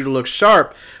 I want you to look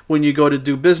sharp when you go to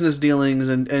do business dealings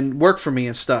and work for me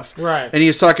and stuff. Right. And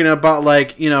he's talking about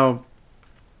like,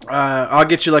 I'll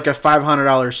get you like a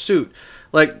 $500 suit.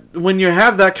 Like, when you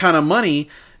have that kind of money,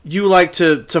 you like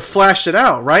to flash it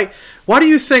out, right? Why do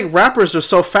you think rappers are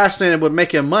so fascinated with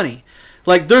making money?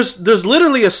 Like, there's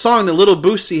literally a song that Lil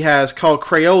Boosie has called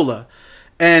Crayola.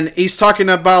 And he's talking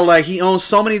about, like, he owns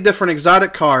so many different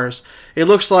exotic cars. It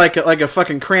looks like a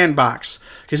fucking crayon box.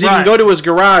 Because he can go to his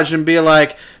garage and be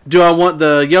like, do I want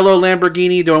the yellow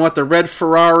Lamborghini? Do I want the red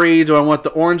Ferrari? Do I want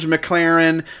the orange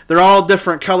McLaren? They're all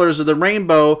different colors of the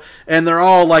rainbow. And they're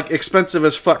all, like, expensive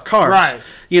as fuck cars. Right.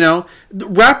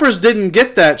 Rappers didn't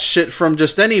get that shit from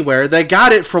just anywhere. They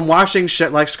got it from watching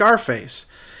shit like Scarface.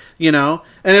 And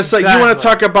it's like, you want to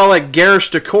talk about like garish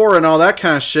decor and all that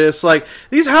kind of shit. It's like,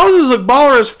 these houses look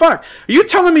baller as fuck. Are you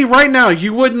telling me right now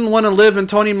you wouldn't want to live in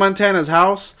Tony Montana's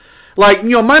house? Like,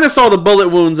 minus all the bullet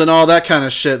wounds and all that kind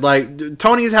of shit. Like,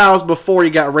 Tony's house before he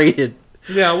got raided.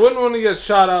 Yeah, I wouldn't want to get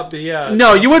shot up, but yeah.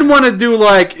 No, you wouldn't want to do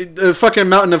like a fucking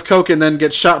mountain of coke and then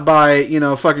get shot by,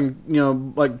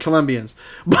 like Colombians.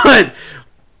 But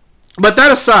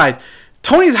that aside,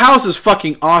 Tony's house is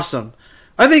fucking awesome.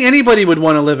 I think anybody would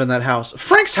want to live in that house.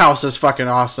 Frank's house is fucking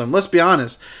awesome. Let's be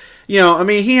honest. He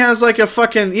has like a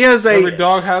fucking... Every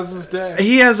dog has his day.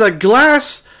 He has a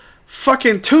glass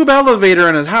fucking tube elevator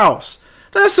in his house.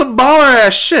 That's some baller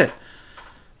ass shit.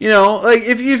 Like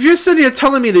if you're sitting here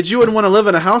telling me that you wouldn't want to live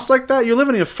in a house like that, you're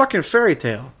living in a fucking fairy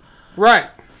tale. Right.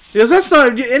 Because that's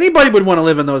not... Anybody would want to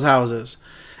live in those houses.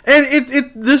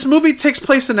 And this movie takes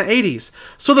place in the 80s.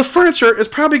 So the furniture is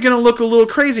probably going to look a little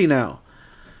crazy now.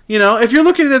 If you're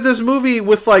looking at this movie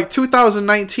with like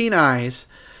 2019 eyes,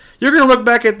 you're gonna look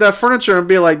back at that furniture and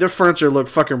be like, their furniture looked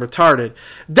fucking retarded.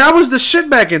 That was the shit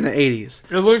back in the 80s.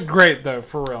 It looked great though,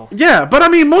 for real. Yeah, but I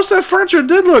mean, most of that furniture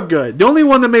did look good. The only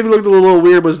one that maybe looked a little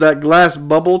weird was that glass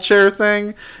bubble chair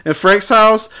thing in Frank's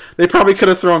house. They probably could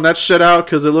have thrown that shit out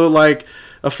because it looked like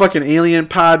a fucking alien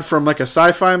pod from like a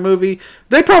sci-fi movie.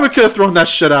 They probably could have thrown that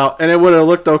shit out and it would have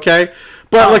looked okay.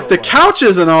 But like the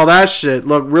couches and all that shit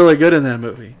looked really good in that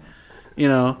movie, you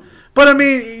know. But I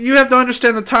mean, you have to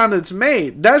understand the time that it's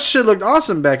made. That shit looked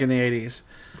awesome back in the 80s.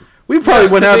 We probably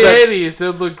wouldn't have that. In the 80s,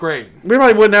 it looked great. We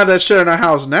probably wouldn't have that shit in our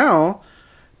house now,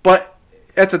 but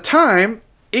at the time,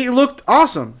 it looked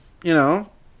awesome, you know.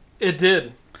 It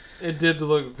did. It did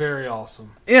look very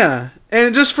awesome. Yeah,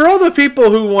 and just for all the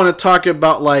people who want to talk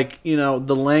about, like, you know,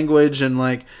 the language and,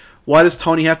 like, why does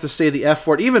Tony have to say the F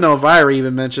word? Even though Elvira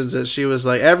even mentions it, she was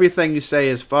like, everything you say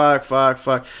is fuck, fuck,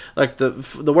 fuck. Like,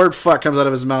 the word fuck comes out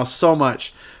of his mouth so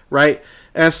much, right?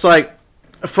 And it's like,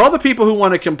 for all the people who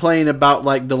want to complain about,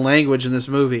 like, the language in this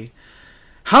movie,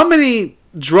 how many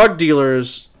drug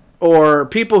dealers or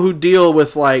people who deal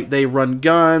with, like, they run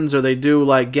guns or they do,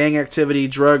 like, gang activity,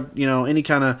 drug, you know, any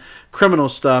kind of criminal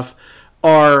stuff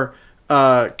are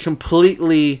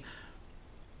completely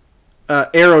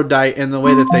erudite in the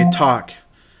way that they talk?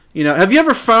 You know, have you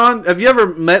ever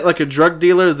met, like, a drug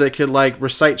dealer that could, like,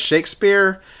 recite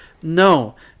Shakespeare?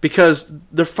 No, because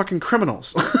they're fucking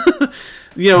criminals.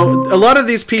 You know, a lot of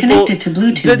these people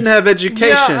didn't have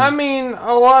education. Yeah, I mean,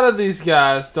 a lot of these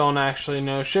guys don't actually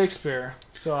know Shakespeare.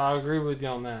 So I agree with you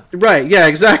on that. Right, yeah,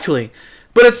 exactly.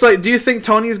 But it's like, do you think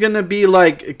Tony's going to be,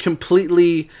 like,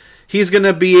 completely... He's going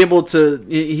to be able to...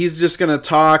 He's just going to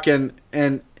talk and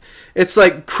it's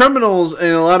like criminals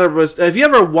and a lot of us... Have you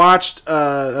ever watched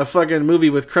a fucking movie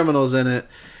with criminals in it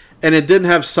and it didn't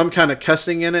have some kind of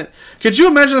cussing in it? Could you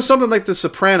imagine something like The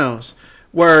Sopranos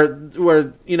where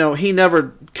you know, he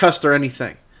never cussed or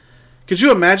anything? Could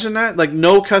you imagine that? Like,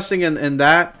 no cussing in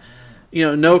that? You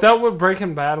know, no... Is that what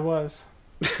Breaking Bad was?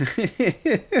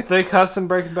 They cussed in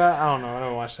Breaking Bad? I don't know. I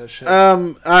don't watch that shit. I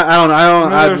don't.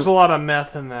 There's a lot of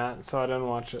meth in that, so I didn't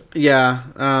watch it. Yeah.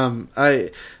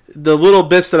 The little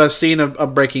bits that I've seen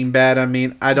of Breaking Bad. I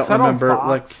mean, I don't remember.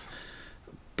 Like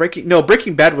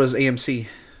Breaking Bad was AMC.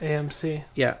 AMC.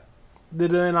 Yeah.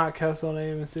 Did they not cuss on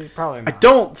AMC? Probably not. I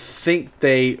don't think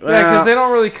they... Yeah, because they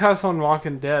don't really cuss on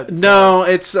Walking Dead. So. No,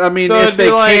 it's... I mean, so if they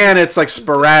can, it's like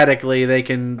sporadically. They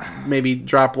can maybe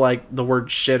drop like the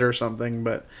word shit or something,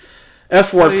 but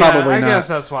F-word probably not. I guess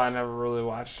that's why I never really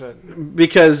watched it.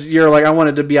 Because you're like, I want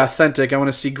it to be authentic. I want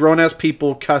to see grown-ass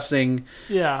people cussing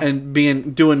and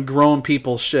doing grown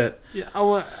people shit. Yeah,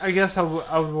 I guess I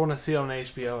would want to see it on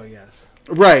HBO, I guess.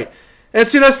 Right. And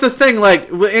see, that's the thing.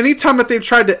 Like, anytime that they've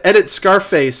tried to edit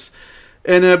Scarface,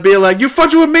 and it'd be like, "You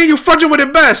fudging with me, you fudging with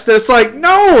it best." And it's like,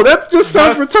 no, that just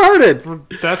sounds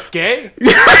retarded. That's gay.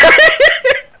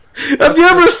 Have you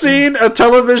ever seen a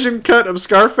television cut of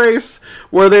Scarface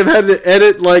where they've had to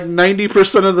edit like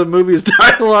 90% of the movie's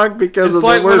dialogue because of the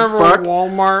word fuck? It's like whenever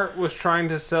Walmart was trying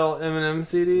to sell Eminem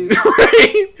CDs,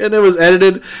 right? And it was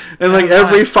edited, and like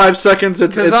every 5 seconds,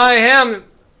 it's I am.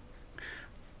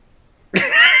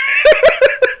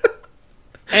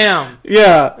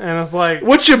 Yeah. And it's like...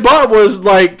 What you bought was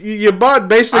like... You bought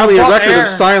basically a record of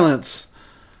silence.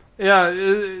 Yeah.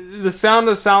 The Sound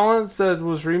of Silence that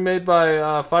was remade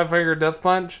by Five Finger Death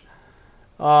Punch.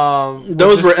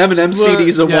 Those were Eminem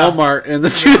CDs at Walmart in the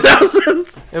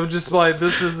 2000s. It was just like,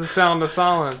 this is the Sound of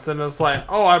Silence. And it's like,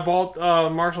 oh, I bought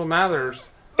Marshall Mathers.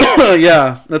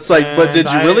 Yeah. It's like, but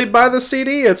did you really buy the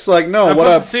CD? It's like, no, I what put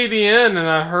up? the CD in and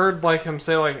I heard like him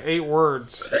say like 8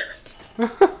 words.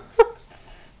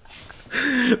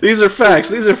 These are facts.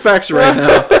 These are facts right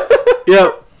now.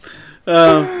 Yep.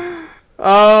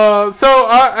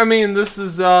 I mean, this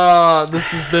has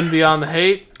been Beyond the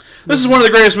Hate. This is one of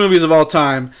the greatest movies of all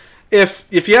time. If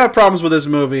you have problems with this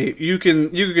movie, you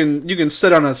can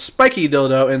sit on a spiky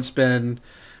dildo and spin.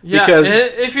 Yeah, because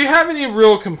if you have any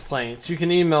real complaints, you can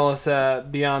email us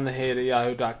at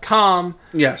beyondthehate@yahoo.com.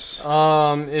 Yes.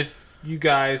 If you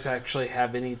guys actually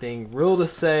have anything real to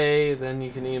say, then you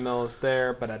can email us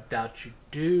there, but I doubt you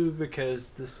do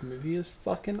because this movie is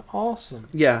fucking awesome.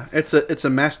 Yeah, it's a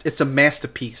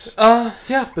masterpiece.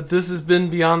 Yeah, but this has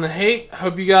been Beyond the Hate.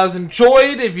 Hope you guys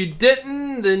enjoyed. If you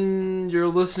didn't, then you're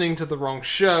listening to the wrong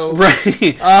show.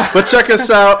 Right. But check us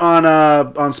out on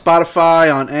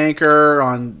Spotify, on Anchor,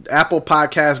 on Apple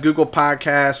Podcasts, Google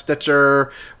Podcasts,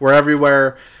 Stitcher. We're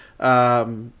everywhere.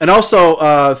 And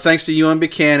also, thanks to Ewan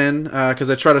Buchanan, because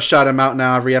I try to shout him out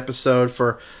now every episode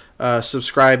for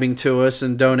subscribing to us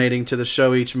and donating to the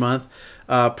show each month.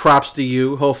 props to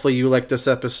you. Hopefully you like this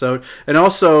episode. And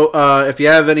also, if you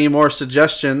have any more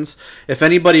suggestions, if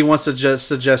anybody wants to just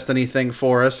suggest anything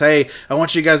for us, hey, I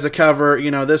want you guys to cover,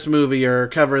 this movie or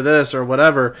cover this or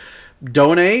whatever,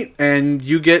 donate and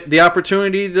you get the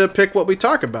opportunity to pick what we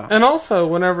talk about. And also,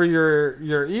 whenever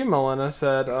you're emailing us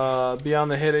at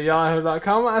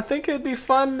beyondthehit@yahoo.com, I think it'd be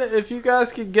fun if you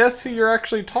guys could guess who you're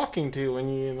actually talking to when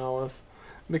you email us.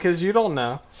 Because you don't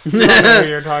know. You don't know who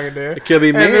you're talking to. It could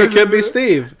be me. It could be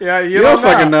Steve. Yeah, you don't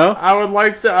fucking know. I would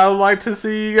like to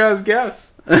see you guys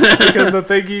guess because I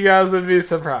think you guys would be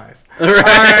surprised. All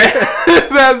right.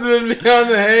 This has been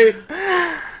Beyond the Hate,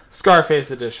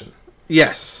 Scarface edition.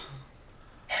 Yes.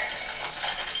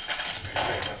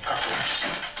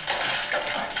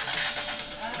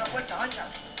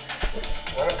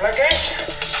 Wanna play games?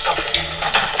 Okay.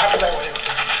 I'll play with you.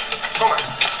 Come on.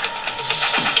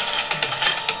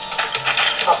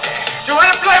 Okay. You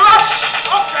wanna play rough?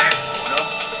 Okay.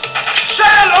 Say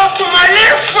hello to my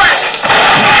little friend.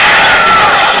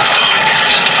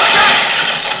 Okay.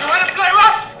 You wanna play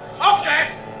rough? Okay.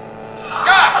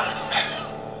 God.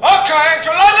 Okay.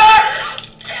 You like that?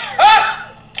 Huh?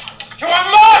 You want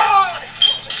more?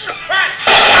 Okay.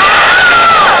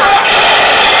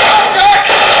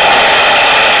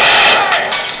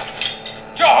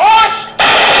 Your horse?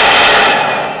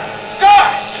 God.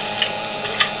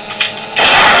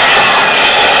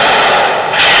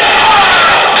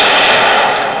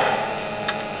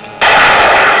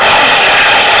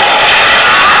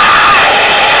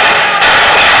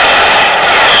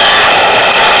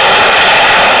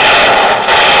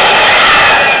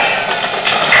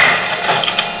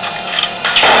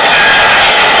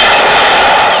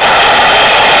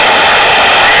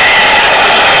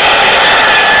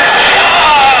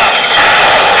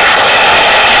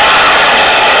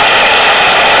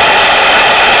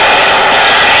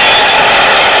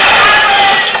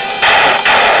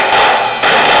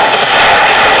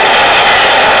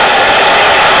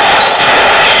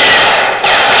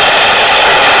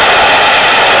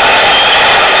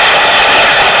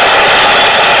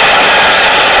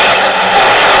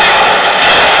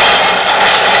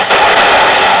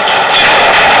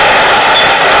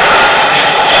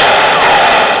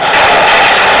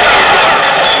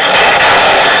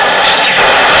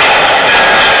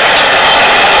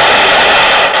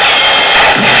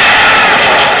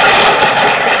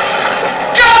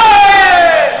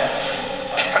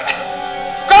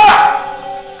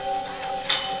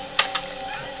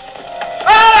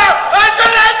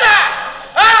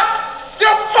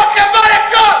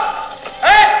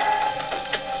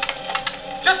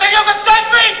 You think you can